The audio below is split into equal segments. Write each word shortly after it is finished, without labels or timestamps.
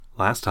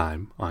Last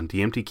time on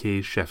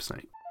DMTK's Chef's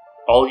Night.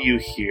 All you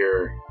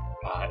hear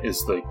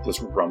is like this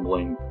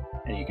rumbling,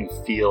 and you can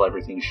feel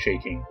everything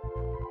shaking.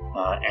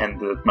 And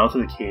the mouth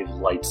of the cave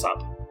lights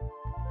up.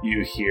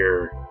 You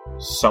hear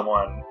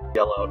someone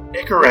yell out,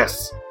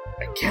 "Icarus!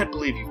 I can't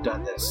believe you've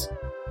done this!"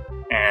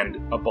 And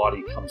a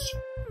body comes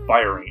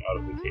firing out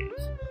of the cave.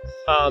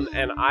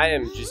 And I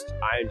am just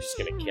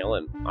gonna kill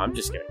him. I'm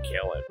just gonna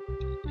kill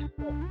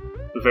him.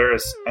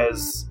 Varys,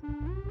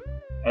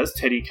 as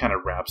Teddy kind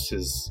of wraps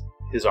his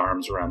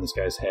arms around this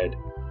guy's head,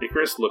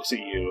 Icarus looks at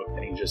you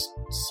and he just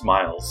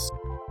smiles.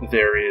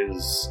 There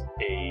is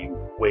a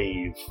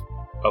wave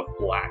of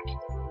black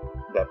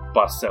that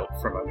busts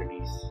out from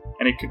underneath,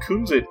 and it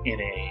cocoons it in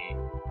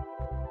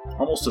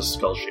almost a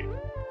skull shape,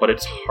 but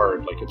it's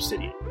hard like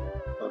obsidian.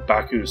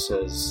 Baku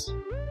says,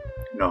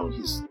 "No,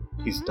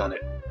 he's done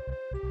it."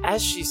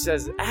 As she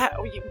says,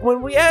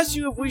 when we asked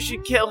you if we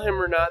should kill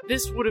him or not,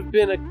 this would have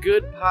been a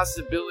good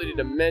possibility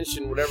to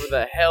mention whatever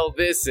the hell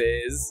this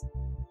is.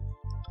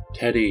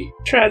 Teddy,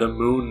 the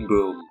moon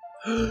boom.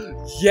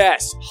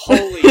 Yes,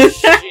 holy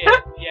shit,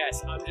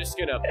 yes, I'm just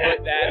gonna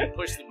put that and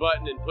push the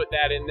button and put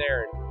that in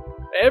there and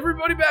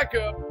everybody back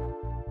up.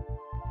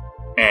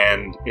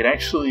 And it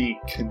actually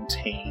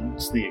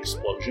contains the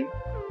explosion.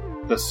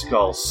 The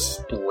skull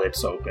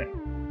splits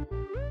open,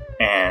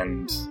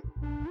 and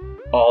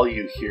all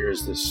you hear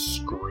is this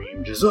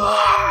scream, just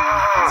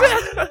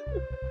ah!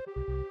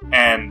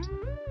 And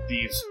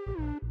these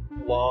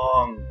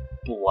long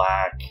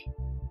black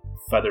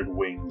feathered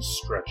wings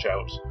stretch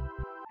out,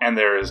 and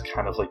there is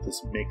kind of like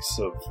this mix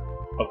of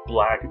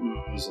black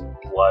ooze and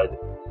blood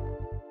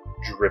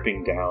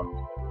dripping down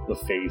the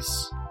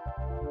face.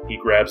 He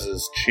grabs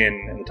his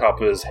chin and the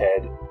top of his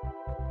head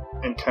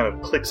and kind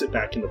of clicks it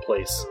back into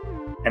place.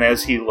 And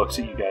as he looks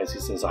at you guys, he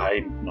says,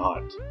 "I'm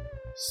not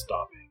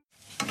stopping."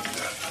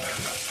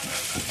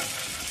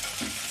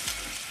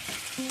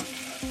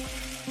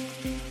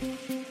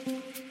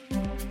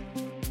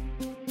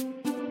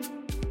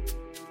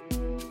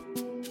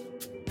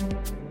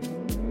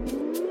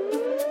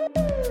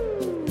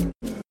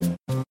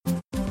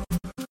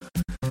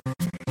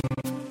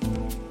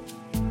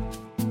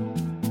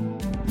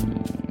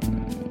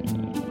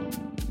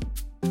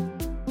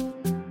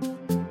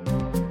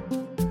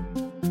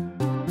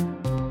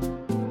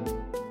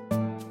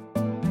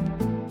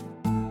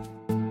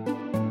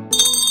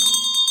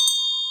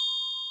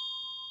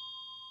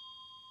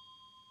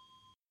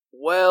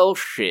 Well,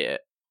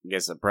 shit.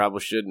 Guess I probably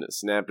shouldn't have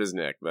snapped his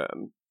neck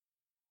then.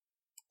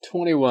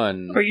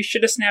 21. Or you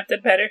should have snapped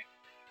it better.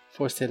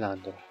 For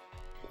Celandra.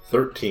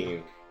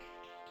 13.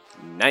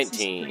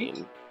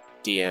 19.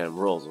 DM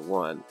rolls a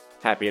 1.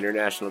 Happy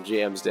International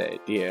GM's Day.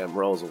 DM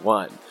rolls a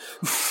 1.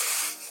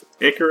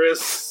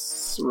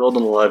 Icarus rolled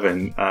an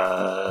 11.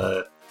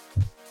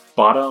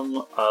 Bottom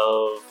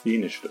of the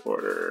initiative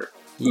order.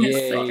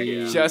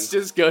 Yay. Just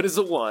as good as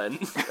a 1.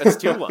 That's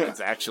 2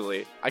 1s,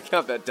 actually. I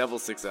count that double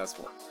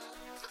successful.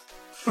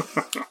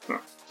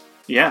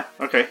 Yeah,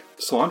 okay.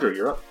 Salandra,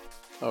 you're up.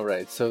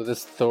 Alright, so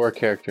this Thor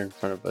character in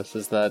front of us,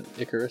 is that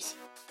Icarus?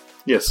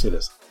 Yes, it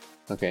is.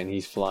 Okay, and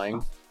he's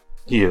flying.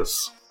 He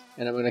is.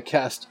 And I'm going to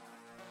cast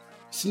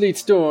Sleet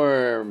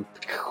Storm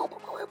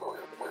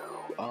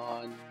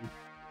on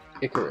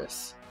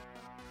Icarus.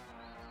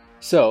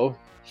 So,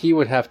 he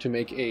would have to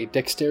make a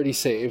dexterity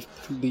save,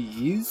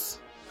 please.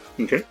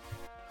 Okay.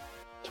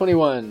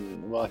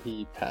 21 while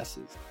he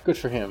passes. Good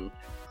for him.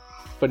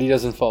 But he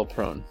doesn't fall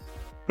prone.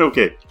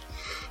 Okay.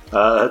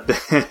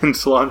 Then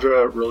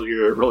Salandra,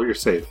 roll your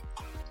save.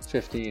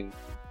 15,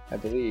 I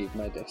believe,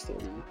 my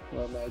dexterity.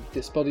 Well, my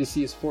spell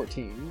DC is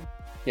 14.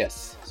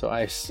 Yes, so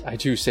I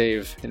too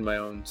save in my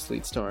own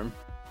Sleet Storm.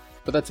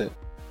 But that's it.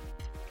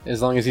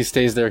 As long as he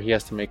stays there, he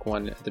has to make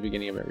one at the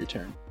beginning of every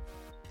turn.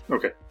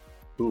 Okay.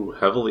 Ooh,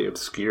 heavily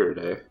obscured,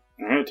 eh?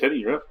 Alright, Teddy,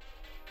 you're up.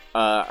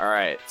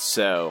 Alright,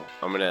 so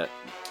I'm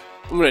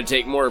gonna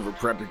take more of a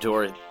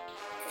preparatory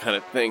kind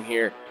of thing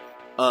here.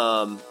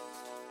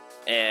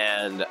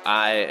 And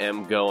I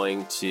am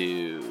going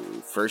to,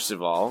 first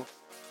of all,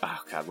 oh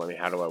god, what do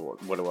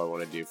I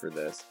want to do for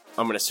this?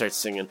 I'm going to start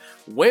singing,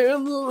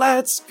 "When the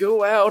Lights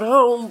Go Out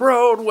on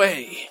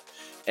Broadway,"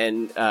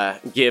 and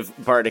give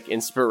bardic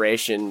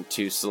inspiration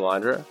to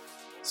Salandra.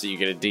 So you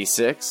get a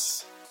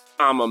d6.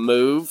 I'm going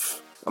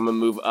to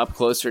move up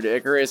closer to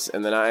Icarus,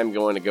 and then I'm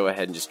going to go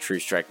ahead and just True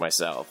Strike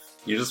myself.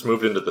 You just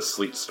moved into the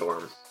Sleet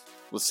Storm.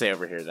 Let's stay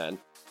over here then.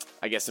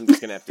 I guess I'm just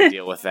going to have to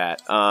deal with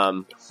that.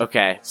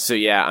 Okay, so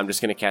yeah, I'm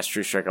just going to cast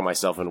True Strike on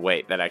myself and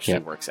wait. That actually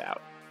works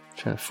out.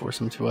 Trying to force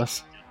him to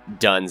us.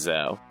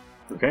 Dunzo.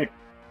 Okay.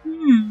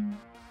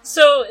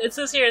 So, it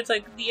says here, it's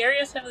like, the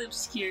area is heavily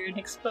obscured,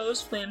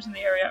 exposed flames in the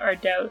area are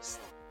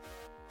doused.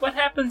 What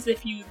happens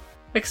if you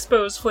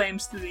expose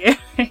flames to the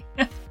area?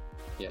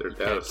 Yeah, They're you can't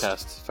doused.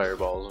 cast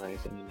fireballs or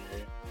anything in the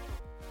area.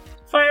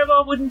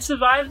 Fireball wouldn't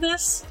survive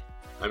this?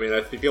 I mean,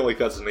 I think he only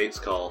cuts Nate's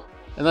call.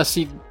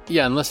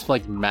 Unless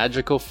like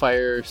magical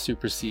fire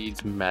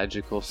supersedes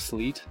magical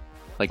sleet.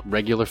 Like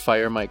regular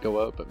fire might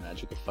go out, but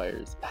magical fire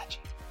is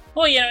magic.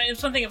 Well,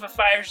 it's one thing if a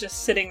fire's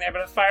just sitting there,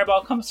 but a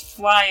fireball comes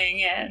flying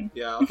in.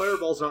 Yeah, a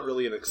fireball's not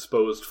really an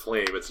exposed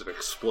flame, it's an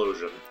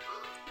explosion.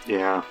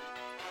 Yeah.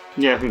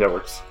 Yeah, I think that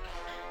works.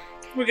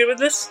 We're good with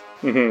this?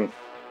 Mm-hmm.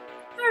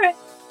 Alright.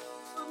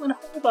 I'm gonna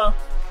hold on.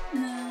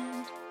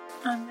 And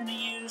I'm gonna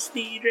use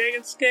the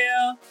Dragon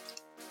Scale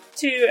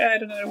to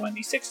add another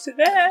 1d6 to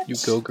that. You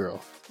go,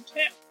 girl.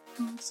 Okay.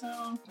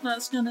 So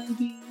that's gonna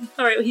be...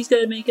 Alright, well, he's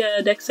gonna make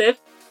a dex save.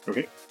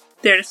 Okay.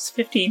 There, it's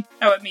 15.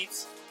 Oh, it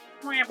meets.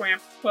 Wham, wham.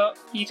 Well,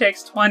 he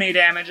takes 20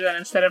 damage then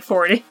instead of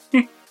 40.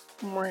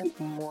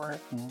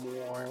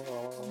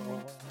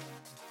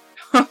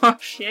 Oh,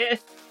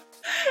 shit.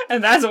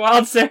 And that's a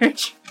wild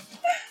surge.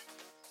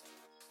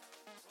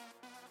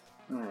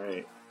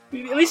 Alright.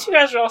 At least you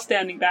guys are all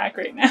standing back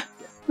right now.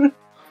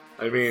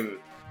 I mean,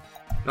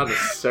 not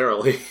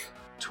necessarily.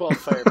 12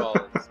 fireballs.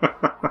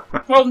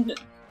 Well,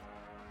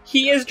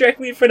 he is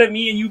directly in front of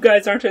me and you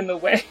guys aren't in the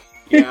way.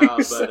 Yeah,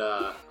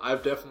 but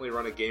I've definitely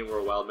run a game where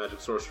a wild magic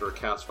sorcerer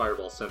casts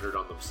fireball centered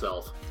on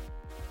themselves.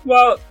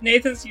 Well,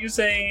 Nathan's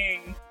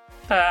using...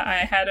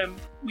 I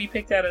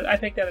picked out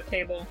a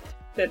table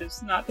that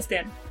is not the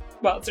standard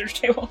wild surge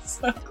table,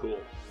 so... Cool.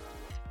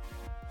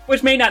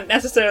 Which may not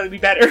necessarily be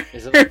better.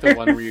 Is it like the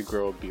one where you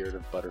grow a beard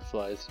of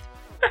butterflies?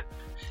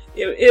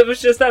 It was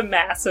just a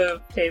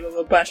massive table,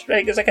 a bunch,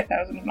 right? There's like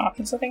 1,000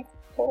 options, I think,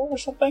 total or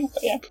something,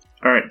 but yeah.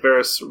 Alright,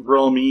 Varys,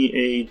 roll me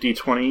a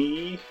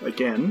d20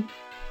 again.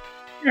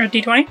 Or a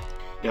d20?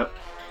 Yep.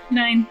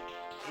 9.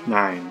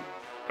 9.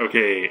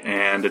 Okay,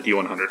 and a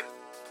d100.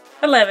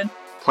 11.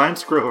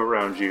 Plants grow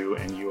around you,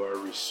 and you are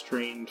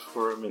restrained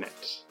for a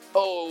minute.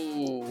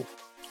 Oh!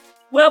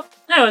 Well,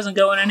 I wasn't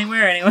going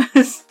anywhere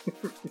anyways.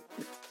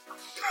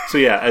 So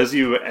yeah, as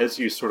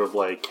you sort of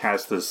like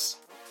cast this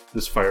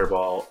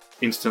fireball,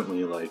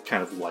 instantly like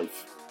kind of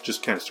life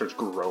just kind of starts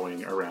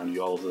growing around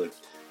you, all of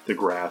the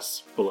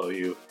grass below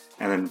you,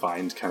 and then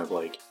vines kind of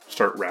like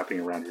start wrapping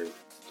around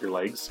your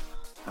legs,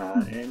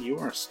 and you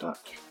are stuck.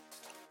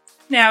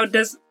 Now,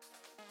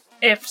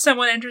 if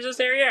someone enters this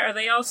area, are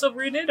they also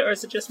rooted, or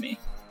is it just me?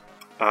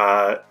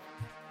 By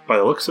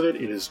the looks of it,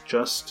 it is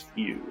just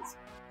you.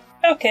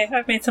 Okay,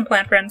 I've made some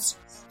plant friends.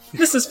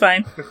 This is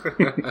fine.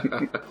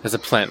 As a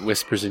plant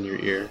whispers in your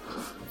ear,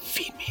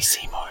 "Feed me,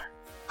 Seymour."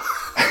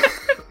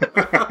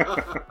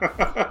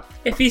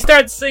 If he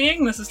starts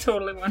singing, this is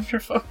totally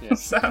wonderful. Yeah.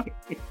 So,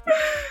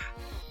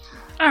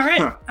 all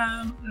right,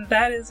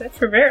 that is it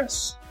for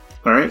Varys.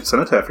 All right,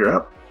 Cenotaph, you're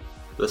up.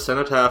 The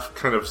Cenotaph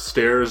kind of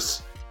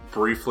stares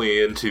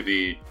briefly into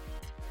the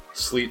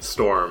sleet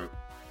storm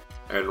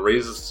and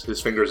raises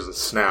his fingers and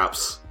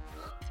snaps,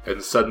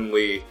 and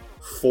suddenly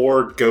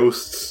 4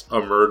 ghosts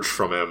emerge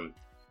from him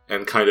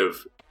and kind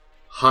of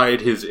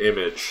hide his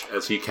image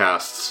as he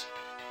casts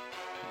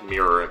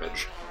Mirror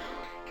Image.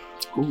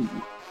 Ooh,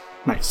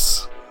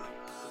 nice.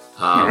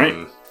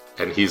 Alright.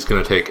 And he's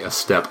going to take a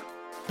step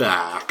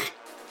back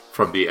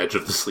from the edge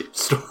of the sleep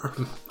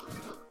storm.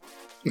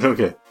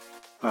 Okay.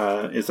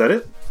 Is that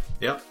it?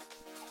 Yep.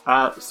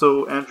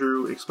 So,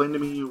 Andrew, explain to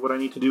me what I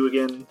need to do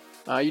again.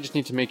 You just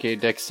need to make a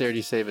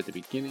dexterity save at the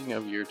beginning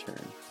of your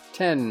turn.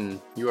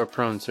 10. You are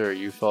prone, sir.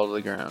 You fall to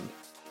the ground.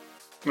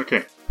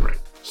 Okay, right.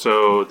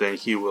 So then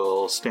he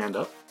will stand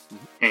up,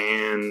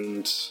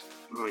 and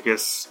I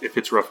guess if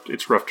it's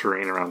rough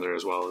terrain around there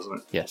as well, isn't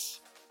it? Yes.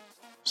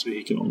 So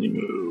he can only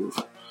move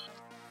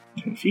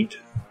 10 feet.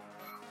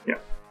 Yeah.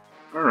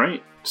 All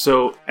right.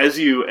 So as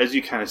you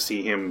kind of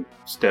see him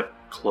step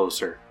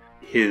closer,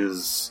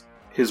 his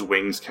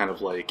wings kind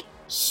of like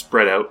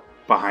spread out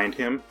behind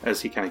him as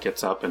he kind of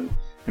gets up and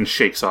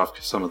shakes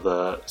off some of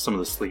the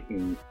sleet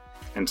and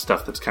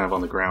stuff that's kind of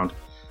on the ground.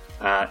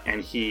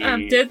 And he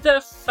did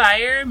the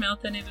fire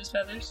melt any of his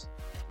feathers?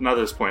 Not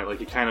at this point.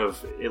 Like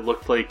it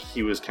looked like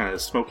he was kind of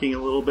smoking a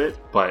little bit,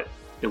 but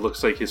it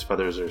looks like his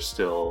feathers are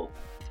still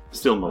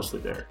mostly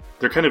there.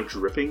 They're kind of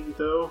dripping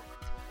though.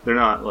 They're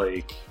not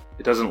like,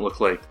 it doesn't look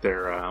like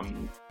they're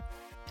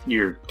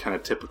your kind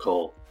of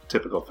typical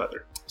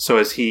feather. So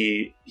as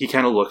he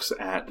kind of looks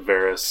at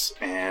Varys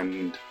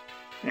and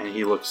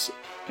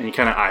he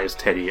kind of eyes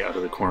Teddy out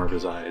of the corner of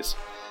his eyes,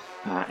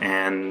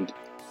 and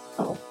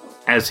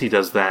as he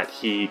does that,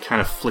 he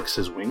kind of flicks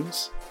his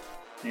wings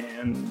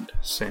and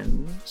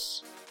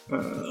sends.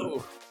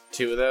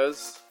 2 of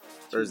those,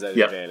 or is that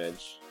Yep.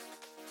 advantage?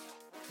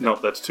 No,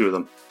 that's 2 of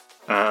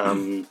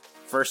them.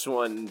 First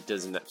one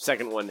does not.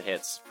 Second one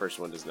hits. First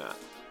one does not.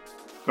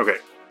 Okay,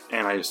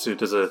 and I assume,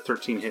 does a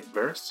 13 hit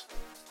Varys?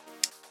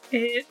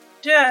 It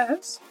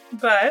does,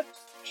 but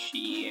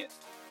she,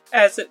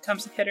 as it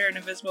comes to hit her, an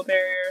invisible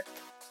barrier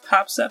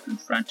pops up in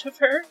front of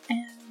her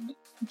and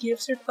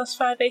gives her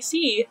 +5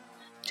 AC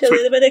to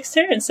Sweet. the next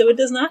turn, so it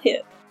does not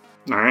hit.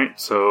 Alright,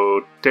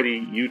 so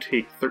Teddy, you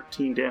take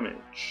 13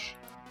 damage.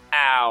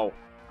 Ow!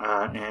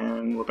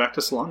 And we're back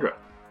to Salandra.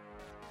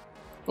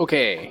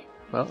 Okay.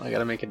 Well, I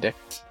gotta make a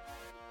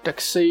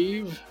dex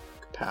save.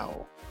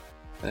 Pow.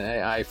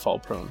 And I fall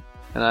prone.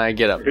 And I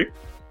get up. Okay.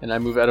 And I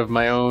move out of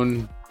my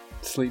own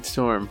sleet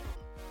storm.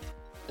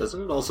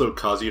 Doesn't it also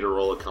cause you to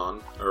roll a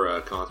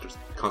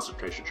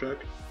concentration check?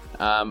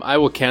 I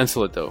will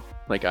cancel it though.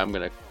 Like I'm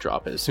gonna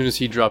drop it as soon as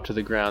he dropped to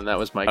the ground. That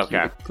was my cue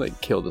Okay. to, like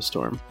kill the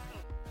storm.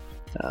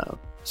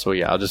 So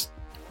yeah, I'll just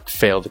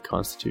fail the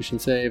Constitution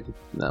save.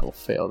 And that will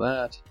fail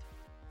that.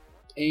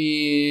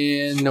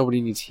 And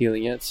nobody needs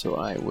healing yet, so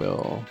I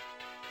will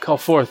call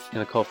forth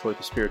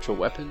a spiritual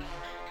weapon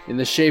in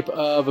the shape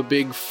of a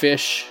big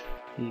fish.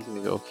 He's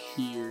gonna go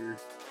here.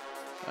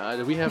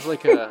 Do we have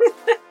like a?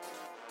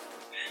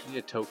 We need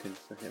a token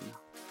for him.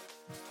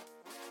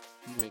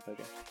 Make like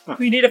a.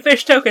 We need a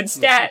fish token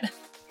stat.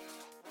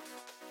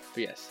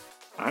 But yes,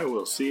 I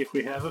will see if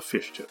we have a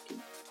fish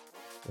token.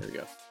 there we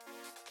go.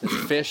 It's a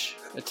fish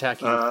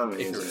attacking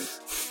Amazing.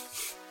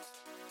 Icarus.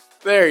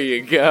 There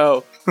you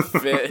go.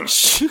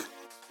 Fish. And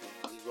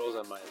he rolls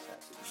on my attack.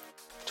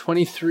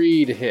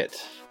 23 to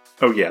hit.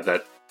 Oh yeah,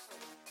 that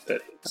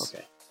hits.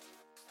 Okay.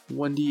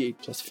 1d8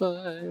 plus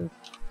 5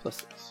 plus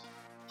 6.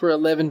 For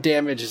 11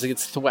 damage as it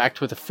gets thwacked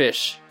with a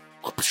fish.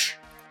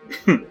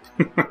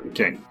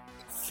 Okay.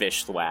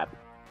 Fish thwap.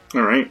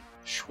 All right.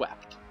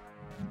 Schwapped.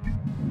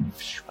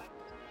 Schwapped.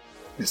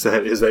 Is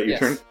that your Yes.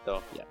 turn?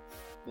 So, yeah.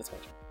 That's my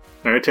turn.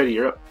 All right, Teddy,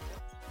 you're up.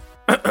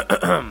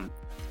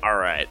 All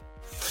right.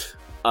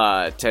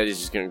 Teddy's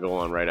just gonna go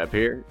on right up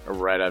here,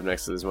 right up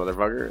next to this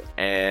motherfucker,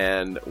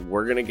 and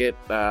we're gonna get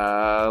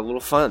a little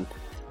fun.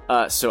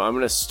 So I'm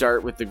gonna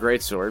start with the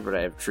greatsword, but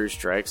I have True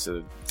Strike,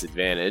 so it's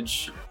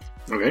advantage.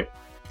 Okay.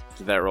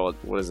 Did that roll?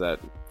 What is that?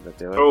 That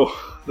do it?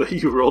 Oh,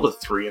 you rolled a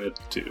 3 and a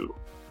 2.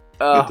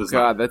 Oh, it does god,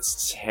 not.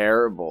 that's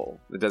terrible.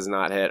 It does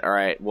not hit. All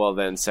right, well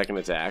then, second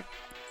attack.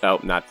 Oh,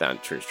 not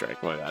that True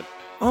Strike. My bad.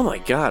 Oh my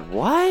god,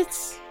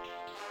 what?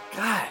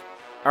 God.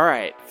 All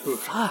right.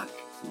 Fuck.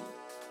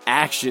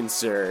 Action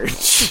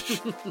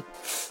surge.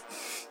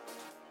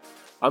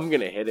 I'm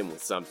gonna hit him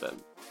with something.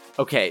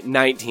 Okay,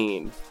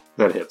 19.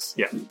 That hits.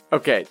 Yeah.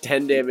 Okay,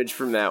 10 damage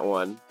from that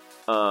one.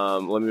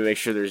 Let me make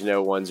sure there's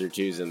no 1s or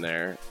 2s in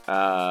there.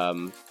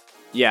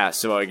 Yeah,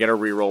 so I gotta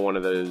reroll one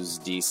of those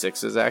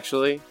d6s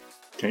actually.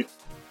 Okay.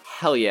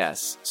 Hell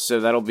yes. So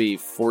that'll be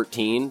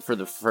 14 for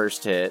the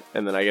first hit,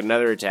 and then I get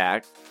another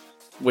attack,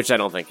 which I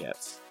don't think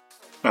hits.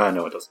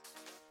 No, it doesn't.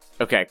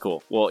 Okay,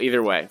 cool. Well,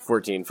 either way,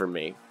 14 from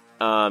me.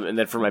 And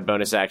then for my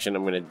bonus action,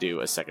 I'm gonna do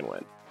a second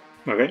win.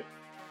 Okay.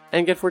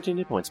 And get 14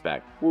 hit points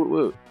back. Woot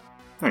woot.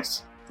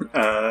 Nice.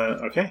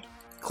 Okay.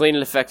 Clean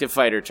and effective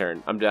fighter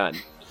turn. I'm done.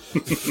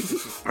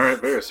 All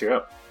right, Varys, you're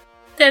up.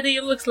 Teddy,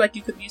 it looks like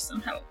you could use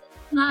some help.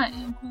 I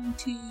am going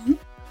to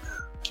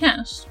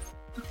cast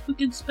a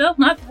quicken spell,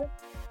 not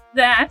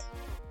that.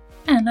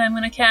 And I'm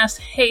going to cast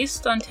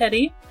Haste on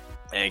Teddy.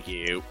 Thank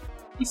you.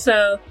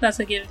 So that's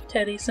going to give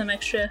Teddy some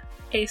extra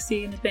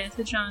AC and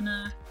advantage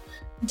on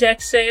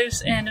dex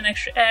saves and an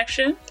extra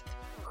action.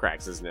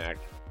 Cracks his neck.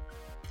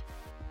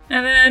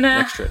 And then,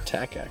 An extra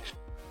attack action.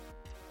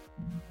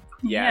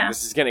 Yeah,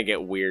 this is gonna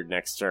get weird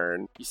next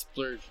turn. He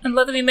splurged. And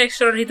let me make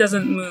sure he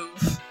doesn't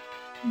move.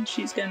 And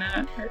she's going to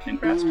hurt and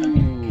grasp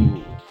him.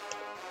 Ooh.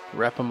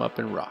 Wrap him up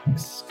in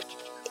rocks.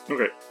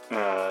 Okay.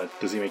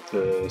 Does he make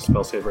the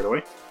spell save right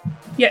away?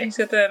 Yeah, he's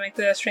got to make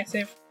the strength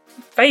save.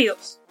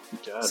 Fails.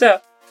 God, So,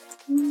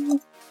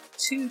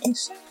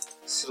 2d6.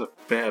 this is a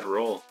bad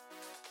roll.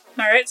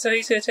 Alright, so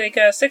he's going to take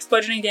 6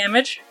 bludgeoning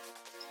damage.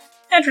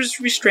 And just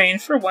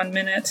restrained for 1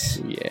 minute.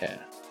 Yeah.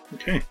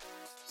 Okay.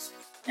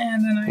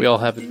 And then We all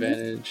have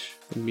advantage.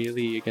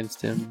 Melee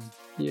against him.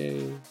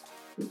 Yay.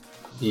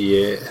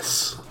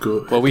 Yes.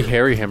 Good. Well, we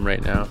harry him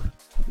right now.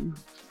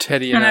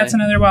 Teddy And and that's I.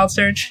 another wild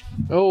surge.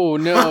 Oh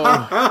no!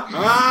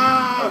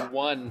 A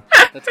 1.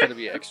 That's gotta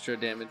be extra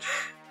damage.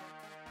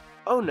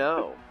 Oh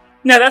no.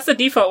 No, that's the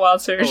default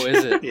wild surge. Oh,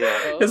 is it? Yeah.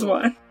 Oh. Is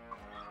 1.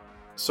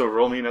 So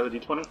roll me another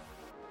d20.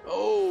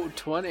 Oh,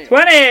 20.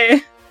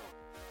 20!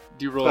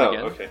 Do you roll Oh,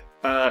 again? okay.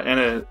 And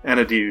a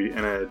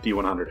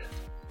d100.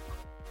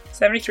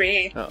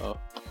 73. Uh-oh.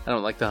 I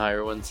don't like the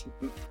higher ones.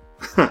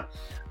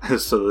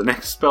 So the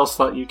next spell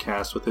slot you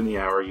cast within the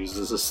hour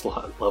uses a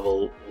slot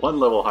one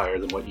level higher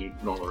than what you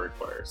normally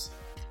requires.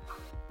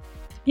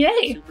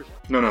 Yay! Super.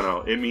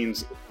 No. It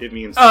means Oh.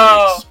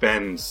 it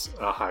expends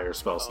a higher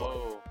spell slot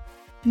Oh.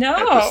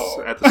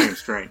 No! at the same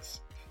strength.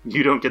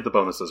 You don't get the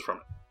bonuses from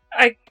it.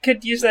 I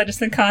could use that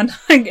just in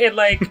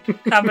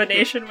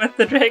combination with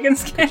the dragon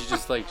skin. Could you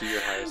just like do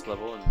your highest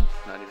level and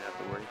not even have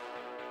to worry?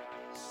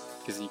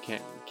 Because you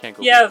can't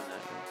go Yeah. beyond that.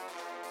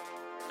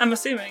 Right? I'm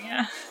assuming,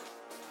 yeah.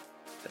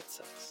 That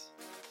sucks.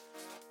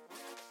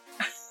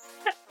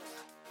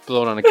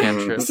 Blow it on a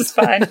cantrip. This is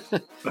fine.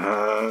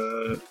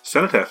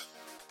 Cenotaph.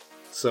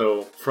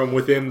 So, from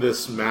within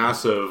this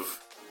mass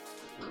of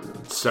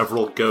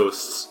several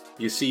ghosts,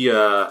 you see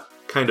a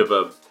kind of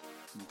a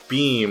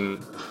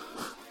beam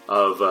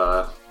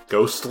of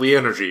ghostly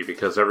energy,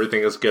 because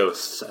everything is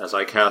ghosts, as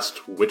I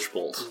cast Witch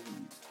Bolt.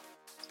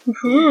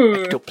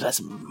 Ooh.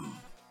 Ectoplasm.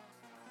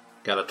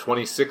 Got a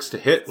 26 to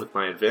hit with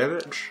my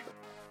advantage.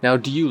 Now,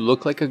 do you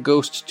look like a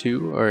ghost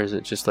too, or is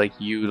it just like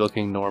you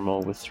looking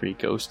normal with 3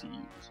 ghosties?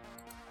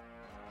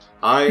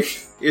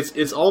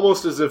 It's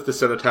almost as if the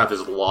cenotaph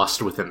is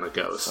lost within the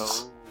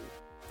ghosts.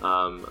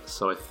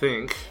 So I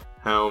think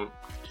how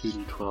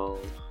 2d12.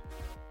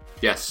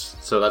 Yes,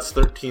 so that's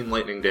 13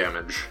 lightning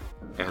damage.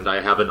 And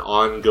I have an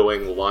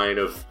ongoing line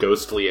of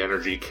ghostly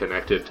energy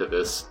connected to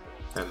this.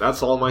 And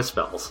that's all my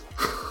spells.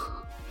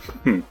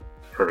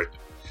 Perfect.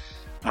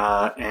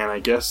 And I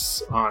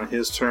guess on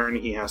his turn,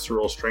 he has to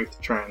roll strength to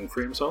try and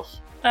free himself.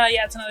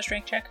 Yeah, it's another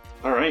strength check.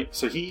 All right,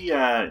 so he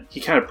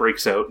kind of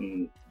breaks out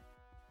and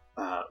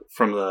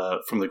from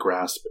the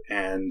grasp,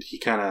 and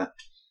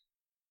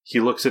he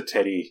looks at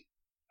Teddy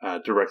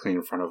directly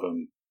in front of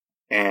him,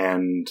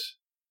 and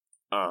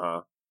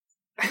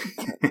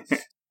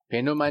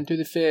Pay no mind to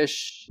the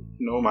fish.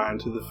 no mind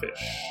to the fish.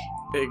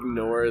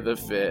 Ignore the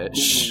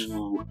fish.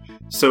 Ooh.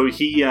 So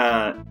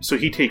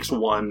he takes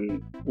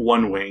one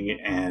wing,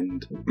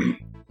 and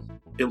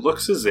it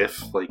looks as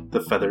if like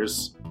the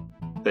feathers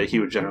that he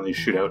would generally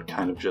shoot out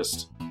kind of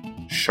just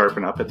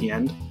sharpen up at the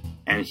end,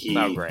 and he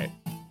Oh, great.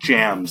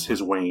 jams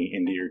his wing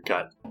into your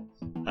gut.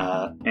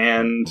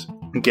 And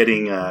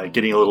getting a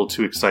little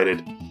too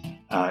excited,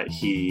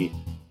 he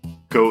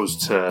goes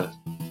to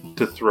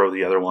throw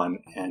the other one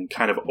and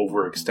kind of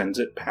overextends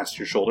it past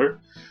your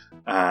shoulder,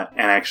 and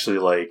actually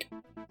like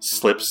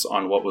slips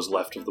on what was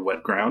left of the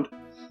wet ground.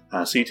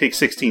 So you take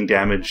 16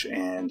 damage,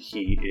 and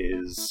he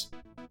is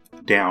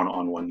down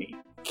on one knee.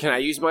 Can I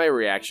use my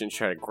reaction to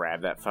try to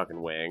grab that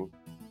fucking wing?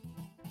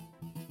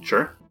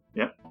 Sure.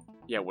 Yep.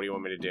 Yeah, what do you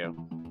want me to do?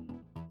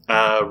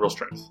 Roll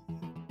strength.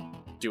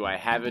 Do I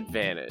have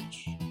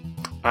advantage?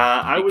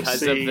 I would Because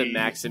say of the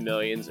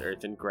Maximilian's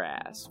Earthen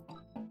Grasp.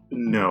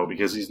 no,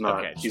 because he's not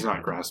Okay, he's sure.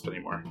 not grasp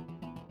anymore.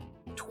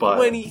 But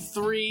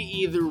 23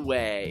 either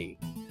way.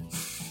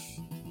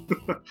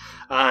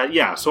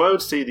 yeah, so I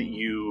would say that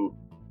you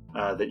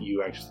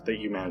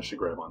managed to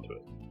grab onto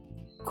it.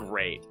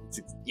 Great.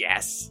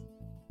 Yes.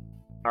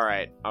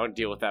 Alright, I'll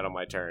deal with that on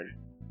my turn.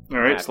 All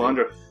right, Happy.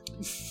 Salandra.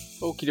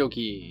 Okie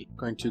dokie.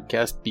 Going to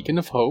cast Beacon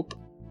of Hope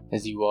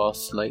as you all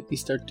slightly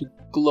start to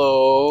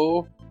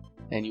glow.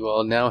 And you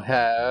all now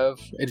have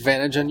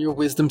advantage on your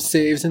wisdom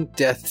saves and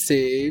death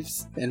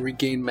saves, and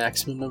regain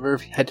maximum number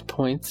of hit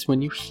points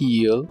when you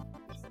heal,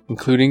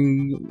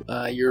 including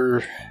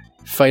your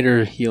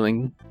fighter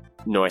healing.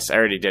 Noise. I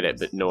already did it,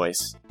 but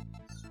noise.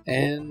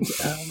 And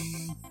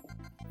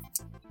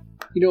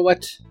you know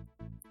what?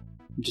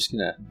 I'm just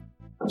gonna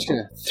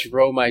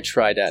throw my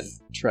trident at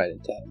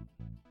him.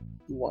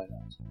 Why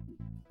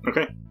not?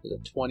 Okay, Does a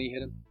 20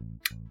 hit him?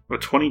 well,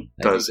 20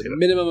 That does is hit the him.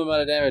 minimum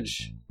amount of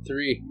damage.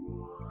 3.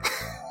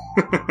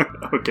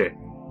 Okay,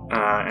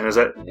 and is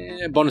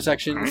that Bonus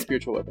action, Alright.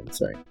 spiritual weapon.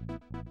 Sorry,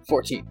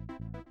 14.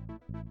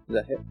 Does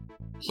that hit?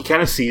 he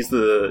kind of sees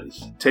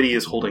Teddy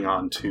is holding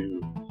on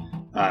to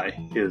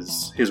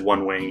his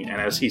one wing, and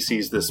as he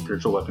sees this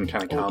spiritual weapon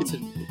kind of Oh, come, it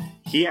gets,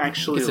 he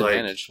actually gets like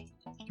advantage.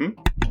 Hmm?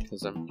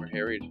 Because I'm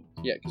harried.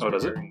 Yeah. Cause Oh, we're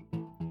does it? harried.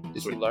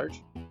 Is he Sweet.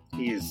 large?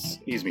 he's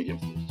medium.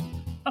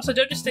 Also,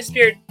 don't just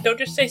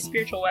say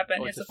spiritual weapon.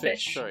 Oh, it's a the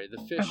fish. Sorry,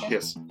 the fish. Okay.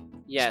 Yes.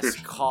 Yes,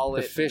 Spiritual. call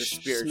it The fish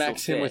spiritual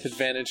smacks him with fish.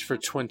 advantage for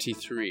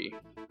 23.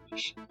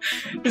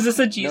 Is this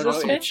a Jesus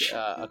no, fish? It's,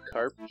 a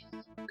carp.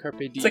 Carpe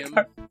diem. It's a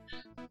carp.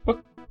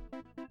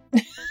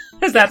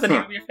 Is that the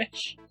name of your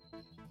fish?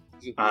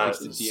 He likes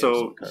to DM So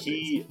some carpes.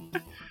 he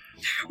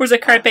Or is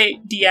it carpe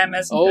diem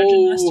as in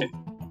Dungeon Master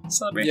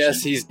Celebration?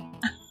 Yes,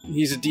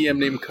 he's a DM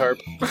named Carp.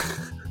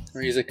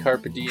 Or he's a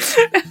Carpe Diem.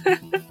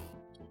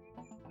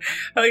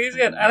 I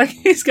like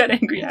he's got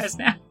angry eyes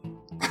now.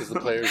 Because the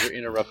players are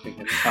interrupting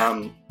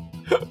him.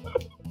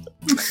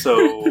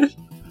 So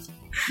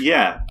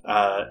yeah,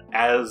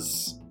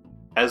 as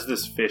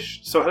this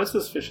fish. So how does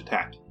this fish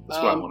attack?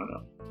 That's what I want to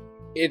know.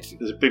 It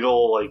Is it big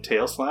ol' like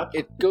tail slap?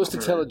 goes to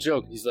tell a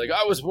joke. He's like,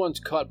 I was once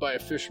caught by a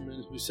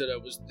fisherman who said I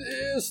was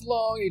this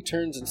long. He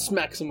turns and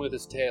smacks him with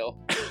his tail.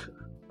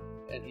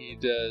 And he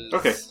does...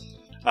 Okay.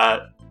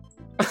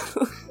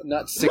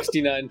 Not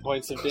 69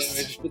 points of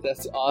damage, but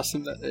that's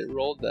awesome that it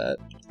rolled that.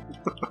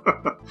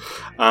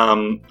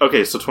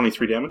 Okay, so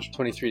 23 damage.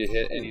 23 to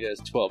hit, and he does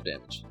 12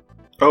 damage.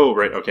 Oh,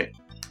 right. Okay.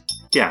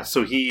 Yeah.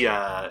 So he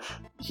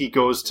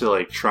goes to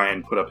like try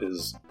and put up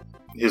his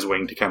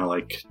wing to kind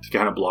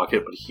of block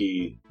it, but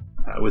he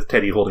with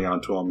Teddy holding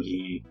on to him,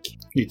 he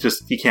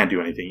can't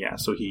do anything. Yeah.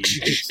 So he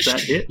takes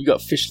that hit. You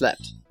got fish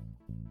slapped.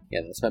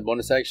 Yeah, that's my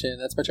bonus action.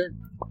 That's my turn.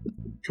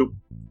 Cool.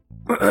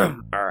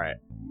 All right.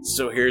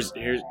 So here's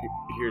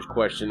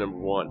question number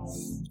 1.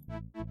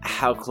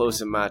 How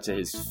close am I to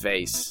his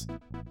face?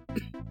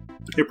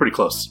 You're pretty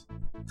close.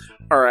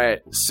 All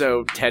right.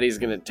 So Teddy's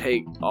gonna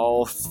take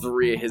all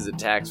 3 of his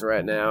attacks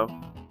right now,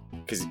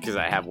 because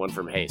I have one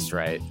from haste,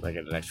 right? Like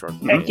an extra one.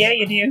 From Heck haste. yeah,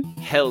 you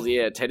do. Hell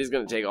yeah! Teddy's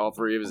gonna take all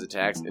 3 of his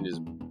attacks and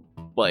just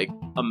like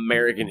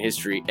American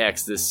history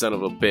X this son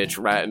of a bitch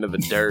right into the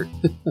dirt.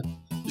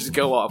 Just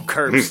go off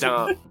curb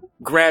stomp.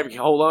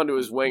 Hold on to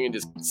his wing and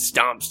just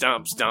stomp,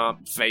 stomp,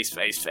 stomp,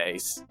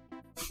 face.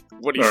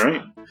 What do you? All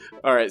right.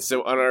 All right.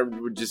 So unarmed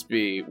would just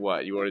be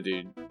what you want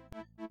to do.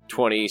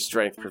 20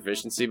 strength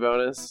proficiency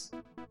bonus.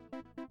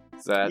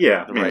 Is that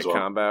the may right as well.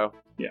 combo?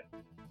 Yeah.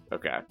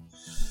 Okay.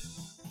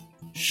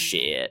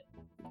 Shit.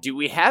 Do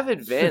we have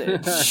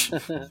advantage?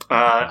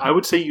 I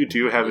would say you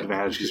do have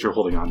advantage because you're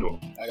holding on to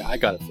him. I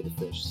got it for the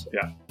fish. So.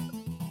 Yeah.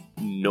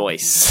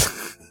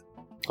 Nice.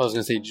 I was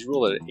gonna say, did you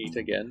roll it at 8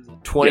 again?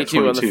 22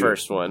 on the 22.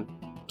 first one.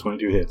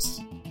 22 hits.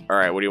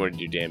 Alright, what do you want to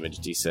do damage?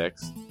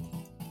 D6?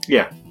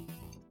 Yeah.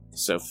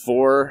 So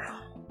 4.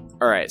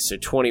 Alright, so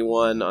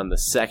 21 on the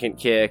second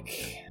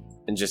kick.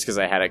 And just because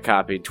I had it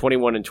copied,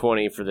 21 and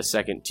 20 for the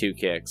second 2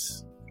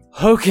 kicks.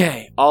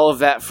 Okay, all of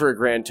that for a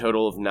grand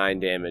total of 9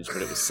 damage,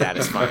 but it was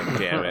satisfying,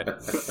 damn it.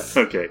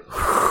 Okay.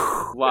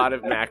 A lot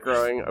of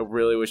macroing. I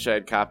really wish I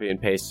had copy and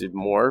pasted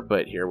more,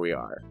 but here we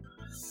are.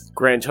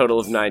 Grand total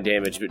of 9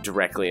 damage, but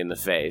directly in the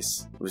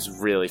face. It was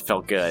really,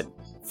 felt good.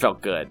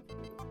 Felt good.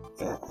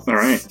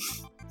 Alright.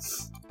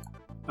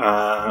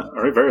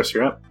 Alright, Varus,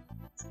 you're up.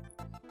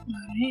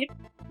 Alright.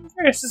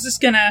 Varus is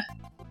just gonna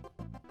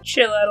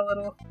chill out a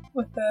little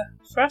with the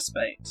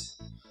frostbite.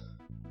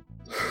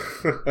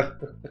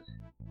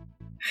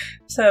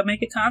 So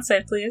make a con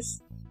save,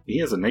 please. He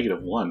has a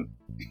 -1.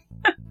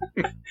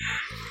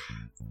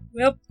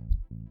 Well,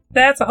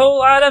 that's a whole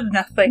lot of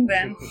nothing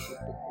then.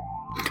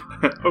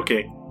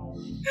 Okay.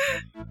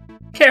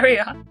 Carry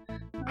on.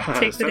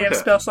 Take the damn Senataf.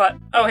 spell slot.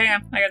 Oh, hang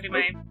on. I gotta do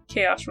my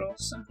chaos roll,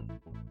 so.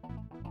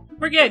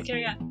 We're good.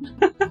 Carry on.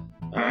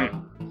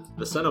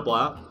 The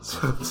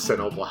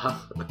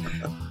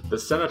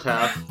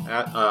Cenotaph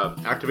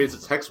activates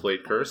its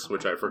Hexblade Curse,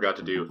 which I forgot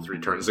to do 3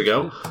 turns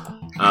ago.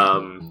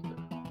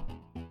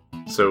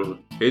 So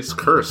it's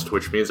cursed,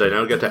 which means I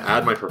now get to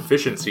add my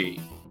proficiency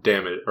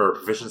damage or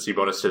proficiency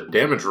bonus to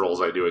damage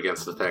rolls I do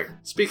against the thing.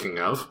 Speaking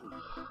of,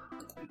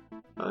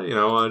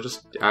 I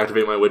just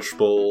activate my Witch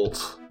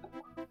Bolt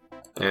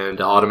and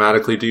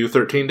automatically do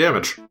 13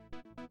 damage.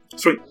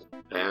 Sweet.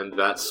 And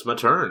that's my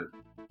turn.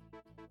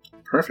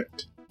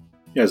 Perfect.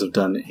 You guys have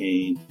done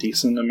a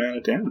decent amount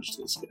of damage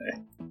to this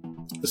guy.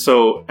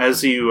 So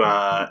as you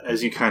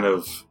kind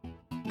of,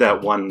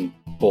 that one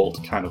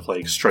bolt kind of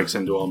like strikes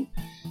into him,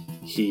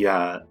 his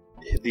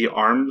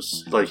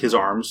arms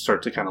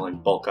start to kind of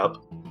like bulk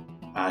up.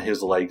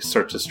 His legs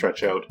start to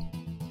stretch out.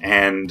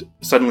 And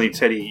suddenly,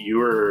 Teddy, you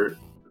were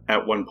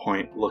at one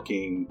point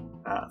looking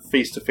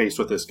face to face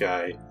with this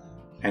guy,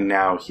 and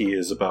now he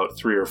is about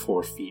 3 or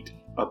 4 feet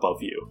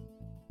above you.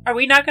 Are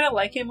we not gonna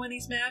like him when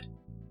he's mad?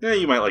 Yeah,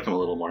 you might like him a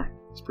little more.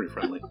 He's pretty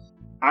friendly.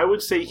 I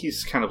would say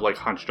he's kind of like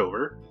hunched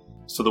over,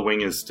 so the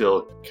wing is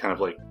still kind of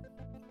like...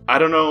 I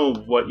don't know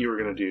what you were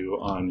going to do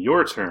on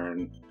your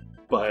turn,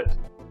 but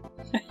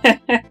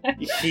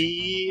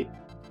he...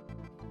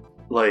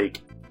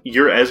 Like,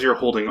 as you're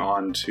holding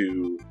on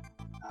to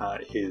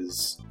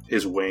his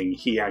wing,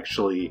 he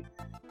actually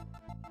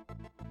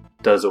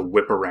does a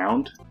whip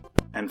around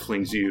and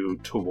flings you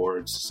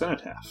towards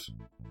Cenotaph.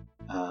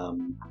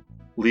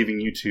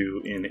 Leaving you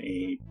two in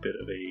a bit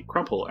of a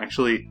crumple.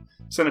 Actually,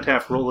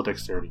 Cenotaph, roll a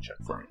dexterity check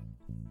for me.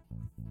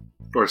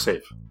 Or a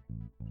save.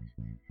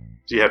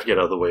 So you have to get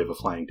out of the way of a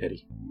flying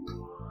Teddy.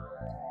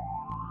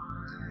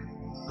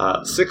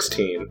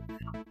 16.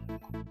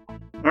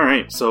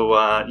 Alright, so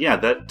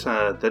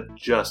that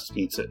just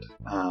beats it.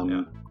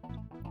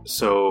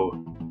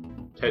 So,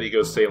 Teddy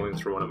goes sailing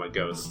through one of my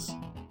ghosts.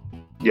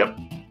 yep.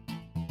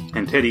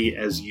 And Teddy,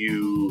 as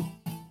you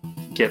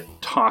get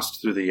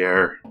tossed through the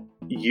air,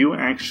 you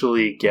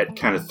actually get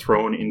kind of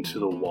thrown into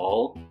the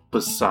wall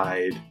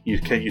beside...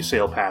 You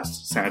sail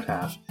past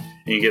Cenotaph,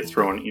 and you get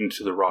thrown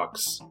into the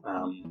rocks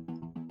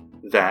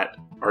that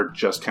are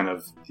just kind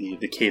of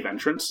the cave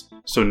entrance,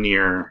 so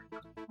near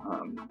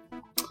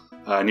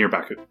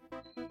Baku.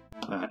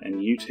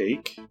 And you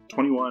take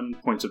 21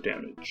 points of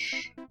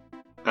damage.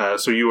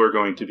 So you are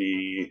going to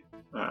be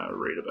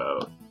right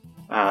about...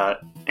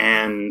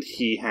 and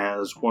he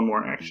has one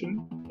more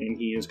action, and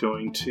he is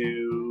going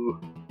to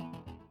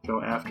go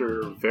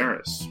after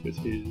Varus with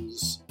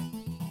his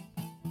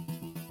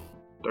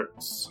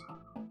darts.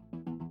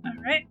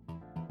 Alright.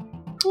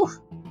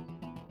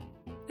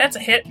 That's a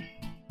hit.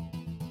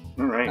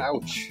 Alright.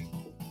 Ouch.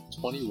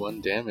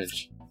 21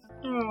 damage.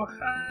 Oh,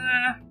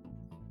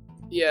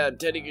 Yeah,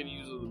 Teddy could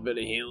use a little bit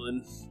of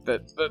healing.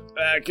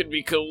 That could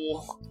be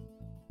cool.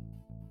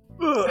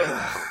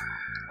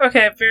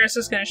 okay, Varus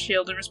is gonna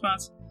shield in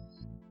response.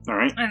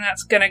 Alright. And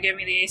that's gonna give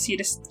me the AC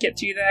to get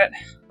through that.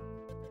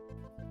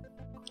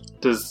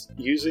 Does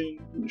using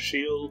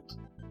shield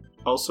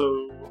also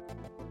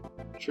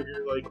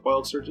trigger, like,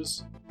 wild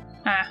surges?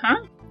 Uh-huh.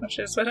 Which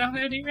is what I'm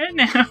gonna do right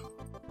now.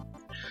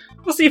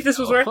 We'll see if this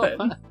was worth it.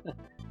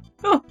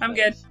 Oh, I'm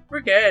good. We're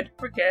good.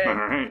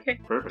 Alright. Okay.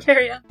 Perfect.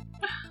 Carry on.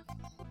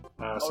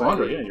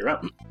 Salandra, yeah, you're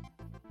up.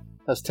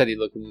 How's Teddy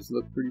looking? Does he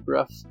look pretty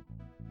rough?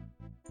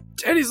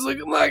 Teddy's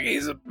looking like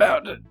he's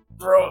about to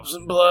throw up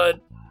some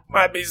blood.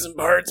 Might be some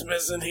parts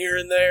missing here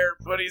and there,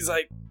 but he's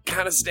like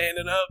kind of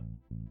standing up.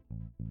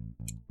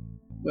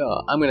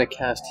 Well, I'm going to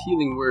cast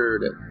Healing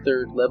Word at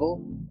 3rd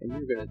level, and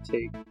you're going to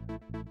take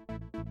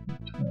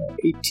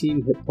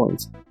 18 hit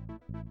points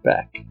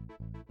back.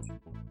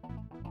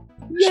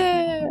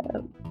 Yeah!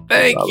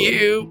 Thank Probably.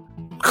 you!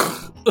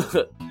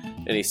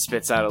 And he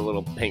spits out a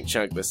little pink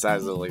chunk the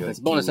size of like a As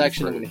a bonus kiwi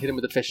action, I'm fruit. going to hit him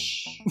with a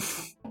fish.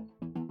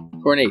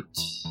 For an 8.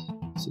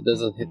 So it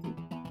doesn't hit me.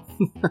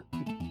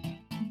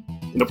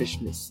 Nope. Fish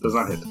miss. Does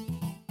not hit.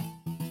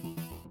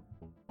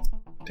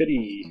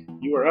 Teddy,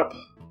 you are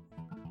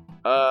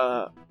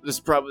up. This is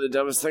probably the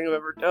dumbest thing I've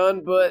ever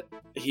done, but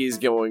he's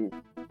going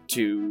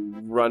to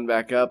run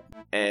back up,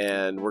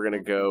 and we're gonna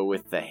go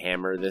with the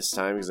hammer this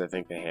time, because I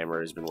think the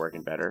hammer has been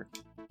working better.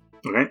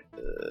 Okay.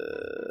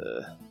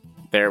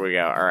 There we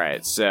go.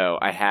 Alright, so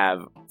I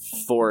have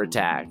 4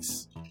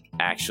 attacks,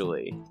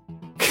 actually.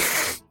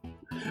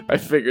 I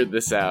figured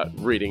this out,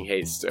 reading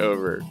haste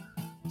over.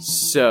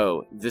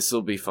 So, this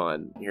will be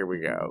fun. Here we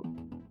go.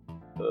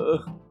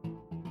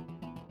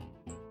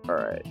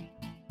 Alright.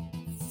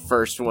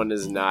 First one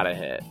is not a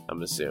hit,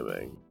 I'm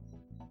assuming.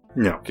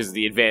 No. Because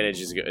the advantage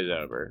is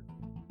over.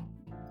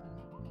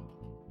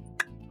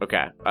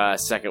 Okay.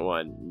 Second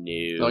one,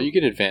 new. No, you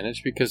get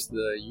advantage because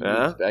you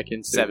move back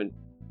into 7.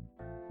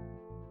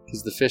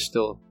 Because the fish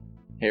still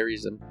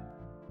harries him.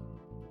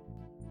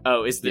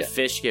 Oh, is the Yeah.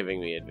 fish giving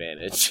me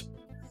advantage?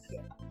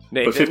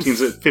 But Nathan?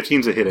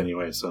 15's a hit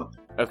anyway, so.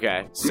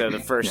 Okay, so the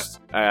first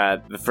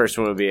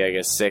one would be, I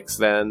guess, 6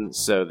 then.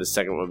 So the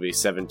second one would be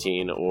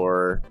 17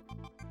 or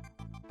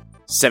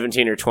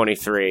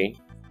 23.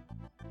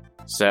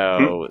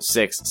 So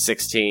 6,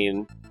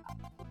 16,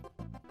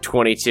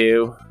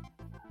 22.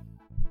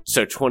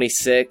 So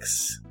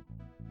 26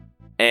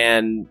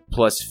 and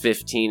plus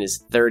 15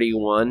 is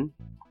 31.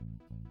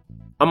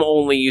 I'm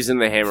only using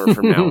the hammer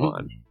from now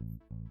on.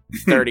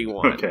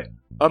 31. Okay.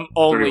 I'm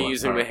only 31,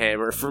 using the alright.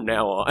 hammer from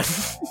now on.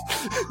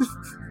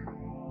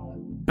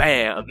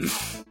 Bam.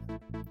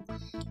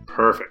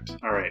 Perfect.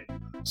 All right.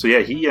 So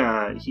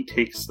yeah, he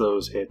takes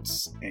those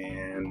hits,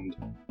 and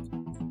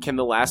Can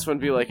the last one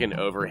be like an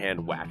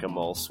overhand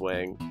whack-a-mole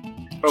swing?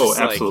 oh, Just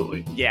like-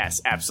 absolutely.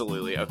 Yes,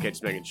 absolutely. Okay,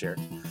 just making sure.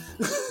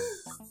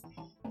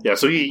 Yeah.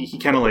 So he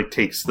kind of like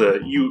takes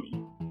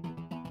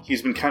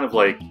he's been kind of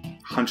like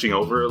hunching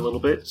over a little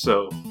bit.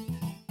 So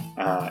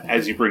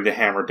as you bring the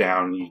hammer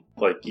down, you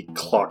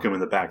clock him in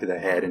the back of the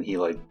head, and he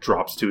like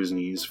drops to his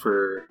knees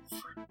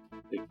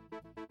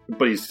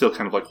but he's still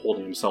kind of like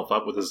holding himself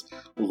up with his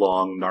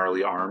long,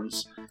 gnarly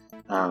arms,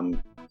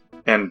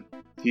 and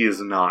he is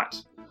not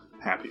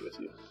happy with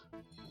you.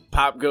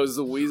 Pop goes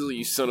the weasel,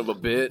 you son of a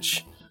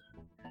bitch.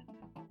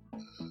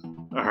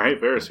 All right,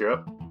 Varys, you're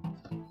up.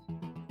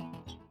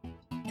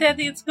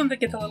 Daddy, it's going to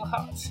get a little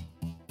hot.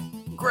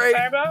 Great.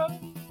 Fireball,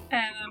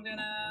 and I'm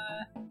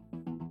gonna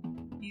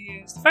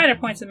use finer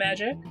points of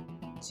magic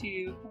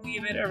to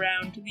weave it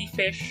around the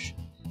fish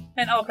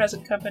and all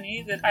present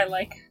company that I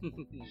like.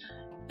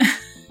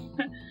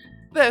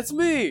 That's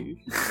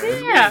me.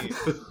 Yeah,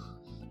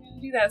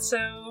 do that.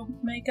 So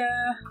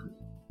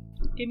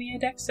give me a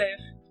dex save.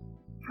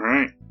 All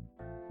right.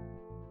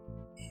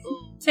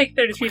 Take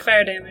 33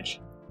 fire damage.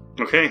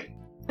 Okay.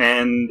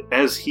 And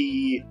as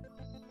he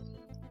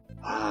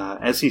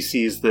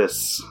sees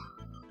this,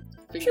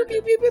 Pew,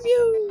 pew, pew, pew,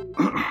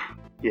 pew.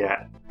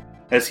 yeah,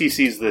 as he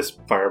sees this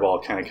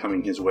fireball kind of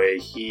coming his way,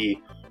 he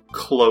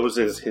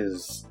closes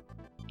his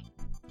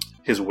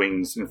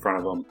wings in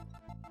front of him,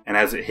 and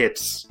as it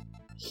hits,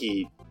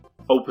 he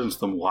opens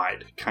them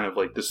wide, kind of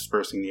like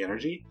dispersing the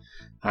energy.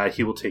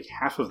 He will take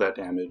half of that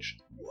damage,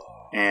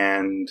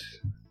 and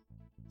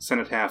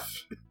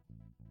Cenotaph,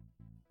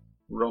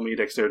 roll me a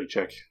dexterity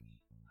check.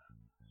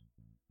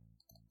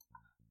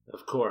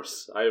 Of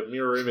course. I have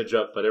mirror image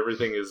up, but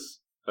everything is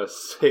a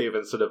save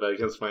instead of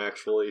against my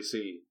actual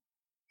AC.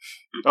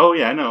 Oh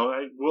yeah, no,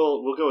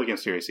 we'll go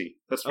against your AC.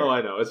 That's fair. Oh,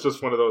 I know. It's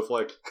just one of those,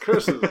 like,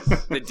 curses.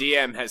 The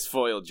DM has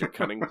foiled your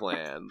cunning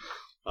plan.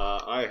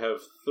 I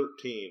have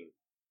 13.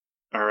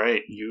 All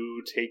right,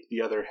 you take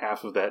the other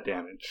half of that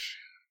damage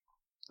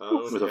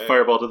with a Okay.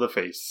 fireball to the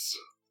face.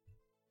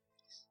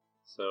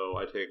 So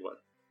I take what?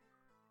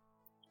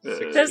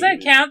 Does that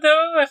count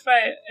though?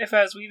 If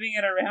I was weaving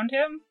it around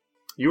him?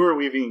 You were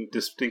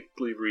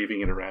distinctly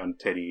weaving it around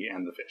Teddy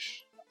and the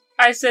fish.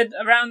 I said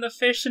around the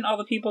fish and all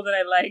the people that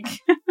I like.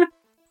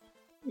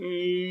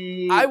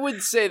 I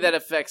would say that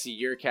affects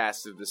your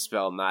cast of the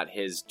spell, not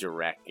his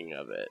directing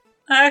of it.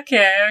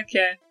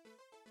 Okay.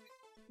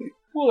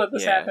 We'll let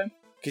this Yeah. happen.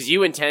 Because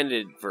you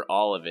intended for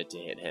all of it to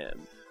hit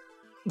him.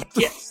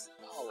 Yes.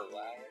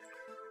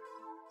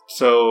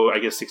 So I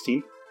guess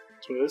 16.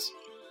 That's what it is.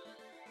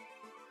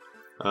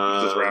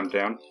 Just Uh, round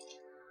down.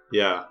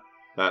 yeah,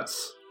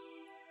 that's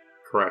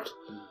correct.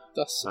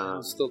 Thus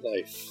ends the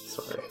life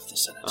sorry. of the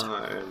Senate.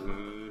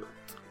 I'm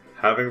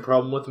having a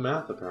problem with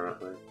math,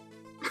 apparently.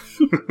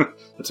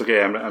 That's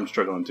okay. I'm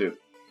struggling too.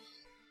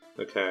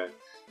 Okay.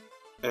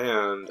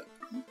 And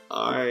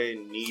I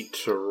need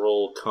to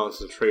roll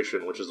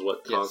concentration, which is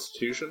what, Yes.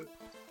 Constitution?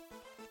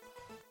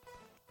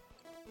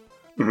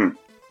 Alright,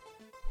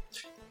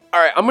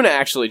 I'm going to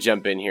actually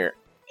jump in here.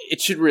 It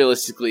should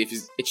realistically,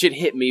 it should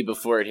hit me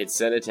before it hits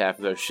Cenotaph,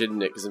 though,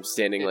 shouldn't it? Because I'm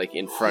standing like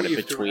in front of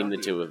Weaved between the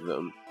around two of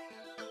them.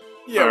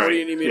 Yeah, Alright, what do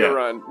you need me yeah. to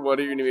run? What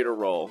do you need me to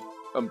roll?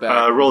 I'm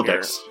back. Roll here.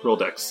 dex. Roll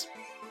dex.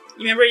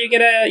 You remember you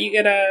get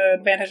a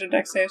advantage of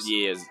dex saves.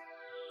 Yes.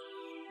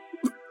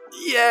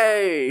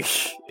 Yay!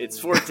 It's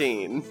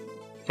 14.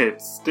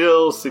 It's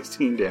still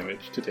 16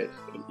 damage to take.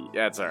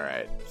 That's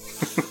alright.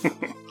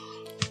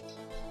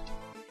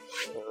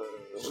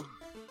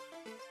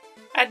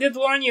 I did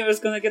warn you it was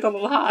gonna get a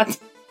little hot.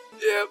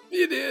 Yep,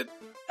 you did.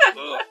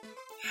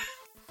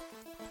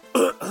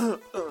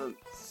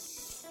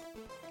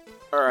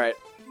 Alright,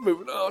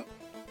 moving on.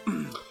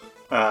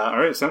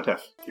 Alright,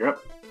 Cenotaph, you're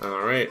up.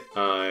 Alright,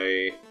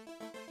 I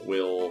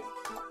will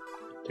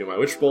do my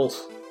Witch Bolt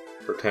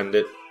for 10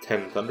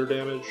 thunder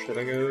damage, I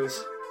think it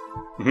is.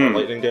 Mhm.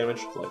 Lightning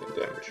damage.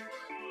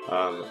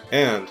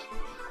 And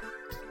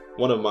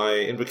one of my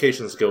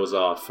invocations goes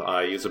off.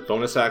 I use a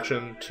bonus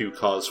action to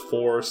cause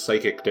 4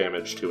 psychic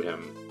damage to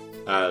him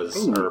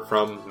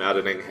from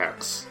Maddening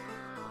Hex.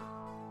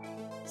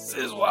 This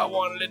is why I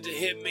wanted it to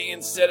hit me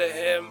instead of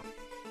him.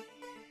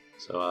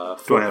 So,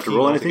 Do I have to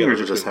roll anything, or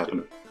does it altogether just happen?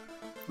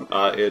 between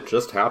the two. It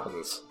just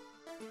happens.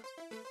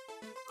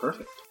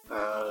 Perfect.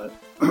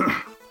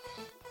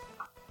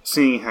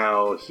 Seeing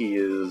how he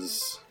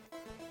is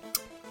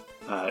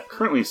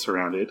currently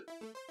surrounded,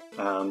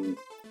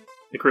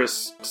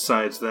 Icarus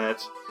decides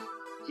that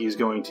he's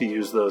going to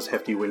use those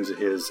hefty wings of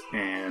his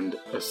and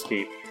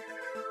escape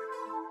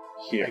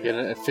here. Again,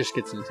 a fish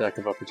gets an attack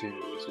of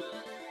opportunity.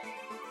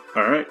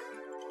 All right.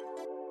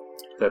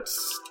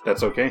 That's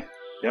okay.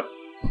 Yep.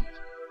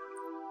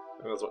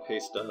 That's what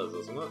haste does,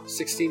 isn't it?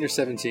 16 or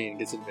 17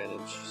 gets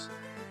advantage.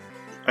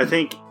 I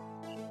think.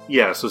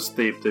 Yeah. So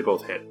they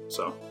both hit.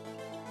 So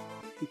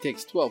He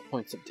takes 12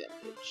 points of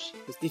damage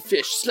as the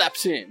fish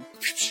slaps him.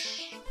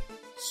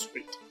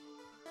 sweet.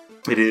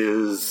 It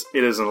is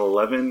an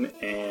 11,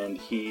 and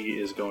he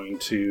is going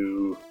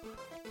to.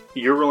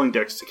 You're rolling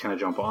dex to kind of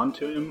jump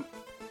onto him.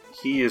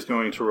 He is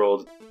going to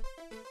roll.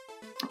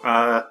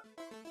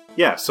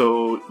 Yeah.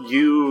 So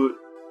you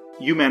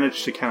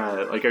manage to kind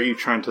of like. Are you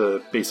trying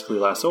to basically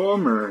lasso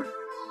him, or?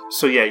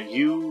 So yeah,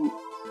 you.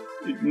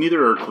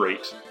 Neither are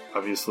great,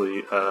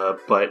 obviously.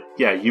 But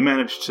yeah, you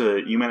managed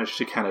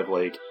to kind of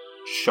like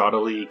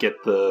shoddily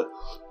get the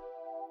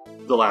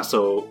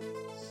lasso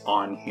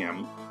on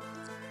him.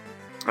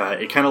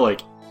 It kind of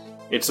like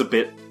it's a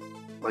bit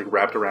like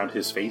wrapped around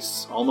his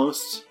face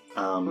almost.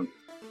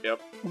 Yep.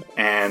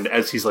 And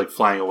as he's like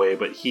flying away,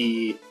 but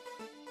he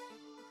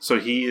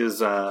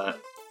is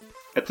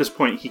at this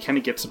point he kind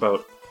of gets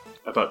about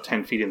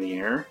 10 feet in the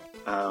air.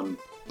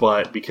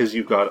 But because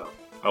you've got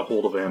a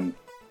hold of him,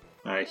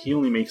 he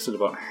only makes it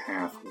about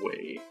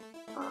halfway.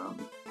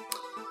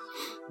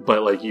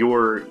 But like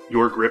your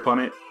grip on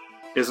it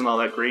isn't all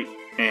that great,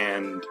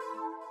 and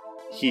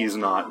he's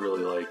not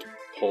really like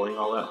pulling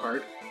all that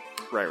hard.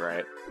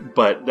 Right.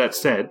 But that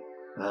said,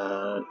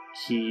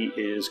 he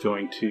is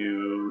going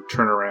to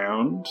turn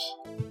around.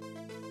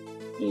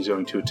 And he's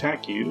going to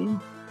attack you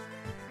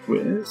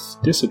with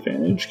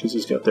disadvantage because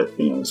he's got that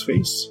thing on his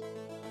face.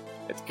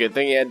 It's a good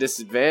thing he had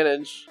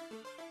disadvantage.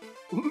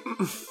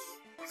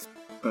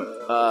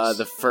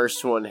 The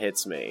first one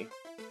hits me.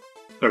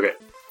 Okay.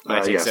 I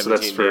take So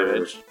that's 17 for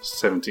damage.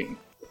 17.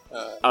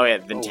 Oh yeah,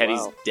 then Teddy's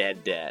wow.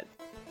 dead.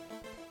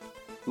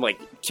 Like,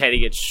 Teddy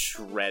gets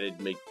shredded.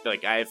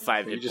 Like, I have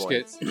 5 You hit just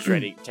points.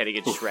 Teddy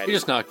gets You're shredded.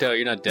 just knocked out.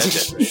 You're not dead. Right?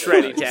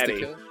 Shreddy Insta Teddy.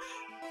 kill?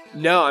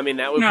 No, I mean,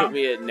 that would No. put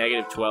me at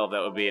negative 12.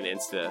 That would be an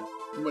insta.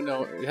 But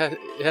no, it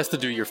has to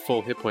do your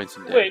full hit points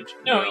and Wait, damage.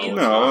 no, No.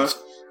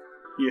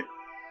 you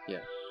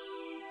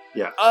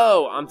No.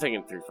 Oh, I'm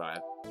thinking through 5.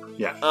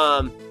 Yeah.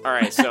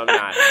 Alright, so I'm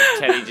not.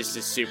 Teddy just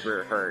is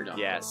super hurt, No.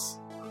 yes.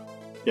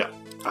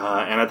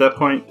 And at that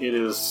point, it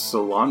is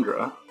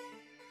Solandra.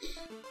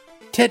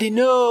 Teddy,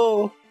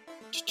 no!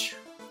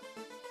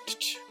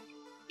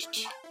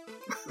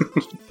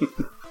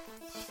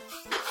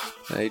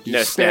 I do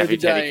No, spare Snappy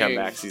the Teddy dying.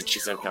 comebacks.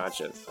 He's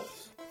unconscious.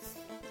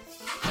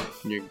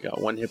 You got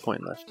 1 hit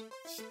point left.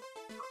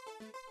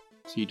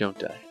 So you don't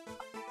die.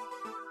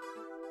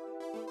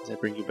 Does that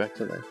bring you back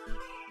to life?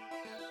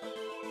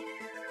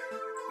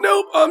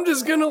 Nope, I'm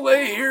just gonna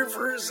lay here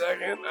for a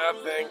second,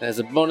 I think. As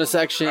a bonus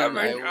action, I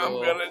I think I'm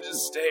will gonna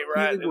just stay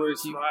right in healing word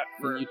this you- spot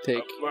for you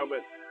take. a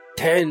moment.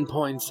 10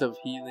 points of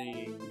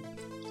healing.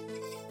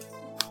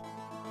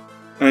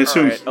 I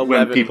assume Alright, when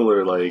 11. people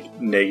are like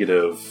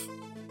negative,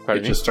 Pardon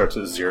it me? just starts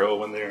at 0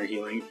 when they're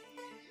healing.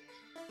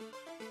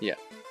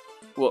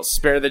 Well,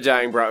 Spare the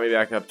Dying brought me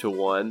back up to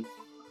 1.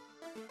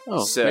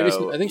 Oh, So, maybe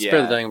I think Spare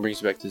yeah. the Dying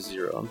brings you back to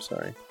 0. I'm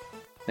sorry.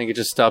 I think it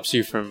just stops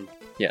you from.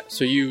 Yeah,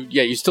 so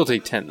you still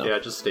take 10 though. Yeah,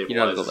 it just You're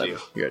not at stabilizes 11. you.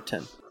 You're at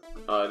 10.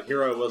 And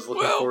here I was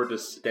looking Well- forward to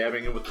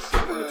stabbing him with the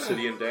silver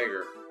obsidian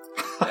dagger.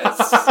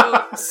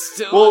 That's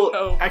still Well,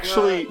 oh,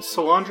 actually,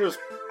 Solandra's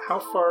how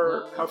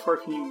far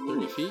can you 30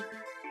 move? feet?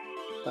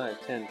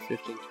 5, 10,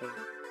 15,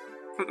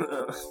 20.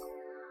 God.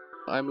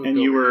 I moved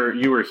And you over.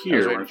 were I was here,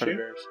 right in weren't front of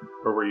you? Bears.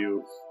 Or were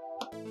you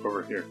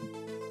over here?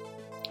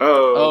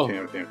 Oh, Oh. okay.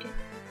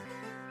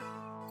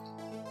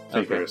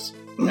 Okay. Bears.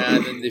 And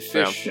then the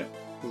fish Yeah.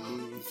 will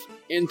move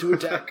into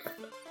attack.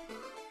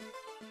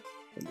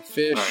 And the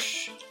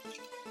fish.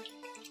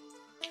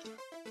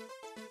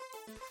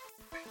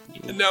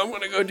 And now I'm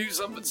gonna go do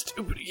something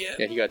stupid again.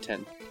 Yeah, he got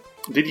 10.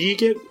 Did he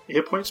get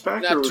hit points back?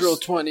 or Natural was...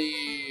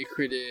 20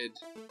 critted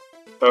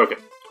Oh, okay.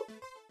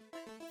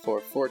 for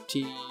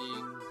 14,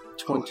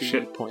 20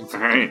 shit. points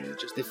of Alright.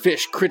 damage. As the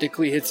fish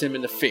critically hits him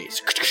in the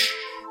face.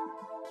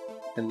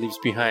 and leaves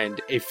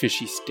behind a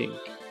fishy stink.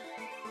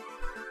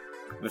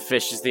 The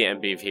fish is the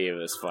MVP of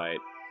this fight.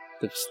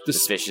 The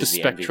fish is the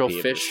spectral MVP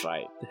of fish, this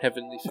fight. the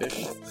heavenly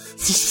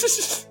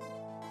fish.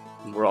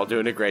 We're all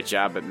doing a great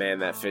job, but man,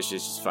 that fish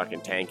is just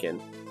fucking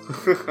tanking.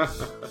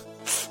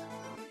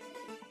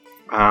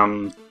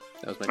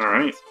 That was my All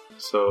right.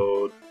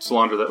 So,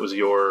 Solandra, that was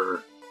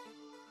your.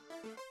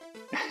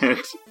 And,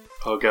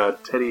 oh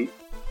god, Teddy.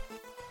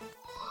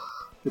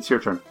 It's your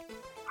turn.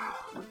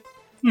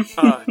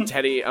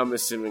 Teddy, I'm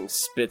assuming,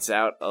 spits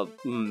out a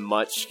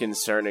much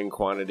concerning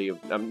quantity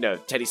of... no,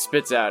 Teddy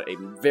spits out a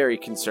very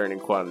concerning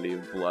quantity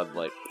of blood,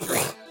 like...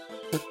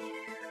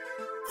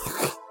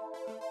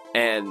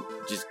 and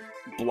just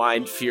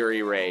blind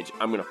fury rage.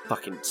 I'm gonna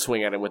fucking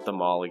swing at him with the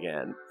maul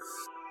again.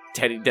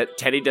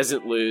 Teddy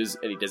doesn't lose,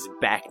 and he doesn't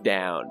back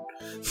down.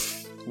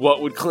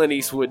 What would Clint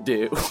Eastwood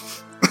do?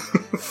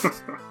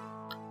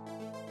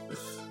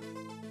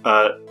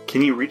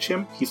 Can you reach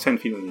him? He's 10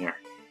 feet in the air.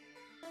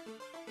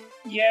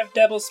 You have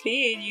double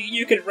speed.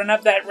 You could run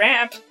up that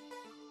ramp.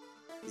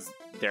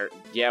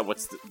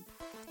 What's the...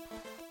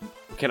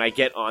 Can I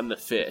get on the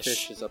fish?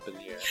 Fish is up in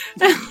the air.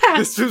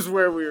 This was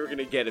where we were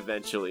gonna get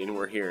eventually, and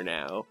we're here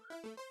now.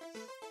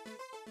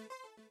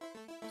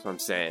 That's what I'm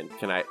saying.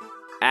 Can I...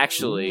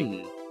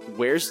 Actually,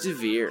 where's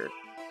Devere?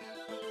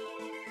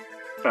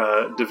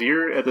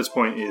 Devere, at this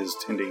point, is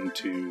tending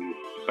to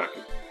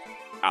Baku.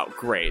 Oh,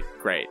 great.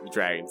 The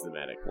dragon's the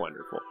medic.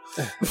 Wonderful.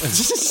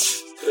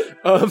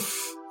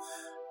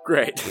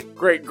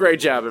 Great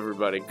job,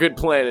 everybody. Good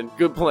planning.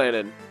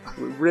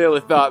 We really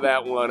thought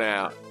that one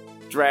out.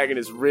 Dragon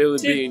is really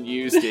being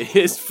used to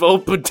his full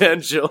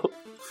potential.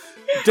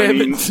 Damn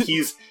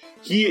it.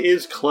 He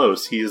is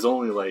close. He is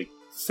only like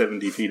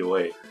 70 feet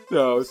away.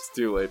 No, it's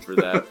too late for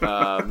that.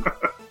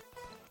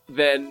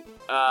 Then,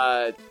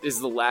 is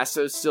the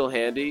lasso still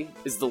handy?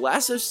 Is the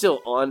lasso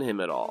still on him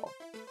at all?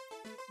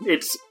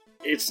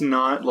 It's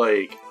not,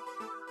 like,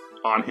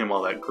 on him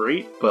all that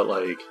great, but,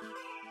 like,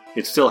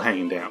 it's still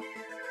hanging down.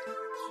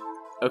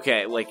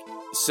 Okay,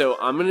 so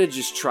I'm gonna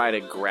just try to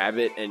grab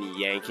it and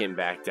yank him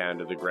back down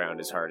to the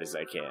ground as hard as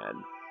I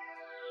can.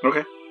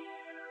 Okay.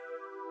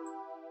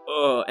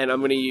 And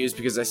I'm gonna use,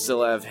 because I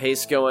still have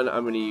haste going,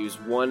 I'm gonna use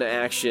one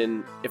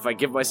action. If I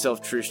give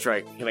myself True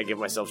Strike, can I give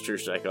myself True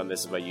Strike on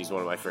this if I use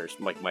one of my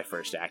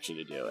first action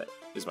to do it?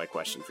 Is my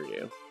question for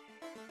you.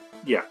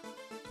 Yeah.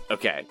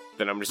 Okay,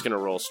 then I'm just gonna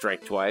roll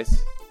strike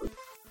twice.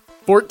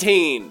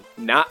 14,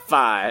 not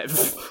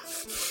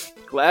 5.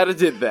 Glad I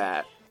did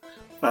that.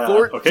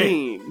 14.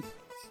 Okay.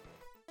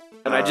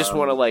 And I just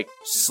want to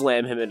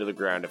slam him into the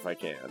ground if I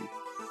can.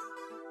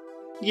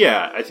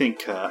 Yeah, I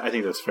think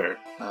that's fair.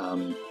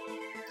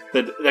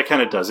 That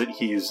kind of does it.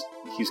 He's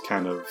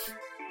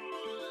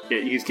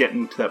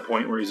getting to that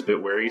point where he's a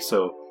bit wary.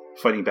 So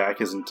fighting back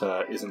isn't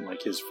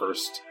like his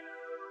first.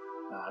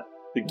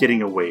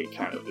 Getting away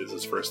kind of is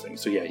his first thing.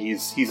 So yeah,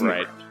 he's in the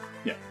ground.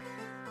 Yeah.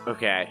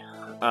 Okay.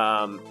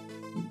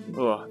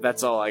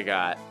 That's all I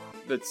got.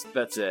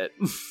 That's it.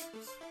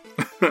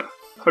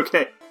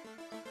 Okay.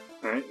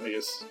 Alright, I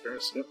guess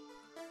Ferris, yep.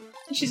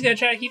 She's gonna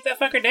try to keep that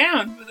fucker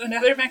down with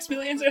another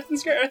Maximilian's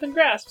Earthen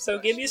Grasp, so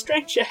give me a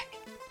strength check.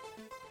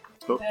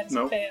 Oh, That's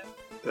no. a fail.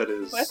 That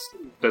is... What?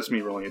 That's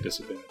me rolling a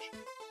disadvantage.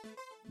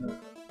 So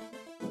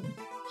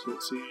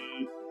let's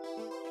see...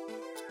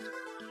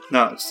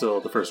 No, it's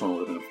still... The first one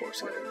would have been a 4,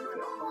 so...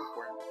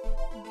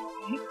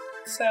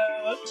 So,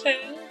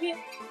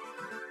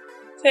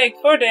 take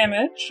 4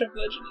 damage of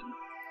bludgeoning.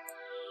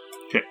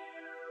 Okay.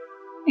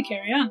 And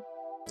carry on.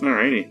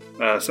 Alrighty.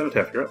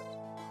 Cenotaph, you're up.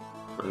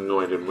 I'm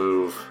going to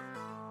move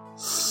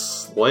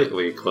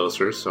slightly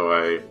closer so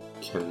I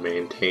can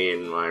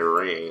maintain my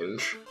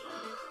range.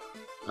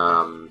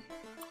 And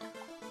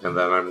then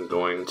I'm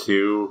going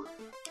to,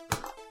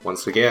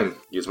 once again,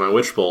 use my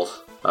Witch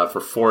Bolt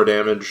for 4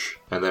 damage,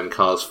 and then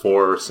cause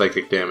 4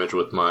 psychic damage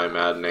with my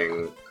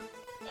Maddening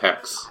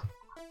Hex.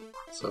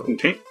 So,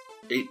 Okay.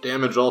 8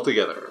 damage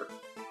altogether.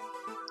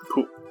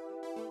 Cool.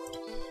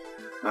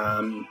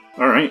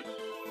 Alright.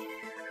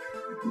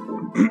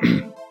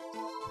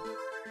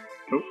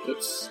 Oh,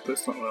 that's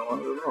not what I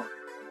wanted at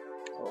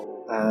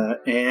all.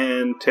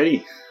 And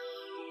Teddy,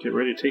 get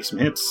ready to take some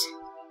hits.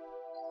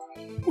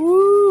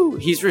 Woo!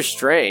 He's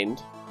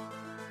restrained.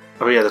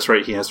 Oh yeah, that's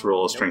right. He has to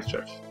roll a strength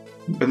check.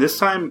 And this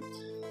time,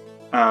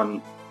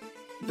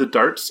 the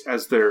darts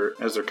as they're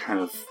kind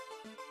of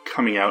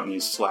coming out and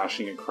he's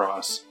slashing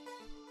across.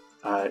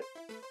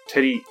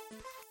 Teddy,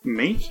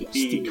 make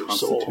a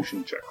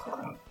Constitution check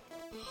for him.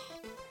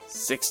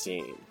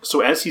 16. So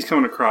as he's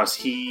coming across,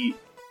 he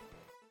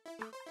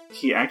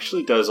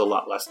actually does a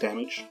lot less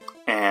damage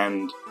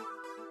and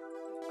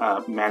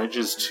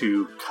manages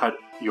to cut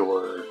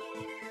your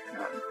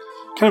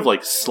kind of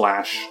like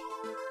slash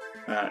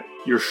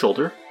your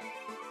shoulder,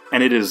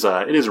 and it is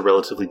a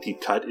relatively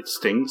deep cut. It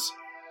stings,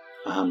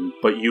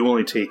 but you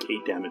only take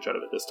 8 damage out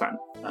of it this time.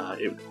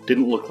 It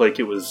didn't look like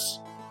it was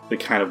the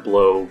kind of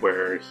blow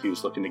where he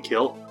was looking to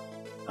kill.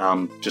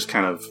 Just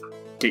kind of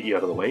get you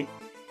out of the way.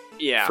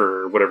 Yeah.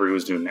 For whatever he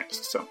was doing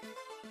next. So.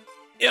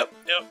 Yep.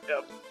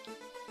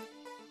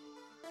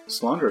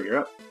 Salandra, you're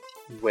up.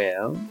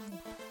 Well,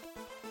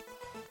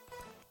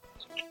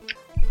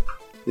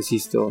 is he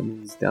still?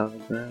 He's down on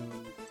the ground.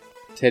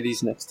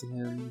 Teddy's next to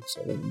him,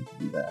 so I don't need to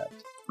do that.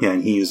 Yeah,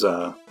 and he's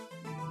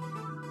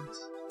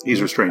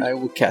restrained. I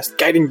will cast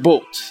Guiding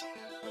Bolt.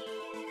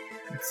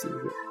 Let's see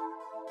here.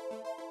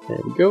 There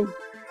we go.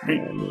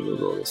 And we'll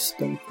roll a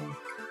stone.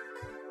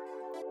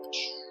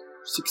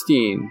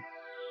 16.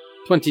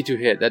 20 to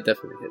hit. That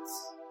definitely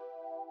hits.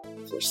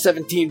 For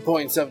 17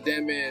 points of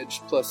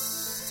damage plus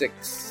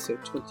 6, so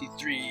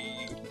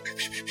 23.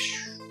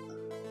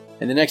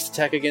 And the next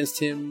attack against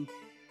him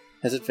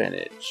has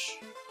advantage.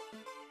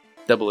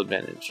 Double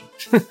advantage.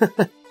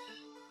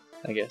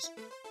 I guess.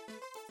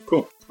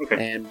 Cool.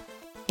 Okay. And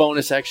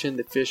bonus action,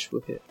 the fish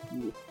will hit.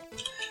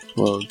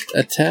 Well,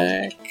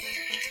 attack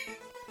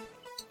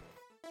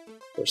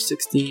for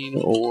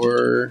 16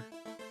 or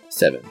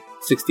 7.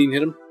 16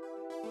 hit him.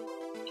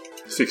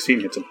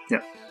 16 hits him.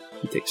 Yeah.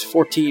 He takes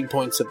 14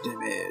 points of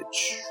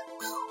damage.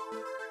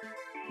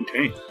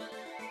 Okay.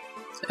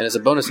 And as a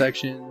bonus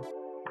action,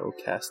 I will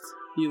cast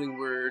Healing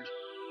Word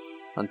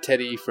on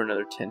Teddy for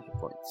another 10 hit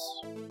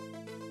points.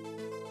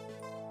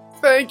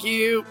 Thank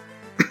you.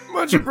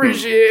 Much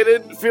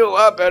appreciated. Feel a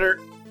lot better.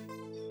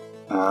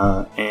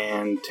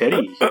 And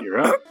Teddy, you're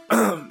up.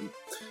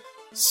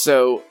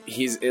 So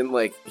he's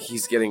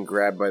getting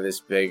grabbed by this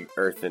big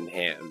earthen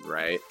hand,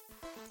 right?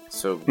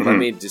 So let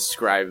me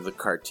describe the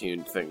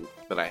cartoon thing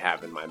that I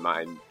have in my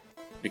mind,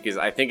 because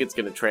I think it's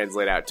going to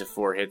translate out to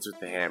 4 hits with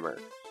the hammer.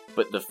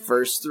 But the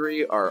first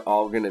 3 are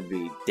all going to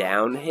be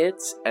down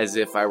hits, as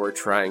if I were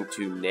trying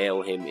to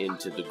nail him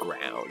into the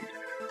ground.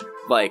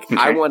 Like,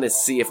 I want to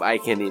see if I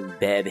can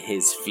embed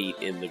his feet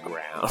in the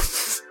ground.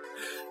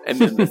 And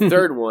then the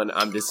third one,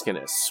 I'm just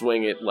going to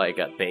swing it like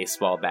a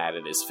baseball bat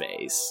at his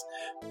face.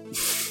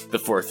 The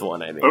fourth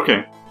one, I mean.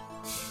 Okay.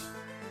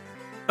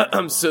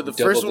 So the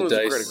Double first the one was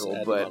dice, critical,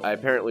 add but one. I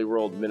apparently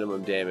rolled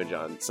minimum damage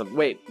on some...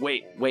 Wait.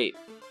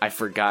 I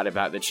forgot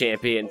about the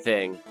champion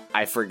thing.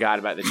 I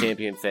reroll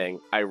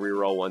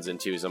 1s and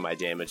 2s on my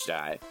damage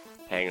die.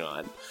 Hang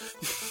on.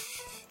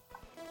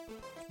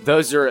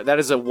 That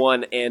is a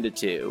 1 and a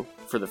 2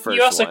 for the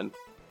first one.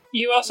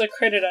 You also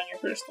critted on your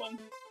first one.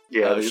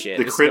 Yeah, Oh, the shit,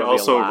 the this is crit gonna be a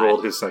also lot.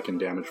 rolled his second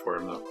damage for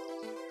him, though.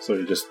 So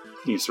he just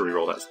needs to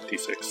reroll that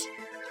d6.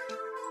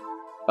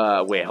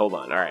 Wait, hold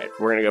on. Alright,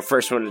 we're gonna go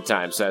first one at a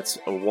time. So that's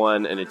a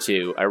 1 and a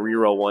 2. I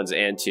reroll 1s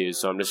and 2s,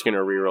 so I'm just gonna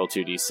reroll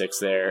 2d6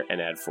 there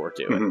and add 4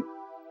 to it. Mhm.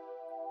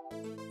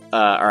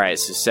 Alright,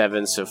 so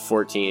 7, so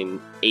 14,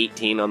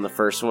 18 on the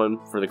first one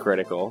for the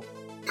critical.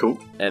 Cool.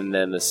 And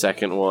then the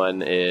second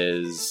one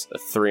is a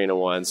 3 and a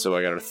 1, so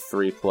I got a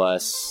 3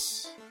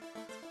 plus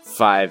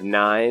 5,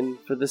 9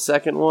 for the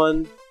second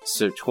one.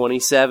 So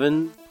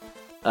 27.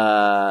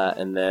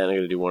 And then I'm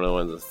going to do one of the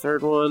ones the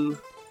third one.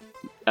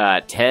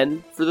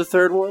 10 for the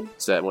third one,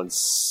 so that one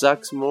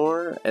sucks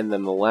more. And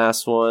then the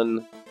last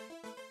one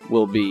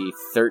will be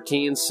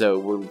 13, so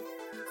we're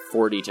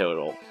 40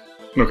 total.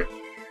 Okay.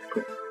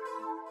 Cool.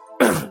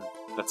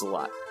 That's a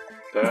lot.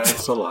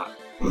 That's a lot.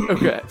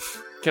 Okay.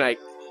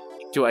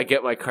 Do I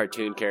get my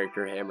cartoon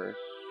character hammer?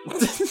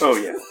 Oh,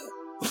 yeah.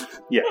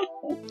 Yeah.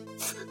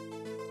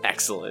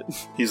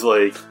 Excellent. He's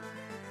like,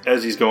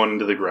 as he's going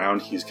into the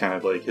ground, he's kind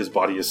of like, his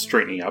body is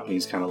straightening up, and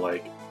he's kind of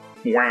like,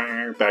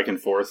 wah, back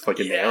and forth like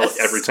a nail Yes.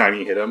 every time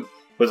you hit him,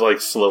 but like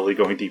slowly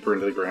going deeper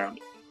into the ground.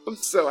 I'm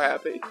so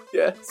happy.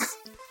 Yes.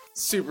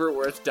 Super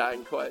worth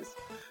dying twice.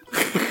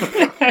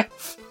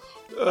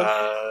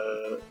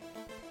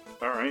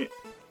 Alright.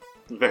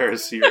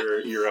 Varys,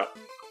 you're up.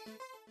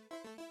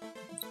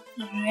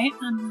 Alright,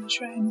 I'm gonna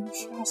try another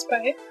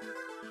frostbite.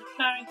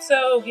 Alright,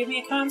 so give me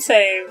a con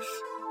save.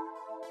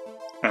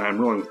 And I'm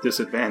rolling with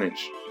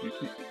disadvantage.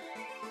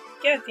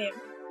 God damn it.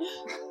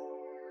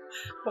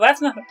 Well,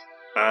 that's nothing.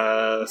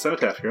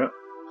 Cenotaph, you're up.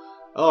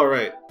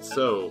 Alright,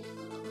 so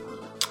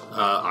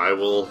I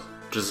will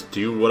just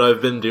do what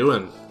I've been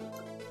doing.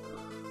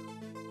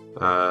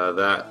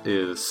 That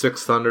is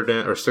 6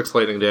 6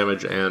 lightning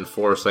damage and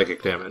 4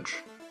 psychic damage.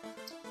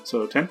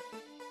 So 10?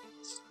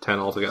 10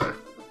 altogether.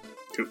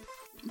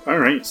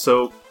 Alright,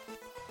 so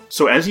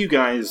as you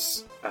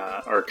guys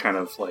are kind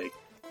of like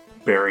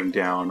bearing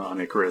down on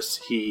Icarus,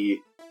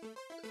 he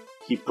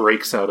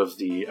breaks out of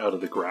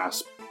the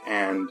grasp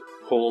and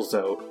pulls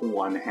out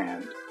one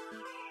hand.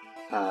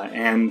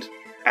 And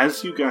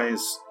as you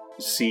guys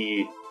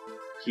see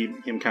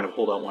him kind of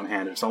hold out one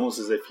hand, it's almost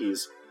as if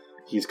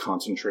he's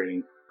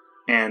concentrating.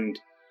 And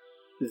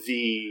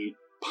the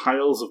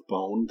piles of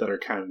bone that are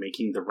kind of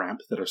making the ramp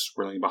that are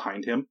swirling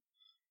behind him,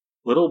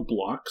 little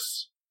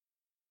blocks,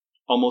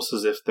 almost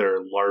as if they're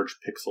large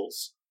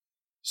pixels,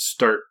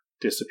 start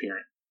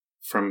disappearing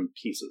from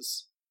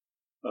pieces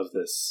of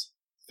this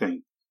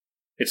thing.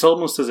 It's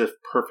almost as if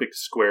perfect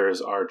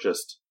squares are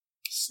just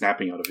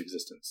snapping out of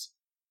existence.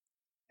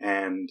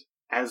 And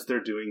as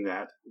they're doing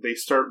that, they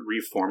start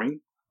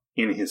reforming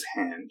in his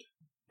hand.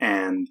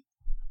 And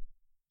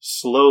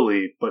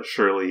slowly but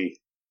surely,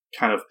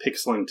 kind of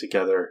pixeling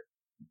together,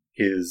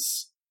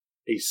 is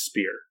a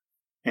spear.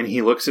 And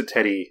he looks at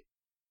Teddy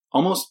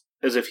almost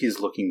as if he's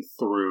looking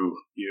through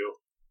you.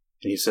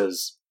 And he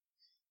says,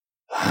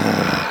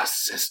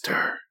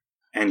 sister.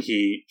 And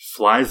he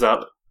flies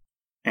up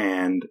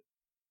and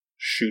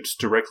shoots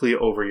directly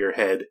over your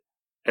head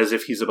as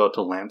if he's about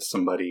to lance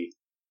somebody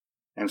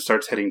and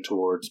starts heading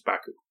towards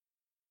Baku.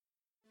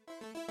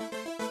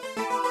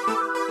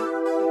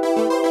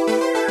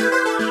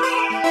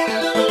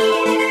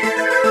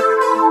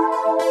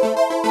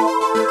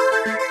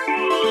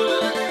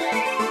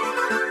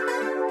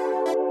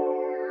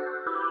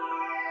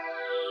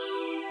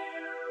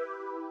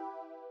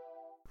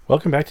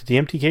 Welcome back to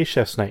DMTK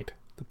Chef's Night,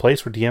 the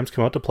place where DMs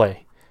come out to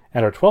play,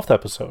 and our 12th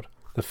episode,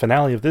 the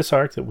finale of this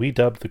arc that we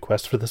dubbed The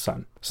Quest for the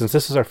Sun. Since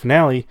this is our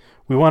finale,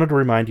 we wanted to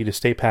remind you to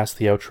stay past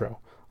the outro.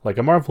 Like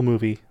a Marvel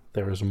movie,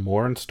 there is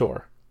more in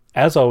store.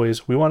 As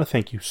always, we want to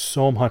thank you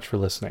so much for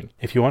listening.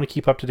 If you want to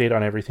keep up to date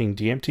on everything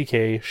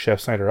DMTK,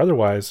 Chef's Night, or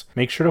otherwise,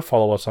 make sure to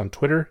follow us on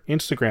Twitter,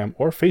 Instagram,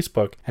 or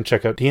Facebook, and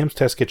check out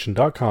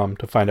dmstestkitchen.com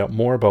to find out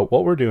more about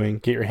what we're doing,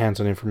 get your hands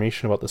on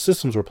information about the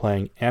systems we're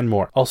playing, and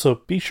more.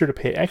 Also, be sure to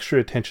pay extra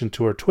attention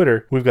to our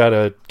Twitter. We've got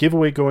a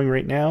giveaway going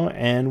right now,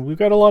 and we've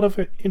got a lot of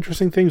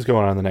interesting things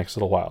going on in the next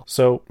little while.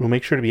 So we'll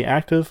make sure to be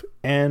active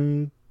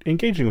and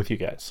engaging with you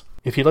guys.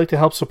 If you'd like to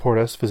help support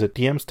us, visit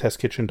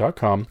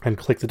dmstestkitchen.com and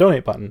click the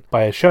donate button,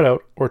 buy a shout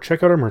out, or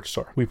check out our merch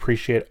store. We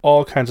appreciate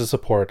all kinds of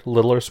support,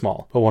 little or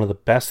small, but one of the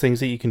best things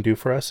that you can do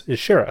for us is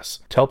share us.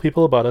 Tell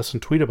people about us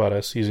and tweet about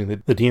us using the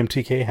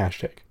DMTK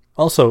hashtag.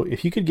 Also,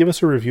 if you could give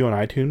us a review on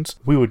iTunes,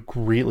 we would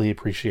greatly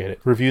appreciate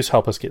it. Reviews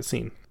help us get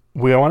seen.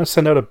 We want to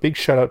send out a big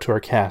shout out to our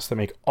cast that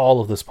make all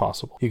of this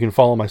possible. You can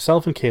follow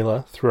myself and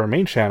Kayla through our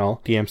main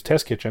channel, DM's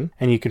Test Kitchen,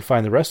 and you can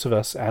find the rest of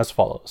us as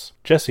follows.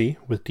 Jesse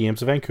with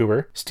DMs of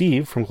Vancouver,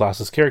 Steve from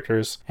Glasses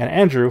Characters, and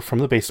Andrew from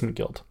the Basement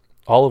Guild.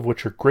 All of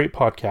which are great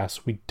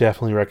podcasts. We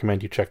definitely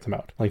recommend you check them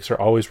out. Links are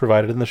always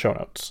provided in the show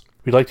notes.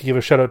 We'd like to give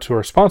a shout out to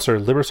our sponsor,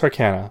 Libris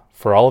Arcana,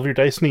 for all of your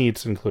dice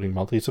needs, including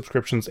monthly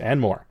subscriptions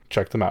and more.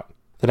 Check them out.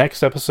 The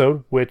next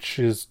episode, which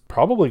is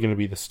probably going to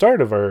be the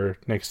start of our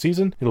next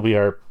season, it'll be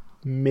our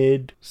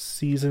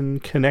mid-season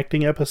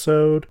connecting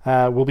episode,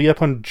 will be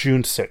up on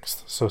June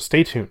 6th, so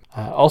stay tuned.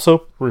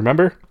 Also,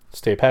 remember,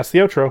 stay past the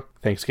outro.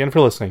 Thanks again for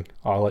listening.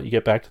 I'll let you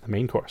get back to the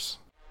main course.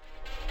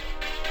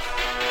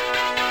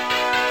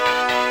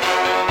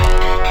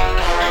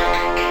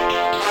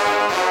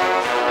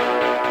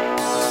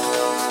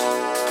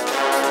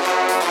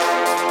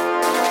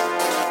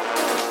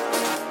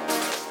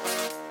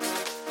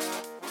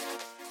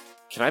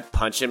 Can I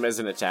punch him as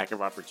an attack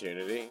of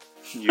opportunity?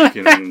 You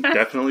can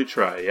definitely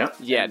try, yeah?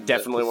 Yeah,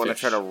 definitely want to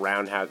fish. try to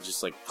roundhouse,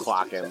 just like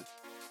clock him.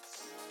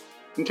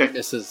 Okay.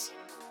 Misses.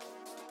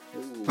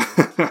 Ooh.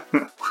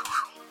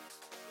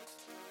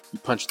 You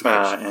punched the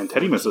fish. And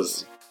Teddy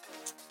misses.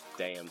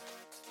 Damn.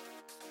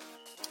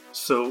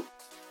 So,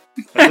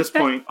 at this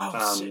point,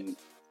 Shit.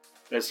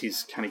 as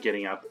he's kind of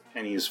getting up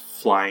and he's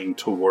flying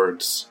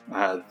towards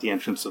the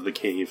entrance of the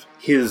cave,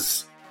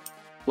 his,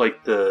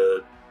 like,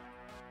 the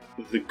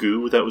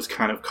goo that was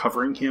kind of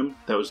covering him,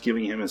 that was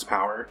giving him his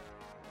power,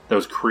 that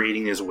was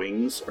creating his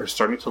wings, are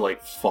starting to,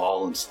 like,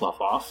 fall and slough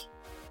off.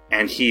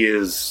 And he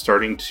is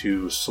starting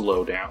to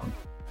slow down.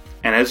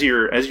 And as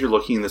you're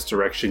looking in this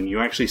direction, you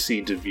actually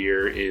see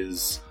Devere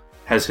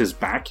has his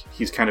back.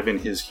 He's kind of in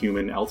his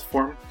human elf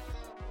form.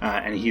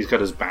 And he's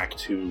got his back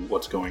to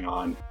what's going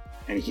on.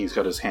 And he's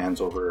got his hands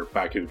over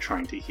Baku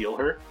trying to heal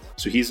her.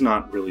 So he's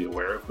not really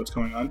aware of what's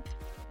going on.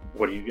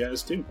 What do you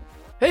guys do?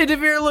 Hey,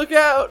 Devere, look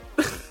out!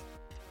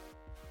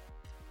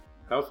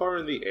 How far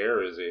in the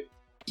air is he?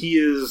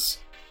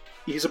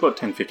 He's about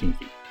 10-15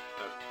 feet.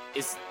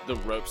 Is the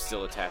rope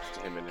still attached to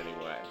him in any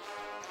way?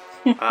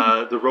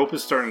 The rope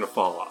is starting to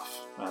fall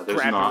off. There's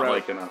Grab the not rope.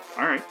 like enough.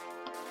 Alright.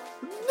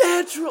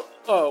 Natural!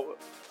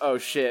 Oh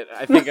shit.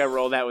 I think I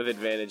rolled that with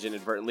advantage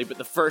inadvertently, but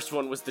the first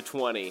one was the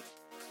 20.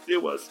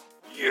 It was.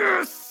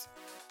 Yes!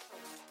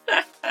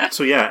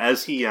 So yeah,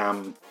 as he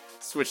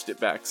Switched it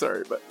back,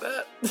 sorry about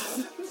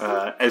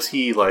that. as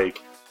he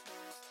like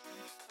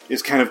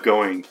is kind of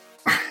going,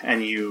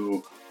 and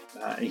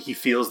he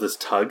feels this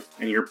tug,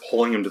 and you're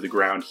pulling him to the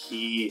ground.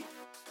 He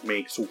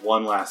makes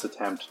one last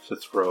attempt to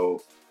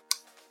throw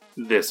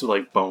this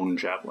like bone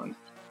javelin,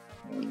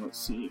 and let's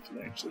see if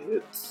it actually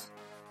hits.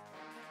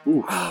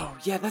 Ooh. Oh,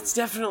 yeah, that's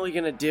definitely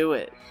gonna do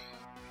it.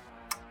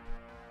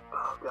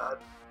 Oh god.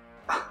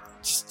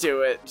 Just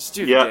do it. Just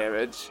do Yeah. the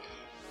damage.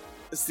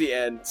 It's the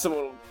end.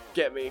 Someone will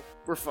get me.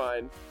 We're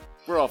fine.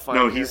 We're all fine.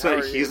 No, here. he's How not.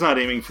 are He's you? not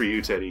aiming for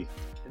you, Teddy.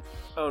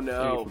 Oh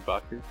no.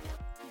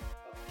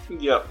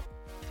 Yep.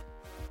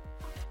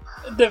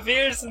 The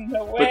veer's in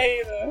the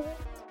way, though.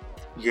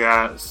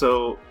 Yeah.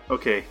 So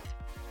okay.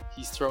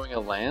 He's throwing a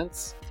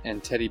lance,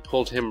 and Teddy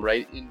pulled him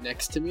right in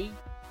next to me.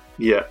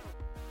 Yeah.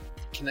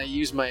 Can I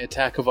use my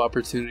attack of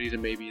opportunity to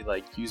maybe,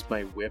 like, use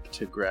my whip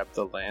to grab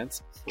the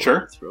lance before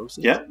Sure. he throws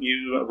it? Yeah.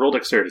 You roll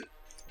dexterity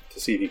to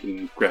see if you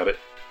can grab it.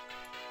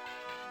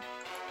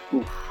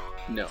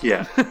 No.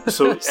 Yeah.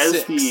 So as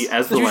Six. the Use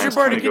your lance kind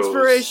bardic of goes.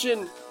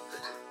 inspiration.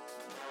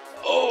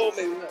 Oh,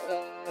 maybe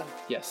not.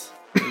 Yes.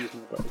 I'll use my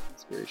bardic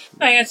inspiration.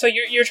 And so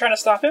you're trying to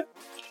stop him?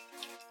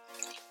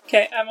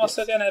 Okay, I'm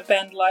also gonna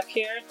bend luck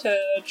here to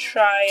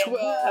try and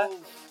 12.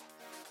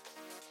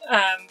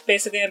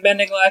 basically I'm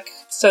bending luck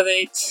so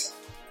that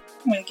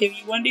I'm gonna give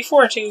you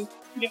 1d4 to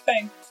your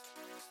thing.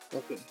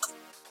 Okay.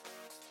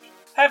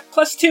 Have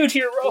 +2 to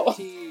your roll.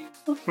 14.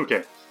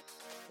 Okay.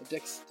 A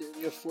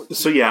dexterity of 14.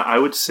 So yeah, I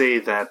would say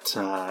that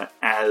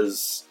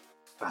as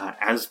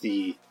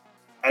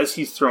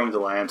he's throwing the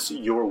lance,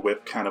 your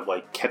whip kind of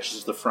like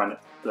catches the front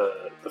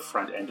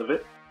end of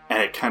it,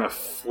 and it kind of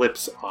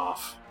flips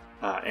off.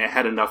 And it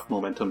had enough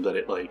momentum that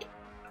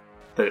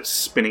it's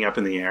spinning up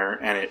in the air,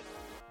 and it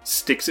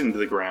sticks into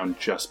the ground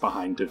just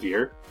behind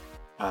Devere.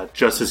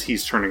 Just as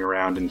he's turning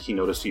around, and he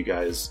noticed you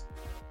guys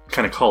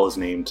kind of call his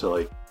name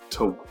to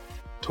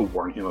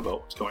warn him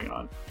about what's going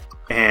on.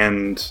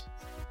 And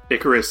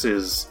Icarus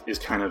is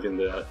kind of in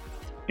the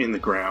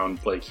ground,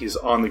 like he's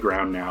on the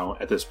ground now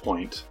at this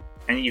point,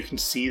 and you can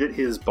see that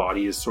his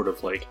body is sort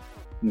of like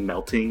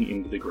melting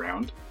into the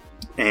ground,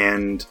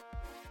 and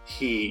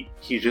he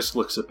just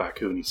looks at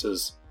Baku and he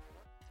says,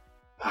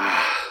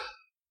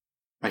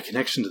 my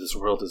connection to this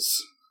world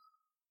is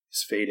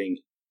fading.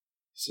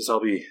 He says, I'll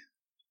be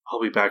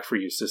back for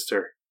you,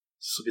 sister.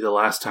 This will be the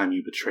last time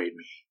you betrayed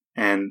me.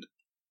 And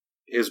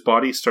his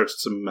body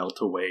starts to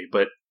melt away,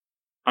 but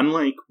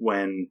unlike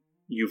when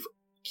you've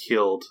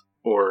killed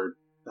or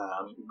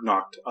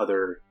knocked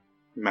other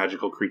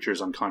magical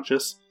creatures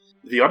unconscious,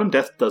 the Autumn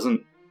Death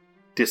doesn't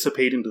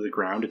dissipate into the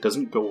ground. It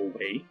doesn't go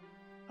away,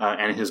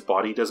 and his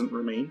body doesn't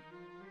remain.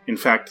 In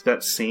fact,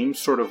 that same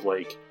sort of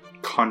like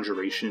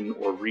conjuration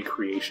or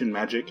recreation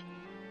magic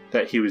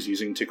that he was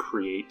using to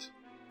create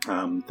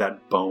that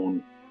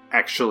bone,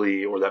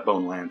 or that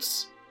bone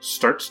lance,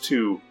 starts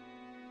to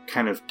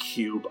kind of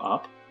cube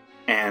up,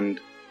 and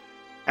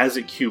as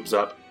it cubes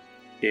up,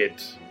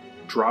 it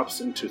drops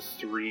into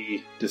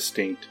 3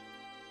 distinct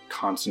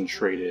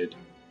concentrated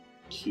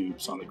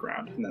cubes on the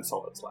ground, and that's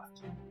all that's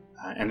left.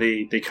 And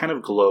they kind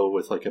of glow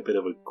with like a bit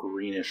of a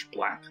greenish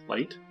black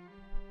light.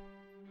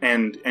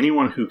 And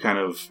anyone who kind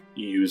of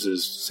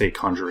uses, say,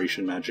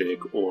 conjuration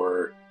magic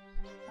or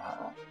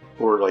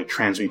like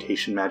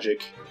transmutation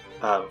magic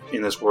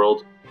in this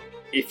world,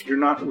 if you're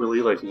not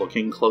really like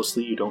looking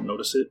closely, you don't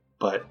notice it.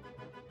 But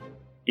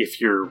if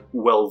you're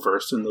well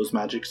versed in those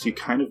magics, you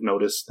kind of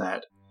notice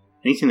that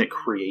anything that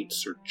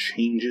creates or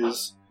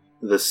changes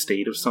the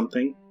state of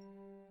something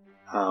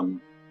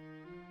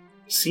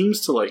seems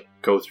to like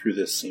go through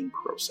this same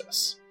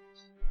process,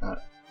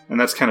 and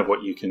that's kind of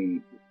what you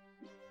can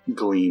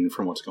glean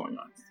from what's going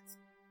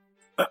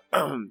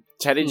on.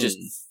 Teddy just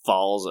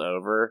falls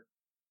over.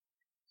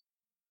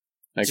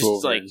 I go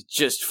over and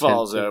Just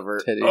falls tend to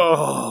over. Teddy.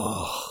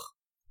 Oh,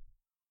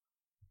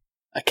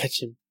 I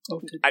catch him.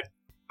 Oh,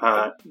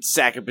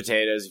 sack of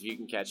potatoes if you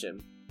can catch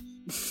him.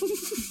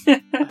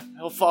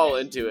 He'll fall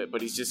into it,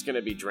 but he's just going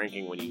to be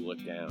drinking when you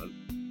look down.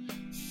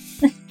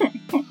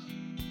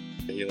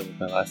 I heal him with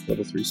my last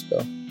level 3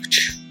 spell.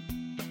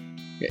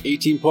 Got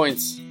 18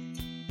 points.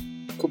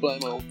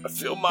 Kublamo. I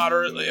feel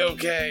moderately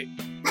okay.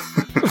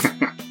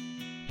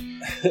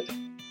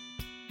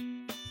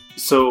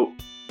 So,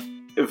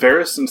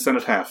 Varys and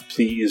Cenotaph,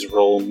 please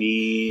roll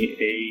me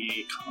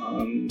a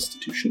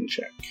Constitution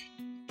check.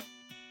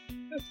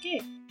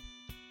 Okay.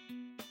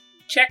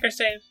 Check or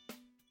save?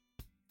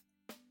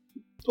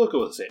 We'll go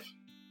with a save.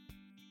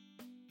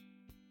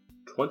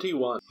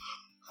 21.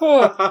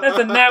 Oh, that's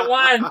a nat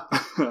 1.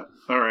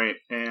 Alright,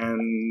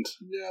 and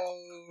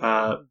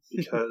No.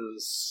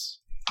 because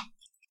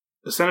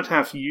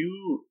Cenotaph,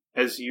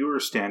 as you are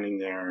standing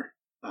there,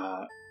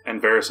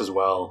 and Varys as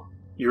well,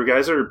 you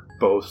guys are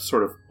both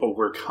sort of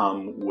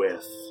overcome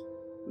with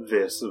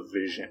this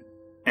vision.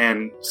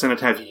 And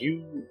Cenotaph,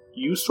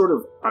 you sort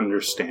of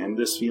understand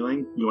this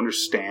feeling. You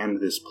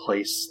understand this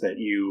place that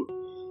you,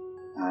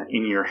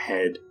 in your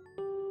head,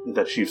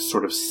 that you've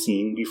sort of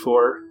seen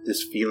before.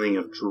 This feeling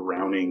of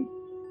drowning,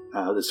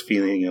 this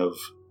feeling of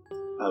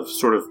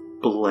sort of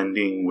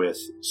blending with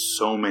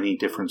so many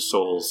different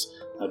souls,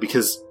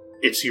 because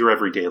it's your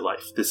everyday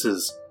life. This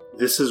is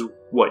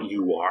what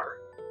you are.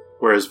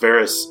 Whereas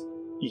Varys,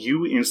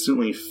 you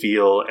instantly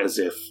feel as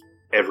if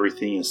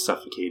everything is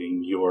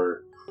suffocating.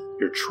 You're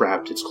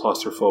trapped. It's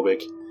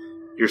claustrophobic.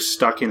 You're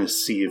stuck in a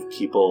sea of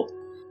people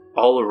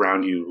all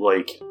around you,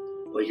 like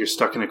you're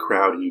stuck in a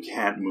crowd and you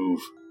can't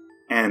move.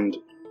 And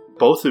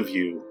both of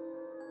you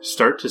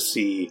start to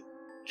see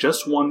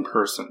just one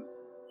person.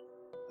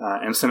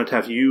 And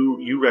Cenotaph,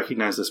 you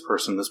recognize this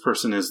person. This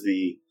person is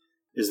the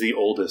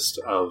oldest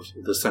of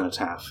the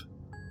Cenotaph,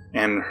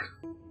 and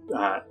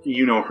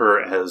you know her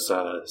as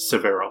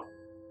Severo.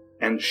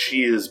 And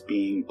she is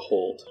being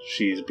pulled.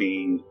 She's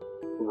being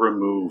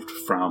removed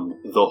from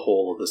the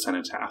whole of the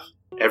Cenotaph.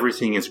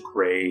 Everything is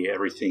gray.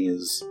 Everything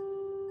is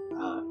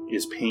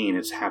pain.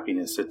 It's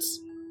happiness. It's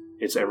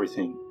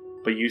everything.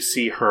 But you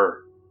see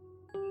her,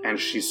 and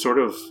she's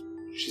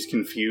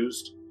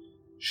confused.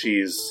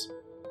 She's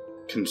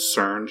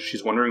concerned.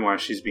 She's wondering why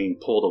she's being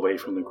pulled away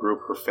from the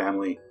group, her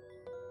family,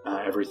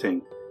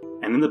 everything.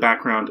 And in the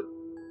background,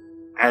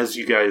 as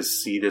you guys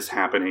see this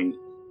happening,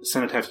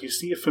 Cenotaph, you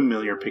see a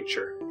familiar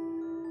picture.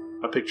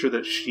 a picture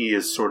that she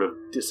is sort of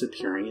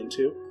disappearing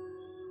into.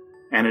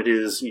 And it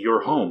is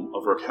your home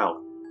of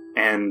Raquel.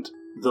 And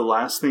the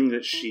last thing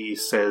that she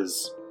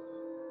says,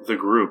 the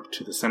group,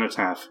 to the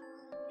cenotaph,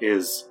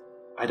 is,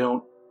 I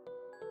don't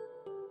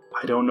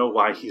know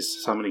why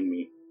he's summoning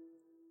me,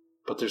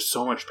 but there's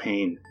so much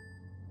pain.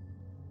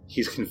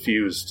 He's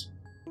confused.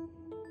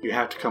 You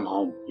have to come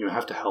home. You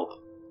have to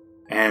help.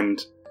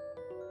 And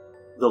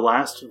the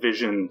last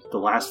vision, the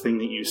last thing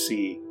that you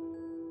see,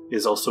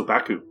 is also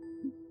Baku,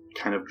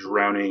 kind of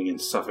drowning and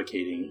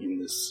suffocating in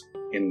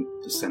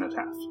the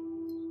cenotaph.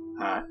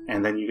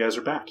 And then you guys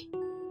are back,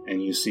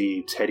 and you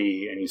see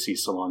Teddy, and you see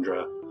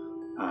Solandra,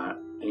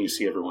 and you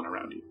see everyone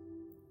around you.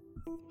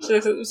 So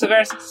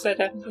Varys said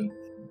anything.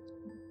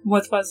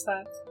 What was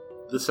that?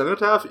 The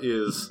cenotaph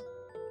is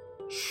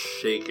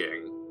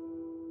shaking.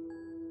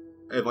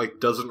 It,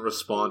 doesn't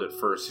respond at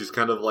first. He's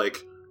kind of,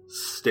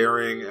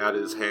 staring at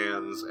his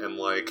hands and,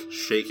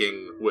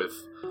 shaking with,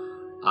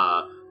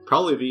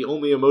 probably the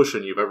only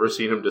emotion you've ever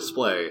seen him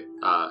display,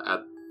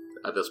 at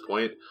this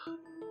point.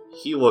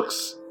 He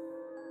looks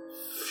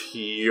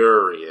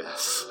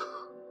furious.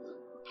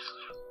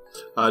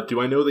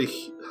 Do I know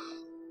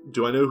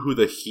who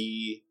the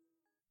he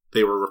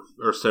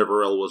or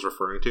Severell was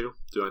referring to?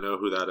 Do I know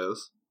who that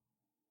is?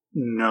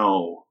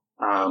 No.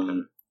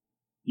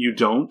 You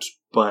don't,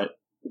 but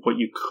what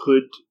you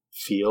could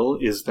feel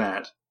is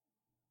that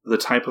the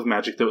type of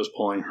magic that was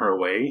pulling her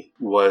away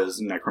was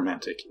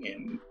necromantic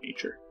in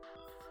nature.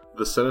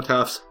 The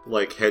cenotaph's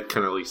head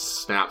kind of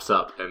snaps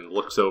up and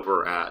looks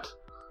over at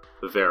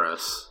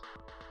Varys.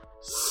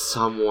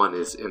 Someone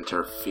is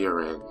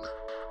interfering.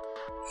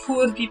 Who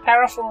would be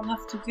powerful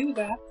enough to do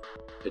that?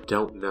 I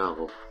don't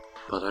know,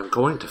 but I'm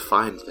going to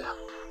find them.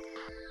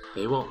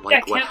 They won't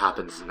like what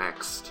happens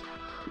next.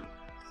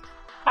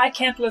 I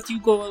can't let you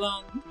go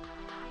alone.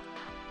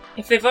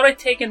 If they've already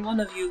taken one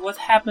of you, what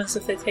happens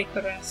if they take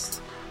the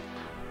rest?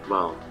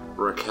 Well,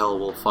 Raquel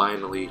will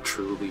finally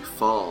truly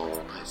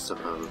fall, I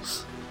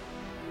suppose.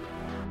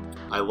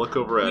 I look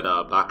over at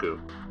Baku.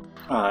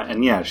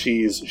 And yeah,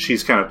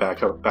 she's kind of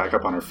back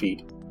up on her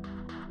feet.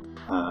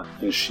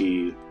 And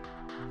she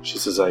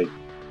says, I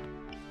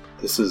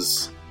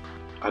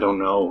don't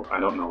know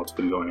what's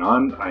been going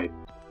on.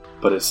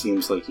 But it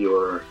seems like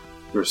your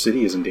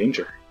city is in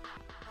danger.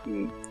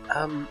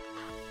 I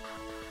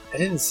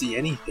didn't see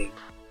anything.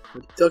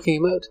 What are you talking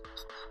about?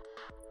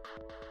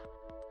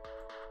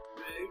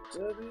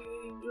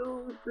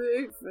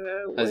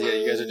 As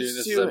you guys are doing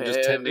this, I'm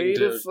just tending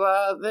to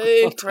fly,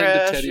 they I'll tend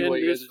to Teddy while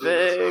you guys are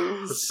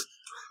doing things.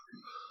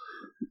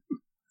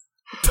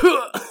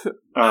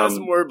 That's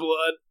more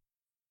blood.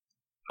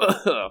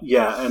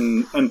 Yeah,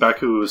 and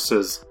Baku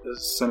says,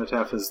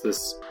 Cenotaph, has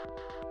this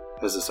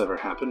ever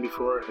happened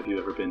before? Have you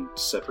ever been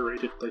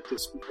separated like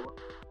this before?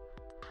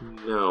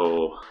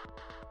 No.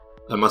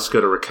 I must go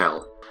to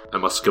Raquel. I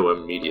must go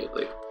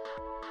immediately.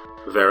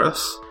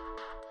 Varys?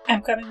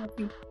 I'm coming with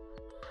you.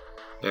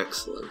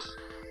 Excellent.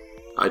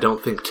 I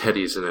don't think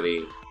Teddy's in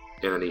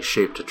any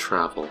shape to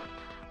travel.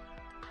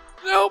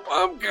 Nope,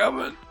 I'm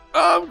coming.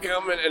 And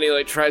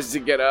he tries to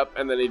get up,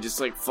 and then he just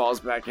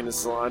falls back into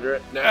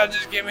Solandra. No,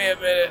 just give me a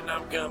minute, and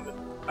I'm coming.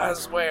 I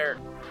swear.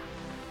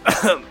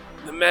 The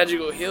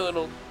magical healing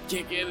will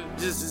kick in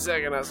just a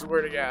second. I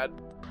swear to God.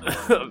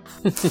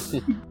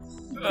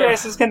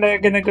 Chris is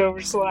gonna go over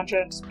to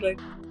Solandra and just be like,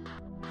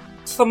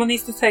 someone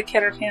needs to take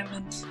care of him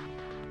and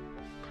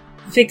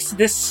fix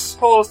this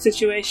whole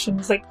situation.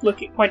 He's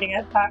pointing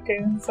at Baku,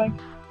 and it's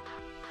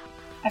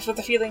I've got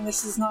the feeling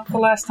this is not the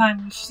last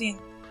time we've seen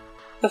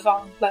the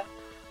Fallen play.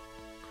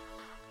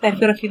 I've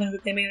got a feeling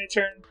that they may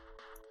return.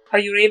 Are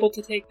you able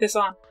to take this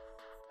on?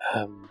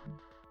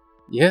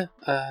 Yeah,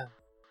 I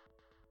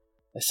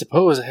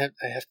suppose I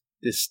have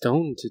this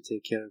stone to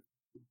take care of.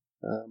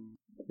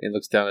 It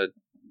looks down at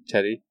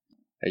Teddy.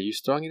 Are you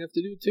strong enough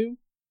to do it too?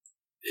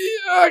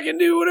 Yeah, I can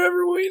do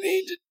whatever we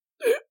need to do.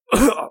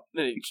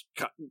 Then he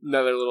cut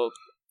another little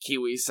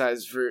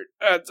kiwi-sized fruit.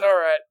 That's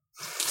alright.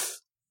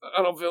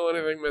 I don't feel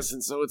anything missing,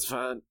 so it's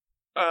fine.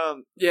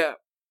 Yeah,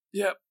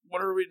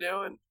 what are we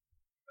doing?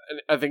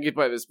 And I think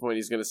by this point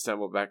he's going to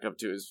stumble back up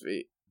to his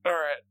feet.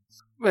 Alright.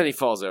 Then he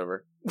falls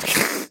over.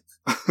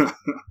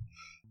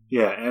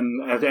 Yeah,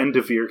 and at the end,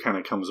 Devere kind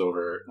of comes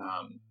over,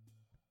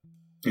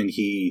 and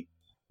he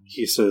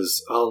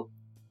says,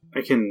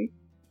 I can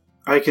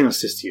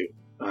assist you.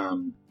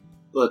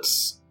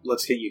 Let's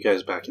get you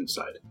guys back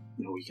inside.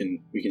 We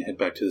can head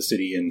back to the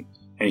city and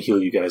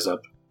heal you guys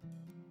up.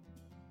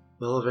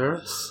 Well,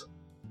 Varys,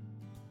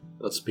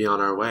 let's be on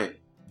our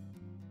way.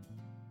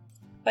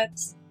 But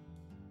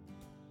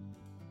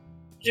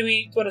do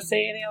we want to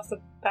say anything else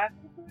about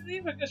before we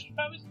leave? I guess we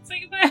probably should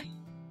say goodbye.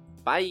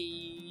 Bye.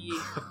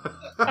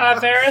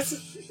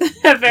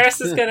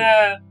 Varys is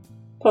gonna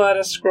pull out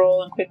a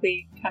scroll and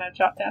quickly kind of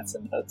jot down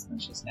some notes,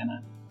 and she's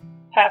gonna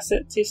pass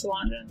it to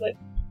Solandra and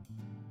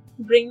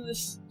bring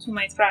this to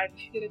my tribe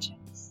if you get a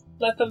chance.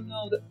 Let them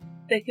know that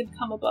they can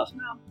come above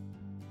now,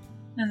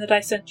 and that I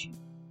sent you.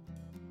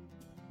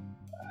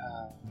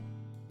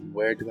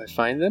 Where do I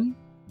find them?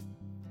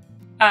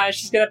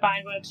 She's gonna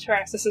find one of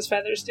Taraxis'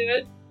 feathers to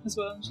it as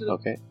well.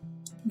 Okay.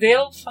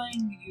 They'll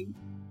find you.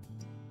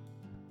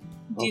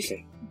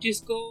 Okay.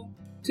 Just go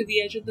to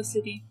the edge of the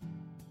city,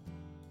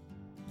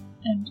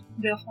 and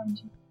they'll find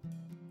you.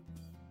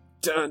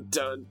 Dun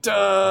dun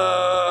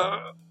dun.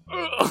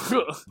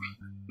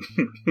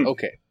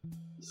 Okay.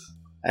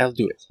 I'll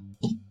do it.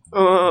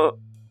 The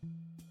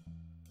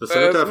That's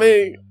cenotaph,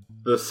 me.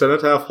 the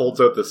cenotaph holds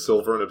out the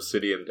silver and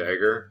obsidian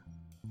dagger.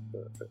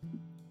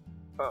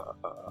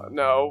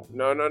 No.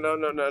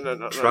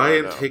 Try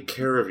and take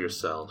care of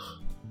yourself.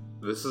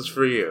 This is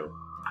for you.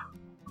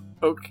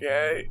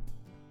 Okay.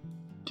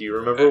 Do you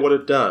remember what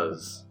it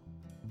does?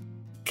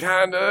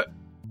 Kinda.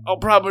 I'll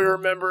probably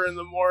remember in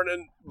the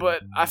morning,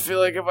 but I feel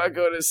like if I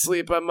go to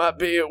sleep, I might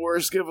be at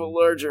risk of a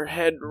larger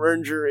head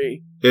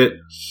injury. It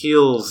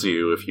heals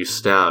you if you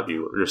stab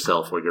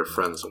yourself or your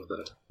friends with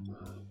it.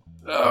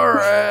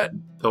 Alright.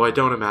 Though I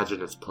don't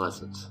imagine it's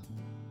pleasant.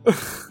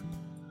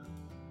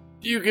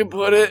 You can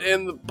put it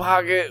in the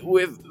pocket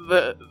with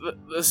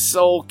the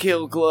soul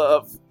kill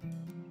glove.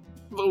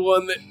 The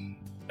one that...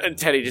 And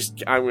Teddy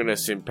I'm gonna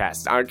assume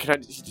passes.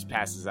 He just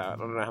passes out. I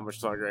don't know how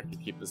much longer I can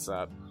keep this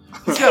up.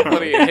 He's got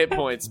plenty of hit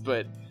points,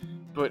 but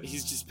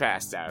he's just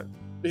passed out.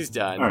 He's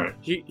done. All right.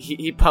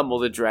 He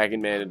pummeled the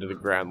dragon man into the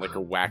ground like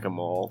a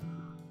whack-a-mole.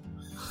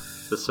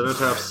 The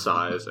cenotaph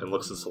sighs and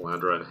looks at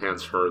Salandra and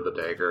hands her the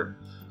dagger.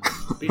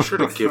 Be sure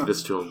to give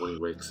this to him when he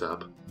wakes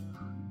up.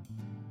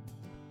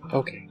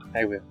 Okay,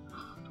 I will.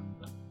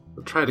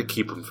 Try to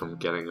keep him from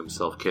getting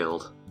himself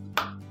killed.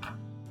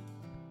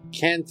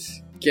 Can't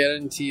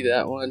guarantee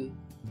that one,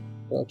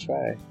 but I'll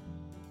try.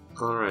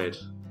 Alright.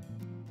 He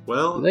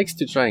Well, likes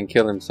to try and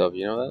kill himself,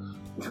 you know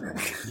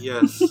that?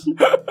 yes.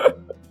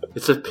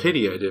 It's a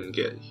pity I didn't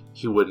get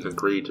he wouldn't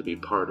agree to be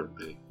part of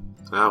me.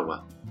 Ah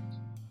well.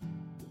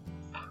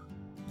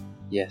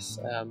 Yes,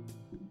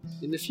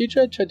 in the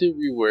future I'd try to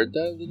reword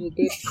that a little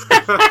bit.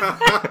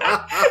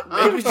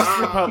 Maybe just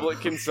for public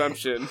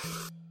consumption.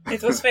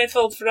 It was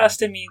fateful for us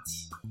to meet.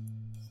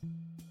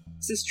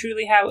 This is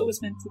truly how it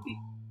was meant to be.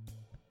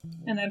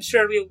 And I'm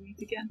sure we'll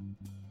meet again.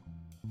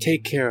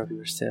 Take care of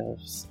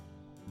yourselves.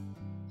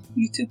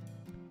 You too.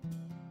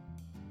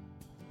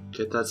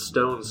 Get that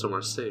stone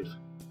somewhere safe.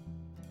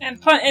 And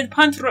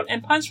punch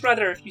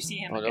brother if you see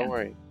him Oh, again. don't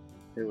worry.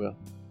 I will.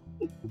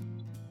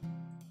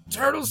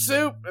 Turtle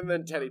soup! And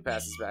then Teddy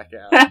passes back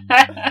out.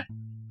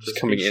 Just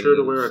coming be in sure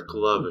to and- wear a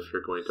glove if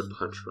you're going to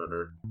punch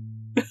Rudder.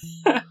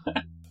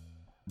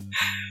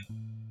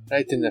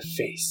 Right in the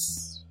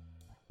face.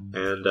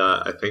 And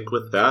I think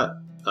with that,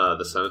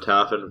 the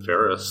cenotaph and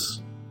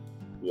Varus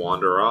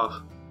wander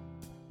off.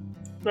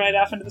 Right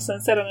off into the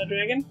sunset on a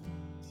dragon.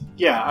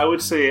 Yeah, I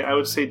would say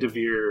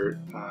Devere.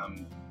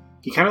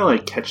 He kind of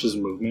like catches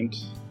movement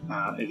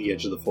at the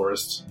edge of the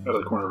forest, out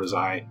of the corner of his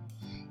eye,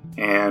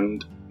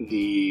 and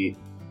the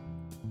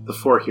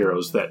four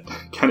heroes that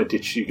kind of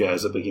ditched you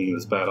guys at the beginning of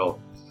this battle,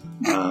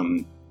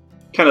 kind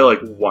of like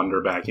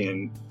wander back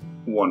in,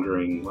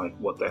 wondering like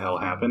what the hell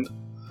happened.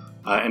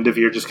 And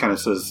Devere just kind of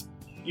says,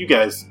 "You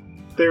guys,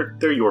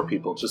 they're your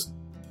people. Just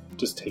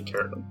take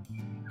care of them."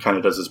 Kind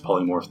of does his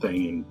polymorph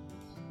thing and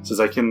says,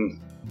 "I can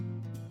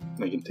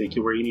take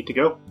you where you need to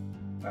go."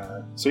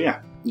 So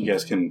yeah, you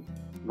guys can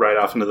ride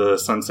off into the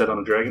sunset on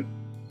a dragon.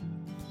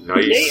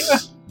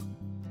 Nice.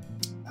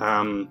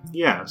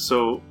 Yeah.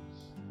 So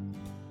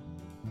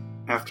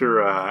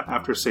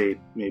after say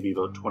maybe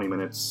about 20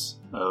 minutes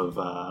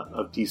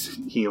of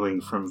decent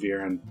healing from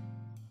Viren,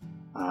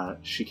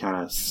 she kind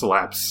of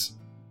slaps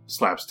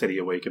Teddy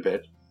awake a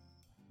bit.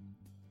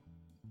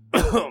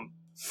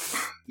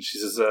 She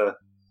says,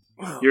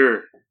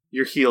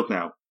 "You're healed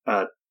now.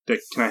 Dick,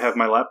 can I have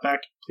my lap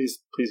back? Please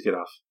get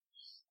off."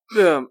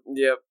 Yep.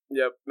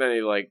 Then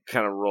he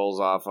kind of rolls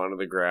off onto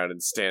the ground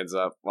and stands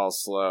up all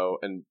slow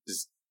and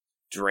just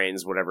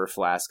drains whatever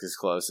flask is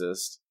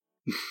closest.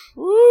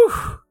 Woo!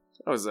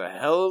 That was a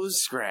hell of a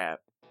scrap.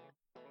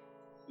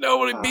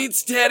 Nobody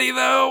beats Teddy,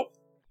 though.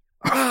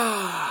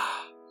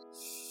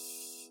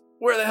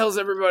 Where the hell's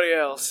everybody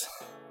else?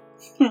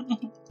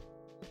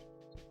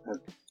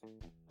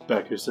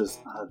 Becker says,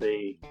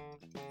 "They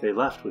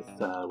left with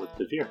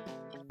Devere."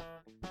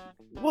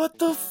 What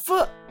the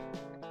fuck?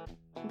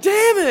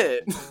 Damn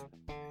it!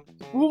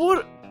 Well,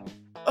 what?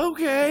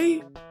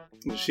 Okay.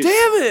 She's,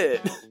 Damn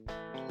it!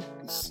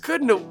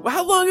 Couldn't have.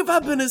 How long have I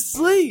been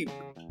asleep?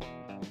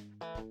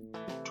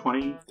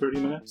 20, 30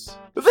 minutes?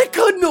 They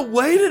couldn't have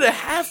waited a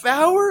half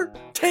hour?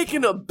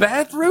 Taking a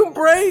bathroom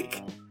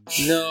break?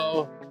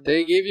 No,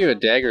 they gave you a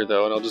dagger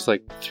though, and I'll just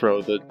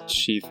throw the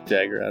sheath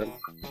dagger at him.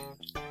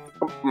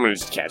 I'm gonna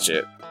just catch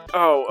it.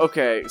 Oh,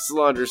 okay.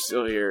 Salandra's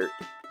still here.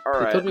 They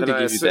Alright. told me to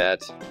give you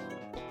that.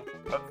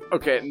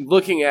 Okay,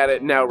 looking at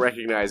it, now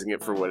recognizing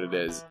it for what it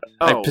is.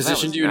 I Oh,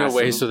 positioned that you in was a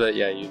way awesome. so that,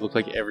 you look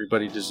like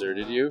everybody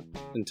deserted you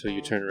until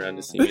you turn around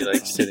to see me,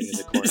 sitting in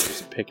the corner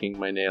just picking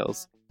my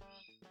nails.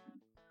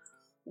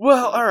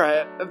 Well,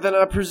 alright. Then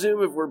I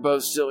presume if we're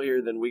both still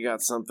here, then we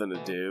got something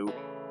to do.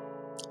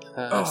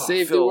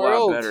 Save I feel the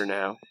world! a lot better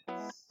now.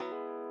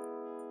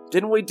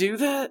 Didn't we do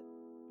that?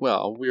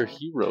 Well, we're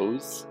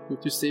heroes. We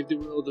have to save the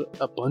world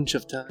a bunch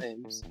of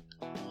times.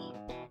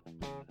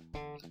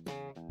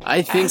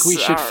 I think we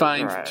should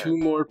find Alright. 2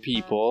 more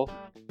people.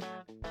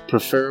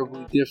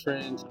 Preferably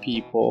different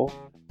people.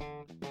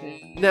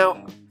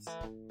 Now,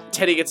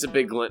 Teddy gets a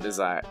big glint in his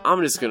eye.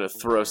 I'm just gonna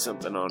throw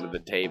something onto the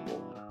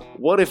table.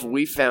 What if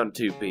we found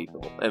 2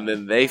 people, and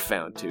then they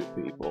found 2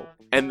 people,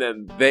 and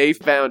then they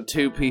found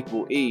 2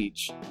 people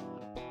each,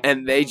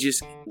 and they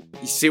just...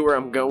 You see where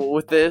I'm going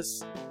with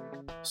this?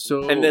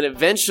 So, And then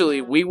eventually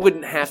we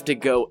wouldn't have to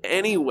go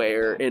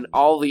anywhere, and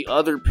all the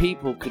other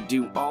people could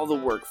do all the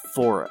work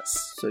for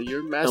us. so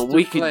your master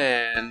we could-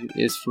 plan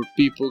is for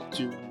people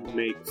to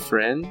make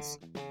friends?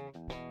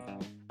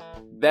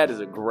 That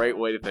is a great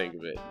way to think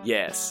of it.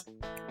 Yes.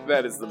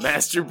 That is the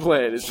master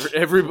plan, is for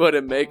everybody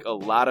to make a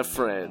lot of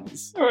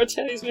friends. Or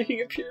Teddy's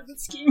making a pyramid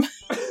scheme.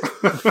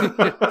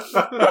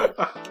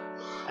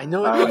 I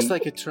know it looks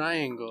like a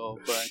triangle,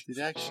 but it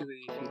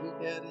actually, if you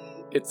look at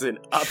it... It's an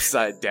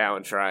upside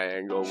down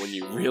triangle when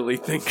you really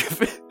think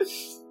of it.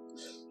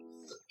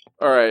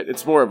 Alright,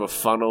 it's more of a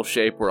funnel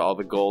shape where all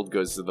the gold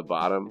goes to the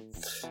bottom.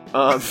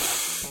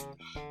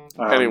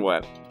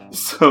 Anyway.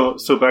 So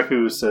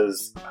Baku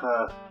says,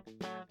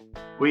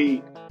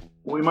 we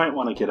might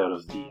want to get out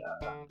of the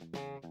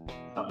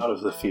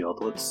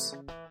field.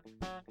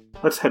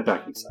 Let's head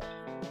back inside.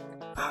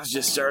 I was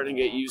just starting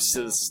to get used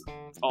to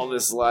all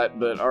this light,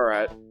 but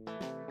alright.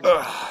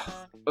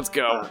 Let's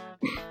go.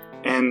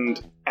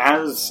 And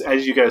as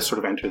you guys sort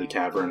of enter the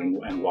cavern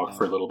and walk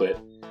for a little bit,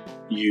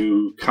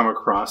 you come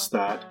across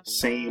that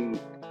same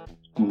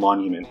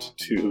monument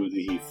to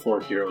the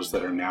 4 heroes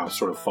that are now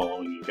sort of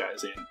following you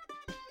guys in.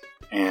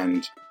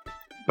 And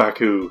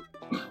Baku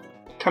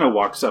kind of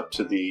walks up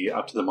to the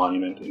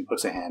monument and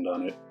puts a hand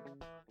on it,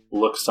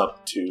 looks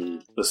up to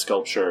the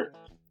sculpture,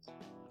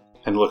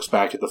 and looks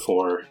back at the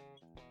 4,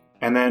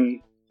 and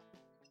then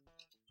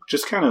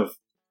just kind of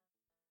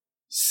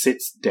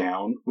sits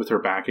down with her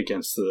back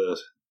against the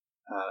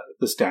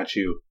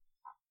statue,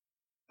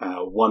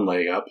 one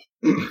leg up,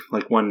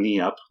 like one knee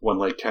up, one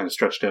leg kind of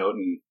stretched out,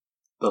 and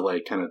the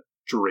leg kind of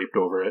draped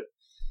over it,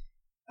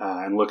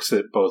 and looks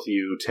at both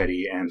you,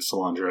 Teddy, and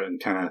Solandra,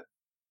 and kind of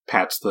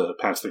pats the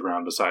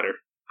ground beside her.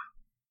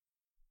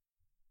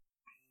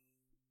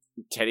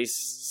 Teddy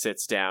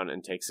sits down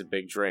and takes a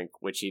big drink,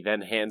 which he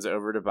then hands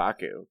over to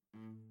Baku.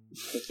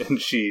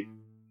 And she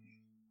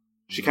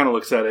kind of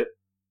looks at it,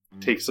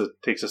 takes a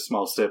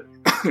small sip,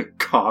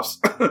 coughs,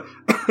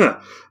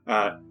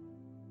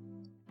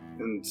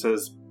 and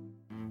says,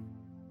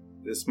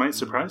 "This might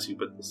surprise you,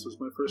 but this was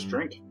my first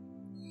drink."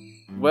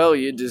 Well,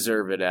 you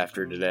deserve it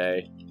after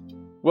today.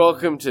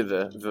 Welcome to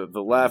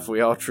the life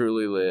we all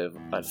truly live.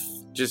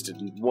 Just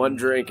one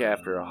drink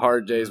after a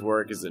hard day's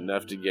work is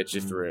enough to get you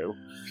through.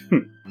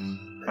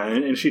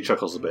 And she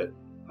chuckles a bit.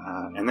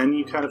 And then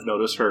you kind of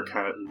notice her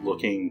kind of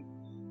looking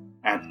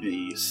at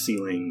the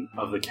ceiling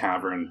of the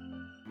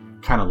cavern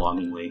kind of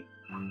longingly.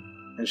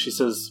 And she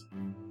says,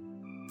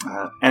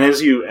 and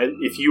if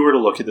you were to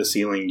look at the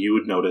ceiling, you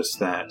would notice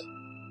that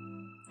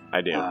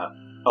I do.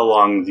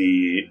 Along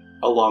the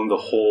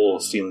whole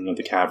ceiling of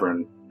the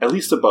cavern, at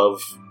least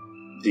above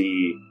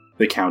the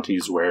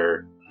counties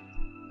where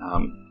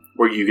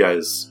you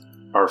guys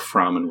are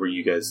from and where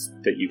you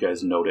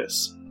guys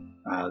notice,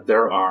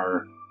 there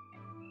are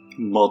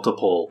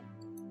multiple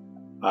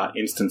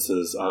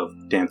instances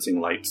of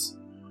dancing lights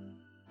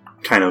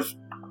kind of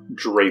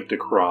draped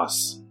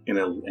across in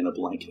a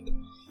blanket.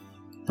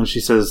 And she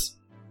says,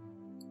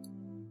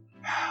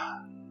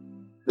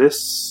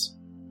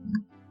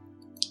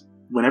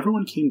 when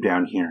everyone came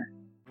down here,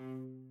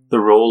 the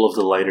role of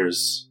the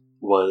lighters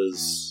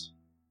was,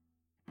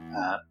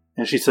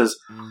 and she says,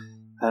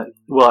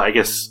 well, I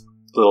guess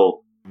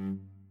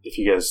if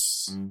you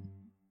guys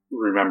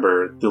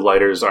remember, the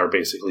lighters are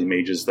basically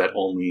mages that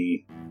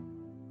only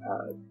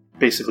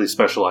basically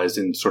specialized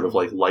in sort of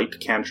like light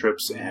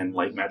cantrips and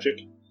light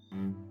magic.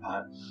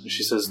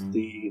 She says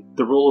the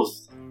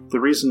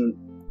reason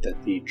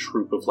that the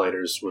troop of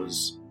lighters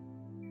was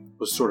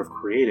sort of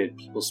created,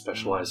 people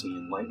specializing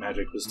in light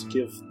magic, was to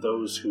give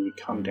those who would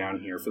come down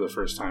here for the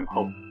first time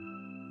hope.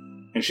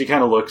 And she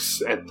kind of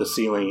looks at the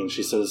ceiling and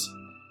she says,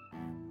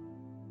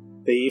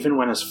 they even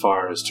went as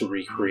far as to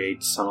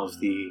recreate some of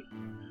the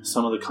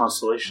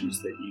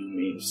constellations that you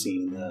may have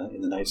seen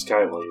in the night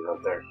sky while you're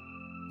out there.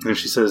 And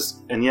she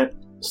says, and yet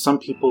some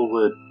people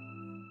would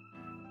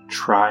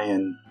try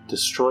and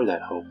destroy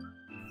that hope.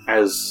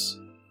 As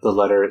the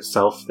letter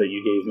itself that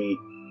you gave me,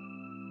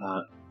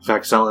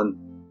 Vaxellen,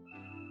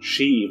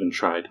 she even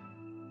tried.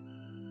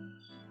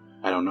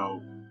 I don't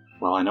know.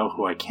 Well, I know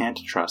who I can't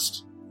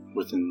trust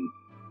within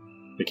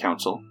the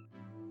council.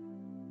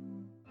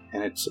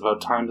 And it's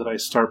about time that I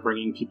start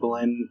bringing people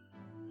in,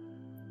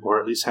 or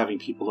at least having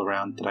people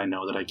around that I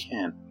know that I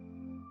can.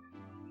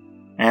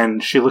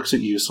 And she looks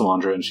at you,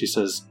 Solandra, and she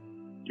says,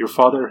 your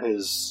father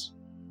has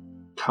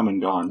come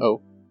and gone.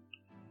 Oh.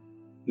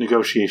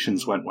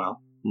 Negotiations went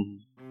well.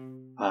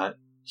 Mm-hmm.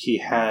 He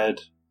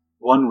had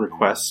one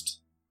request,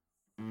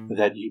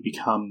 that you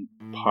become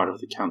part of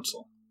the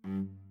council.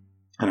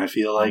 And I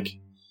feel like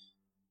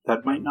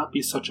that might not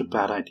be such a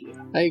bad idea.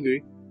 I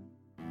agree.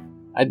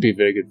 I'd be a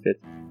very good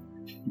fit.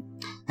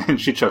 And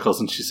she chuckles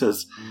and she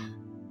says,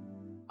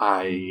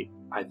 I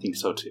think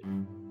so too.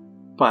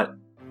 But,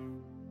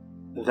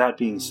 that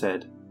being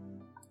said,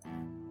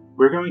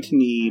 we're going to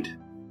need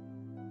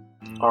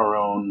our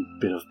own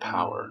bit of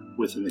power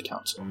within the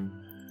council.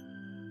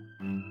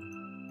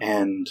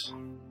 And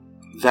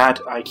that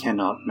I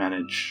cannot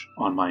manage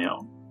on my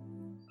own.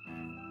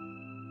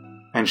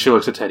 And she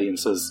looks at Teddy and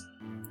says,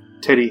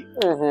 Teddy,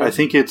 I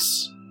think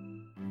it's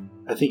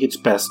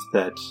best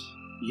that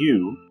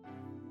you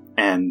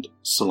and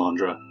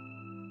Solandra,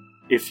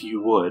 if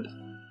you would,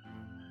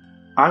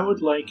 I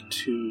would like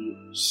to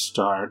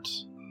start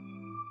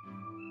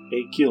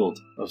a guild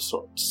of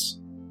sorts.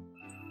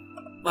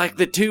 Like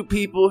the two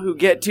people who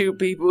get two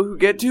people who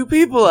get two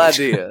people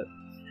idea.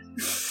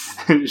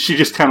 She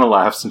just kind of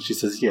laughs and she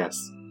says,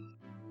 yes.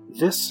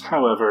 This,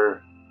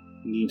 however,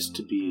 needs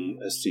to be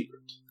a secret.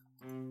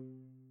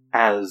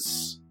 And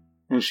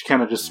she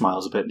kind of just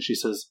smiles a bit and she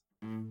says,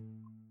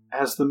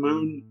 as the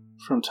moon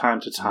from time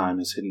to time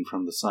is hidden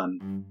from the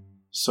sun,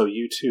 so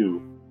you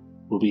too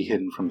will be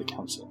hidden from the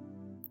council.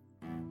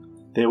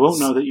 They won't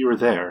know that you are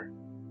there,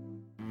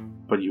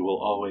 but you will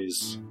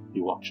always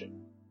be watching.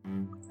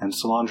 And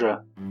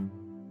Solandra,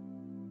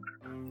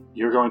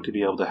 you're going to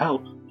be able to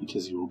help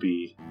because you will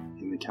be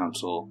in the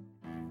council.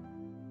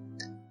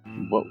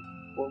 What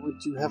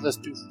would you have us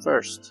do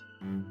first?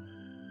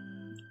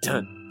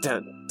 Dun,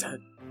 dun,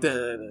 dun,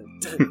 dun, dun,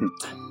 dun,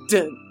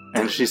 dun.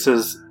 And she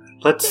says,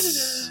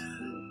 let's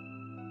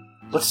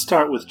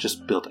start with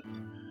just building.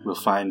 We'll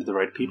find the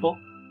right people,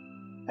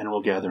 and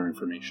we'll gather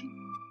information.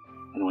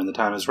 And when the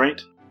time is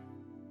right,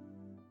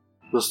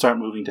 we'll start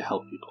moving to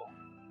help people.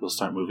 We'll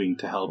start moving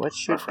to help What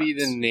should be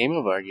the name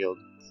of our guild?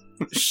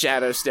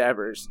 Shadow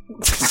Stabbers.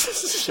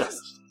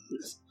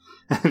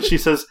 And she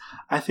says,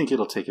 I think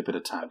it'll take a bit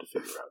of time to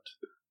figure out.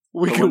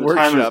 We But can when the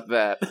time workshop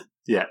that.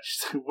 Yeah, she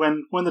said,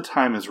 when the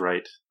time is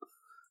right.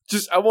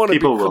 Just, I want to be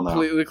People will know.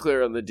 completely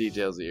clear on the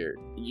details here.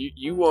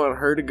 You want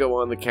her to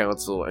go on the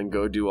council and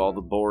go do all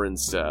the boring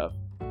stuff,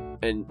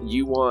 and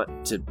you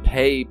want to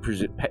pay,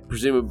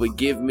 presumably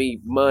give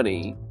me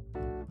money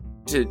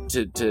to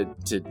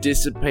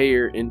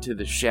disappear into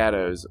the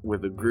shadows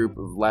with a group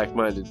of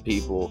like-minded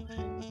people,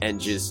 and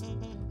just,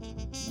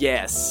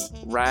 yes,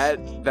 right?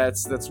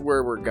 That's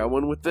where we're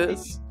going with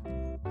this?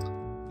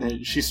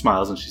 And she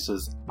smiles and she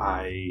says,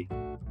 I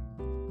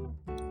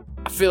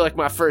feel like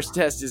my first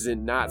test is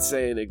in not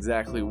saying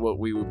exactly what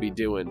we would be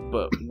doing,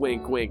 but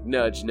wink, wink,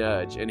 nudge,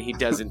 nudge. And he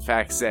does, in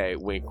fact, say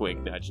wink,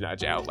 wink, nudge,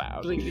 nudge out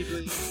loud.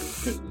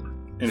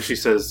 And she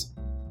says,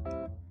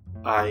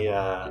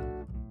 I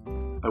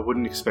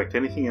wouldn't expect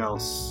anything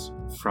else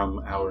from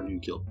our new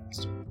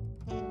guildmaster.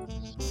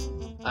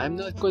 I'm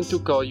not going to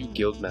call you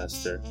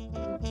guildmaster.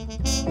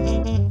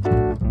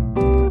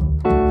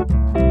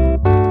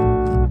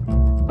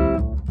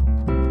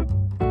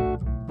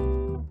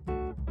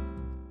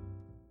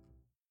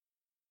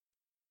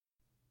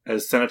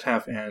 As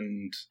Cenotaph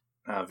and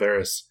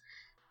Varys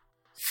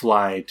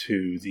fly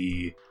to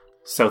the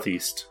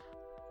southeast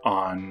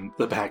on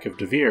the back of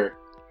Devere,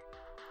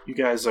 you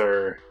guys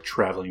are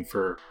traveling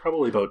for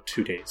probably about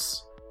 2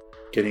 days.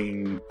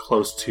 Getting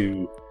close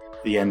to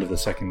the end of the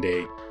second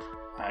day,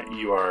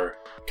 you are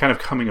kind of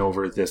coming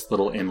over this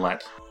little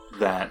inlet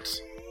that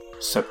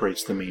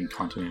separates the main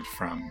continent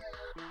from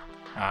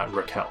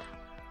Raquel.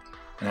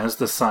 And as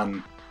the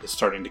sun is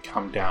starting to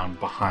come down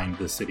behind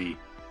the city,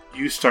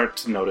 you start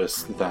to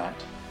notice that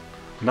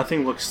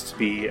nothing looks to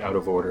be out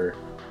of order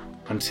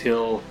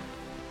until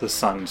the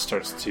sun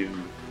starts to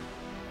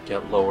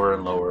get lower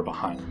and lower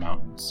behind the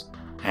mountains.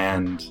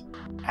 And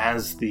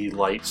as the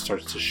light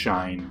starts to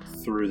shine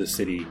through the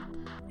city,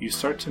 you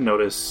start to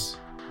notice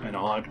an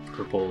odd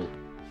purple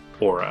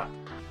aura,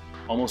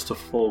 almost a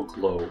full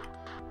globe,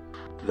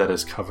 that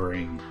is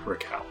covering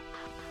Raquel.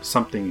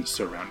 Something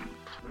surrounding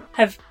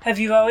it. Have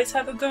you always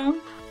had a dome?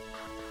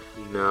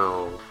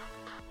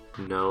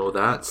 No,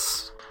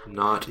 that's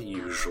not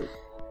usual.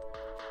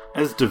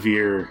 As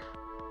Devere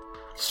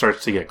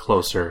starts to get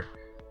closer,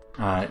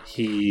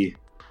 he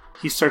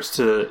starts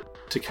to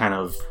kind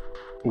of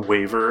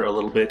waver a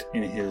little bit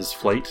in his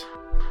flight,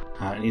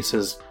 and he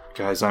says,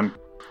 "Guys, I'm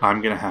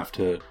gonna have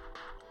to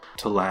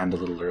land a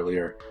little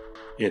earlier.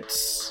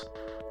 It's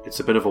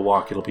a bit of a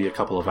walk. It'll be a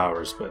couple of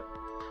hours, but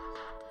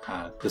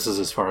this is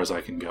as far as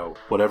I can go.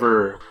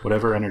 Whatever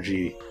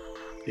energy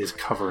is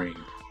covering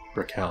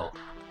Raquel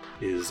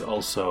is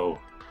also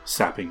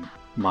sapping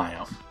my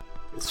own.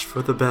 It's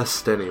for the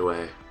best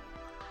anyway.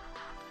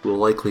 We'll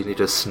likely need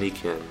to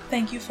sneak in.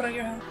 Thank you for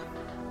your help.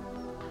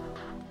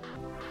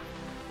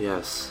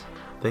 Yes,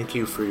 thank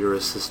you for your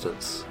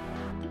assistance."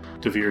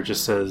 Devere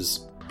just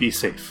says, "Be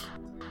safe,"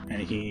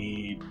 and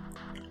he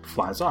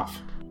flies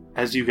off.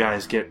 As you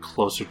guys get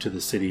closer to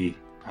the city,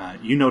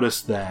 you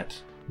notice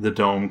that the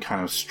dome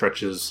kind of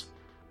stretches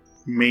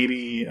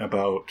maybe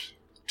about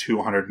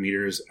 200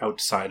 meters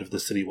outside of the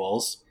city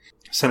walls.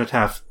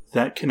 Cenotaph,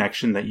 that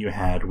connection that you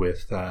had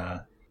with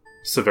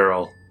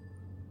Severil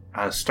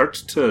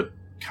starts to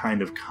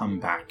kind of come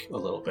back a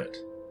little bit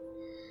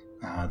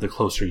the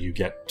closer you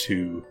get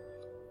to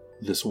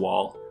this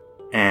wall.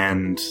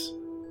 And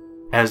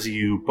as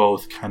you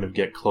both kind of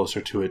get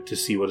closer to it to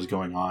see what is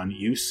going on,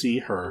 you see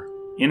her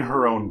in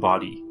her own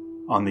body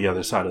on the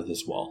other side of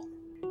this wall.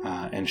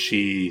 And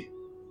she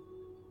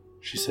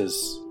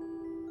says,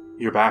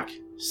 "You're back.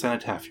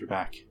 Cenotaph, you're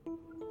back."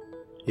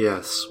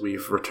 Yes,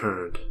 we've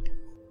returned.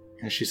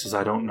 And she says,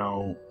 "I don't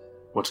know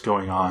what's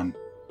going on,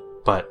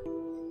 but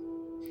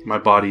my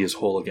body is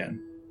whole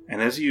again."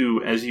 And as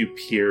you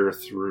peer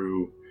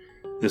through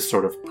this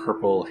sort of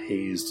purple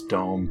hazed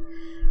dome,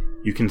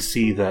 you can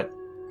see that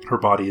her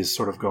body is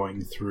sort of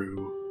going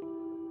through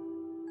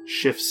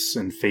shifts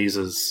and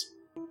phases.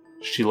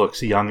 She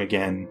looks young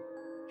again.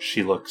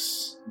 She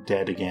looks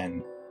dead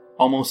again.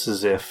 Almost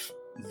as if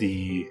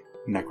the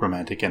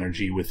necromantic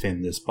energy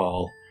within this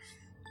ball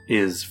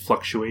is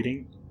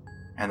fluctuating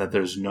and that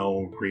there's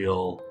no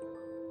real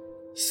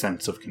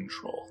sense of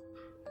control.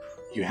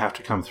 You have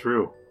to come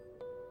through.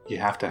 You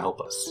have to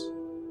help us.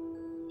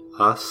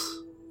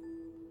 Us?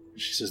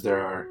 She says,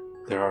 there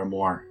are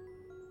more.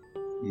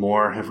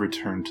 More have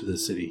returned to the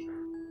city.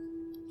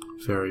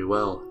 Very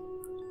well.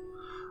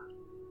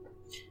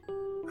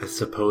 I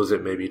suppose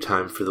it may be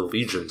time for the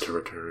Legion to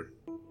return.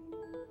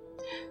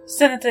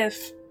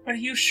 Cenotaph, are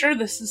you sure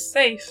this is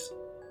safe?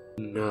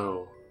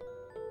 No.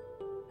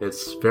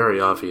 It's very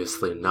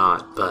obviously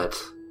not,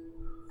 but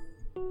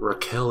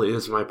Raquel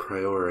is my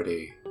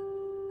priority,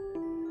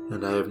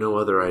 and I have no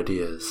other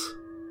ideas.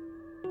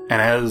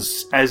 And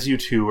as you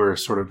two are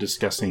sort of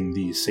discussing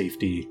the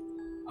safety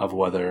of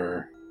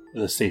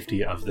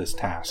this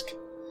task,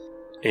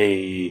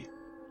 a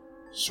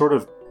sort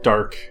of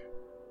dark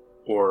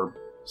orb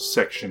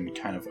section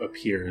kind of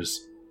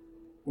appears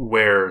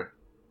where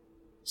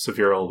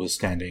Severill was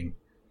standing,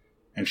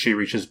 and she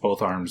reaches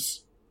both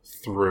arms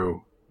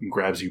through and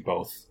grabs you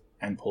both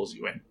and pulls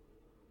you in.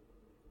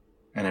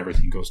 And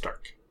everything goes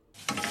dark.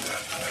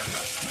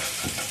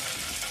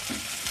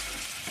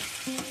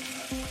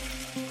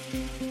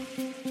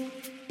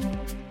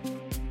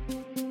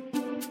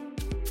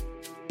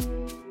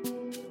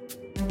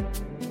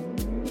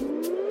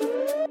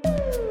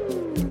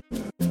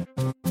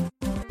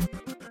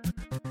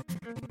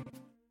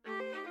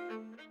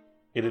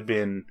 It had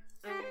been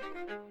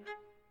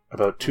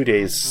about 2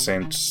 days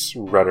since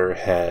Rudder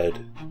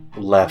had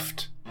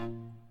left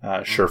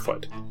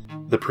Surefoot.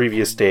 The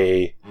previous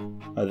day,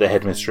 the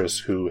headmistress,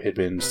 who had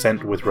been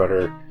sent with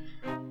Rudder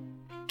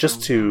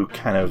just to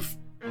kind of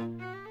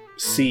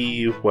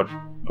see what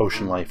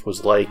ocean life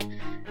was like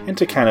and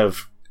to kind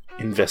of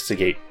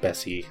investigate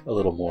Bessie a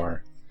little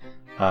more,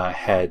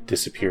 had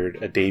disappeared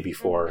a day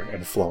before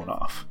and flown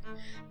off,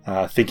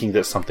 thinking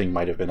that something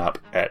might have been up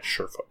at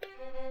Surefoot.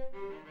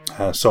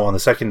 So on the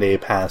second day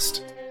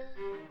past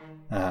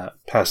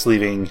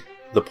leaving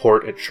the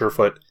port at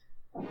Surefoot,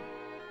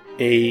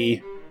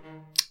 I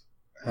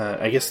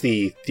guess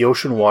the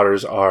ocean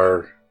waters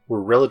were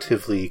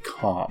relatively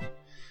calm.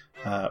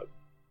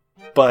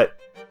 But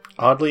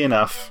oddly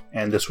enough,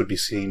 and this would be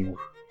seem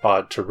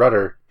odd to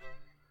Rudder,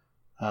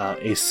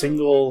 a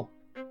single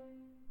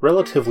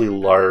relatively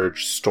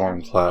large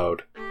storm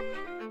cloud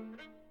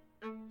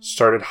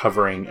started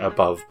hovering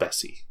above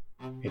Bessie.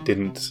 It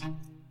didn't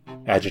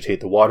agitate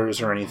the waters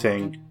or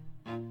anything,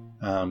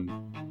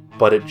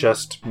 but it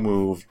just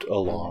moved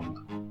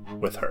along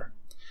with her.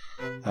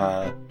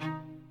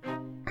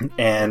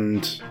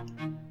 And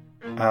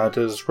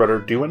does Rudder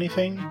do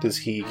anything? Does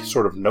he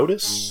sort of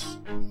notice?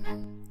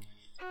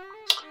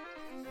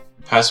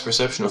 Passive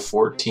perception of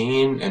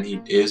 14, and he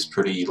is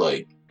pretty,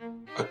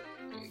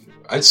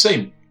 I'd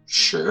say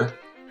sure.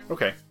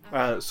 Okay.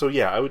 So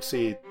yeah, I would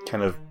say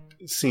kind of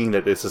seeing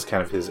that this is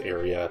kind of his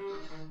area,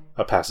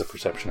 a passive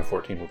perception of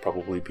 14 would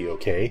probably be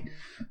okay.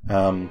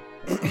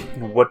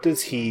 What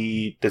does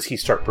he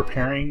start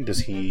preparing?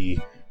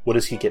 What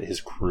does he get his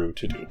crew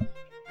to do?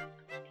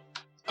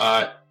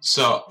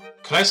 So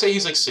can I say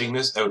he's seeing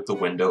this out the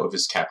window of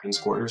his captain's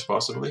quarters,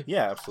 possibly?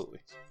 Yeah, absolutely.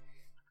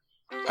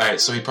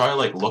 Alright, so he'd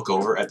probably look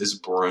over at this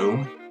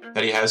broom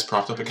that he has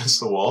propped up against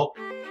the wall.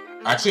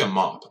 Actually, a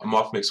mop. A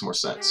mop makes more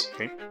sense.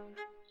 Okay.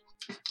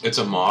 It's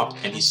a mop,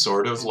 and he's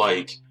sort of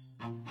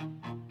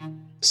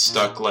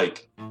stuck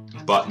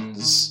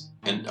buttons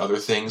and other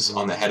things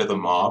on the head of the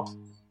mop,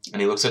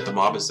 and he looks at the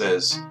mop and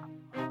says,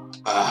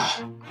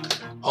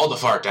 hold the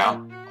fart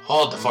down.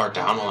 Hold the fart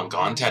down while I'm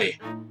gone, Teddy.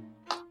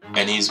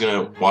 And he's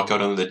gonna walk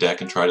out onto the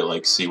deck and try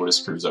to see what his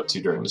crew's up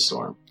to during the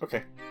storm.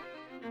 Okay.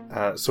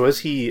 So as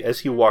he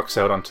walks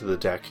out onto the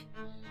deck,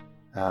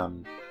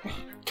 kind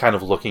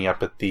of looking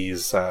up at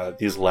these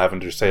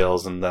lavender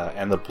sails and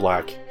the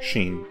black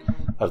sheen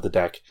of the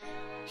deck,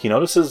 he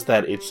notices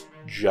that it's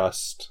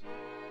just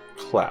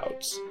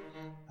clouds.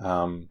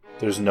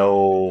 There's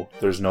no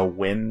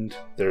wind.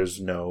 There's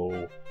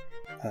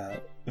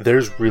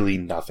really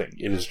nothing.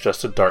 It is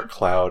just a dark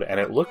cloud, and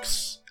it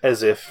looks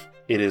as if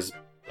it is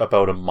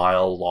about a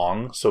mile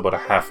long, so about a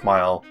half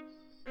mile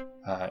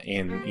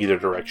in either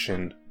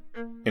direction,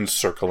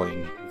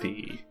 encircling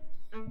the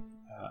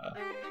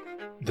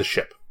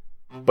ship.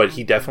 but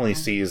he definitely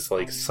sees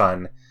like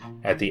sun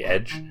at the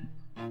edge,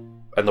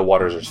 and the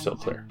waters are still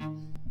clear.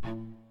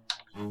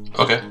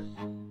 Okay.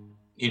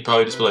 He'd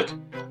probably just be like,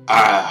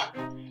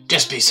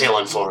 just be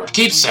sailing forward.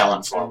 Keep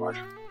sailing forward.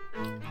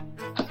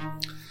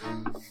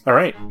 All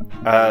right.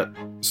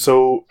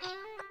 So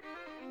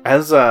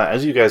as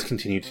you guys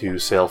continue to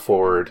sail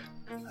forward,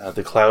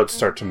 the clouds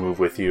start to move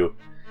with you,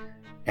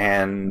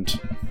 and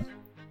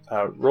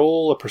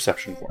roll a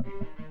perception for me.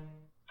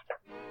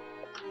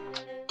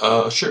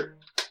 Sure.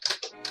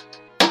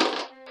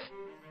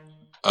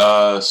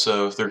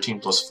 So 13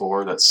 plus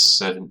 4, that's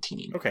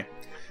 17. Okay.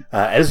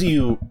 As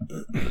you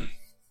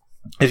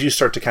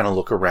start to kind of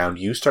look around,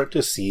 you start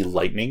to see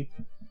lightning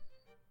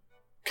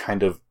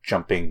kind of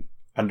jumping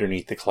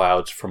underneath the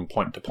clouds from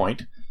point to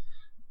point,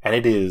 and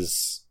it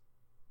is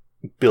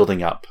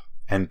building up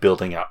and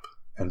building up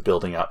and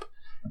building up,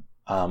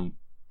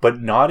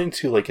 but not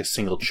into like a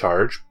single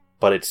charge,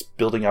 but it's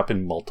building up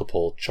in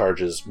multiple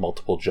charges,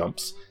 multiple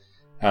jumps,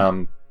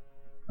 and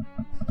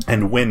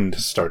wind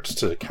starts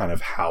to kind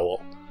of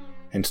howl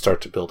and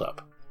start to build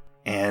up.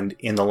 And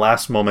in the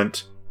last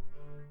moment,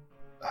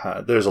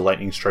 there's a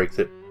lightning strike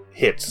that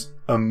hits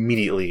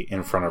immediately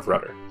in front of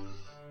Rudder.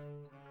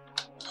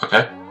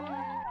 Okay.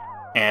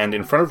 And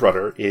in front of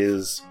Rudder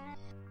is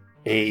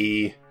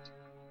a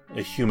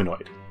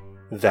humanoid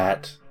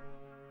that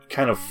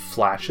kind of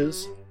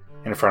flashes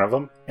in front of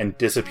him and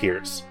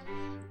disappears.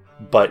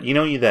 But you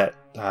know that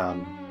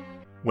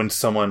when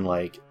someone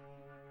like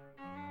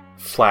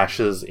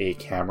flashes a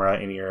camera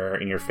in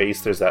your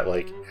face, there's that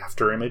like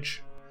after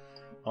image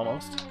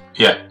almost.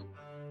 Yeah.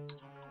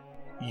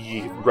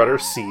 Rudder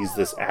sees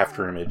this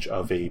after image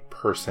of a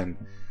person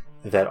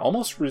that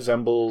almost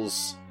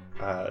resembles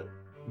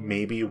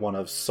maybe one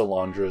of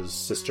Solandra's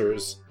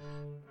sisters,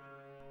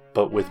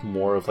 but with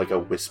more of like a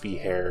wispy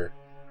hair,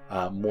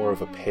 more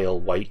of a pale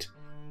white,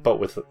 but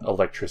with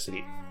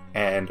electricity.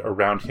 And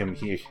around him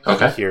he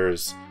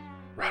hears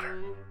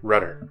Rudder,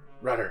 Rudder,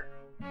 Rudder,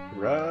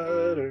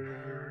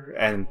 Rudder,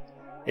 and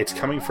it's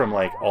coming from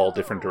like all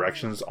different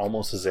directions,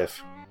 almost as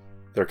if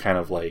they're kind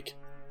of like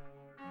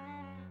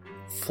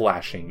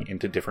flashing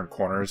into different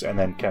corners and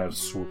then kind of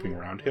swooping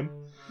around him.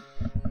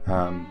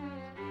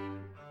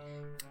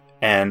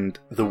 And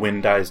the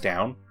wind dies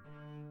down,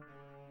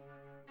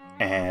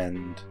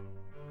 and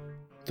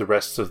the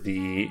rest of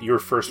your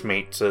first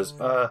mate says,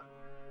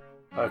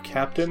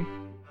 Captain?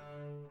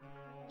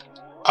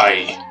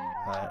 Aye.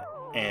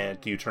 And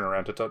do you turn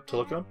around to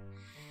look at him?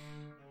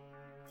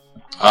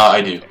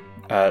 I do.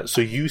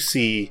 So you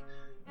see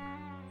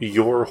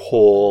your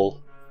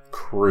whole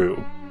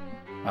crew,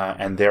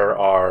 and there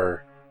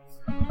are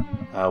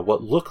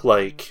what look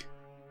like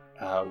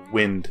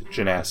wind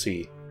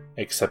genasi,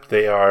 except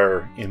they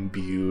are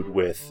imbued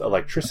with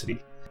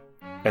electricity.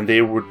 And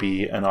they would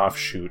be an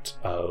offshoot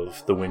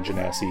of the wind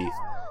genasi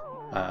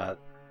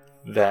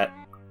that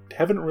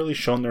haven't really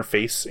shown their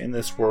face in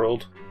this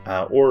world,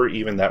 or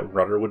even that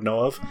Rudder would know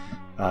of,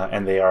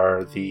 and they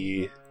are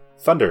the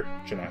Thunder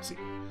genasi.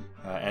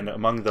 And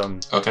among them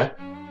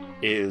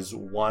is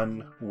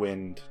one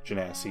wind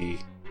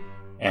genasi,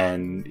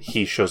 and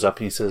he shows up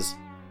and he says,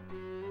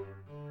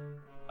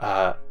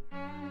 I'm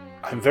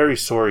very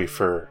sorry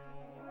for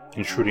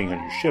intruding on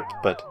your ship,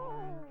 but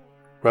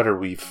Rudder,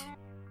 we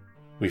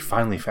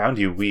finally found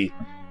you. We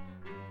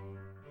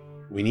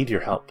need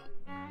your help.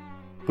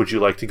 Would you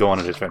like to go on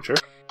an adventure?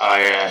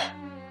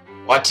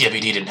 What do you be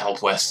needing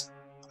help with?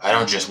 I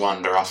don't just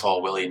wander off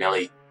all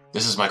willy-nilly.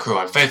 This is my crew.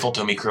 I'm faithful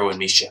to me crew and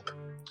me ship.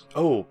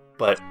 Oh,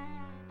 but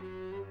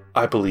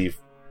I believe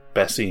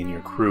Bessie and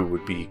your crew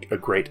would be a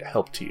great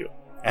help to you,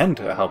 and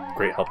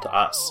great help to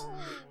us.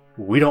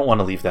 We don't want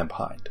to leave them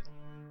behind.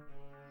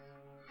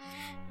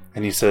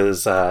 And he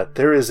says,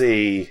 there is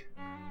a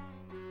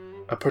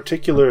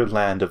particular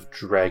land of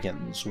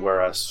dragons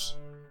where us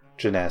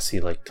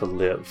genasi like to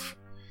live.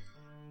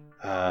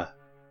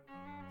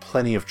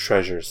 Plenty of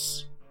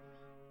treasures.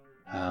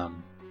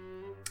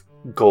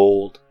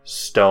 Gold,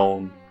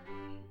 stone.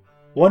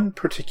 One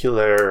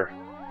particular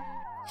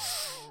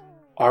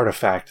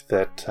artifact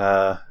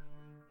that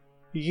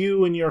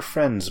you and your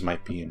friends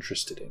might be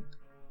interested in.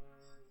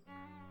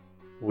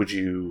 Would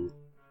you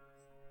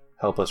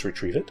help us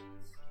retrieve it?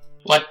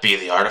 What be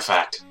the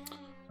artifact?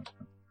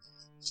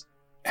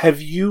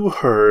 Have you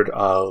heard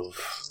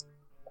of...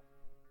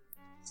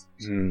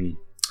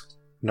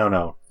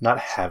 No, not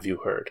have you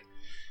heard.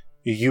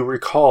 You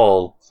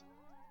recall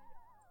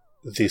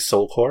the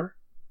Soul Core?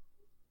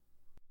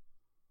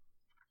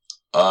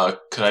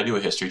 Could I do a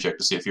history check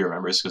to see if he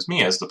remembers? Because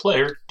me, as the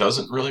player,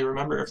 doesn't really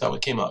remember if that one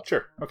came up.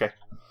 Sure, okay.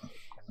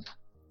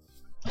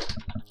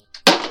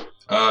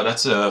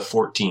 That's a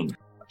 14.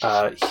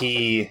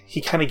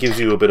 He kind of gives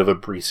you a bit of a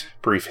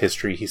brief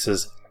history. He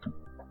says,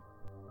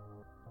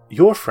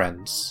 you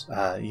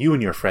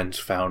and your friends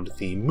found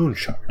the Moon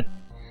Shard.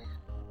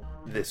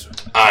 This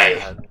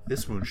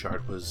Moon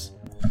Shard was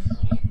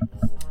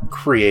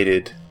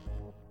created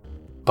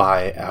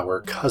by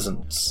our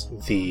cousins,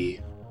 the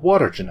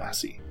Water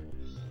Genasi.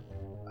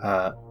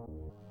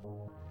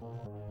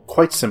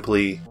 Quite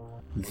simply,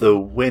 the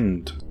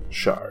wind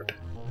shard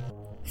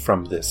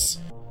from this,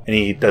 and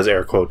he does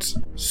air quotes,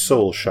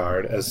 soul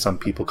shard, as some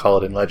people call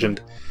it in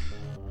legend,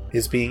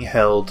 is being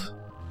held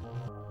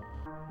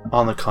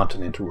on the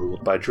continent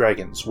ruled by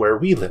dragons, where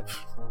we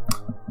live.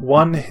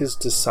 One has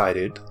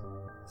decided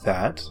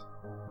that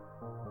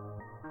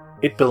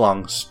it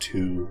belongs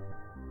to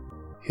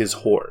his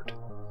horde,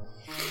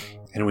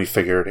 and we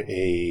figured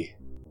a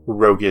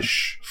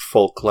roguish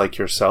folk like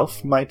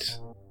yourself might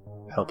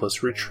help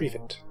us retrieve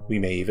it. We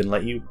may even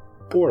let you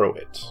borrow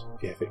it,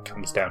 if it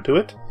comes down to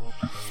it.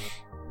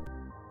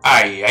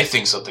 I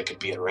think something could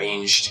be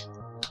arranged.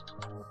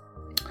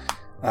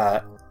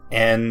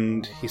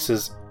 And he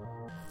says,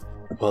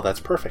 well, that's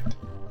perfect.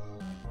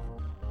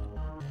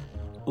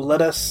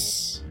 Let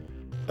us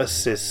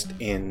assist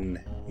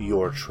in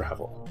your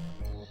travel.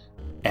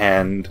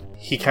 And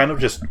he kind of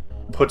just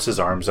puts his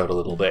arms out a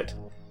little bit,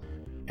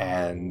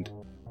 and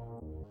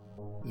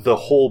the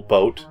whole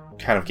boat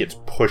kind of gets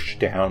pushed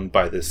down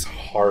by this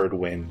hard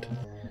wind,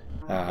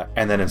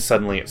 and then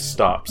suddenly it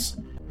stops,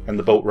 and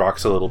the boat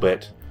rocks a little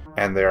bit,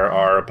 and there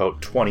are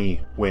about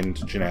 20 wind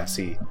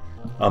genasi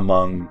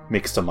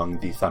mixed among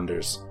the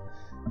thunders,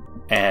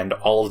 and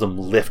all of them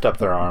lift up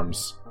their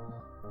arms,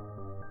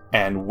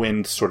 and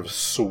wind sort of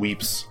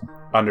sweeps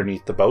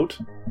underneath the boat,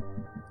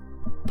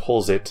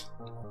 pulls it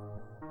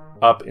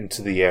up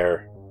into the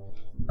air,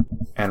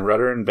 and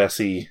Rudder and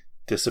Bessie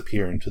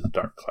disappear into the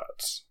dark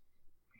clouds.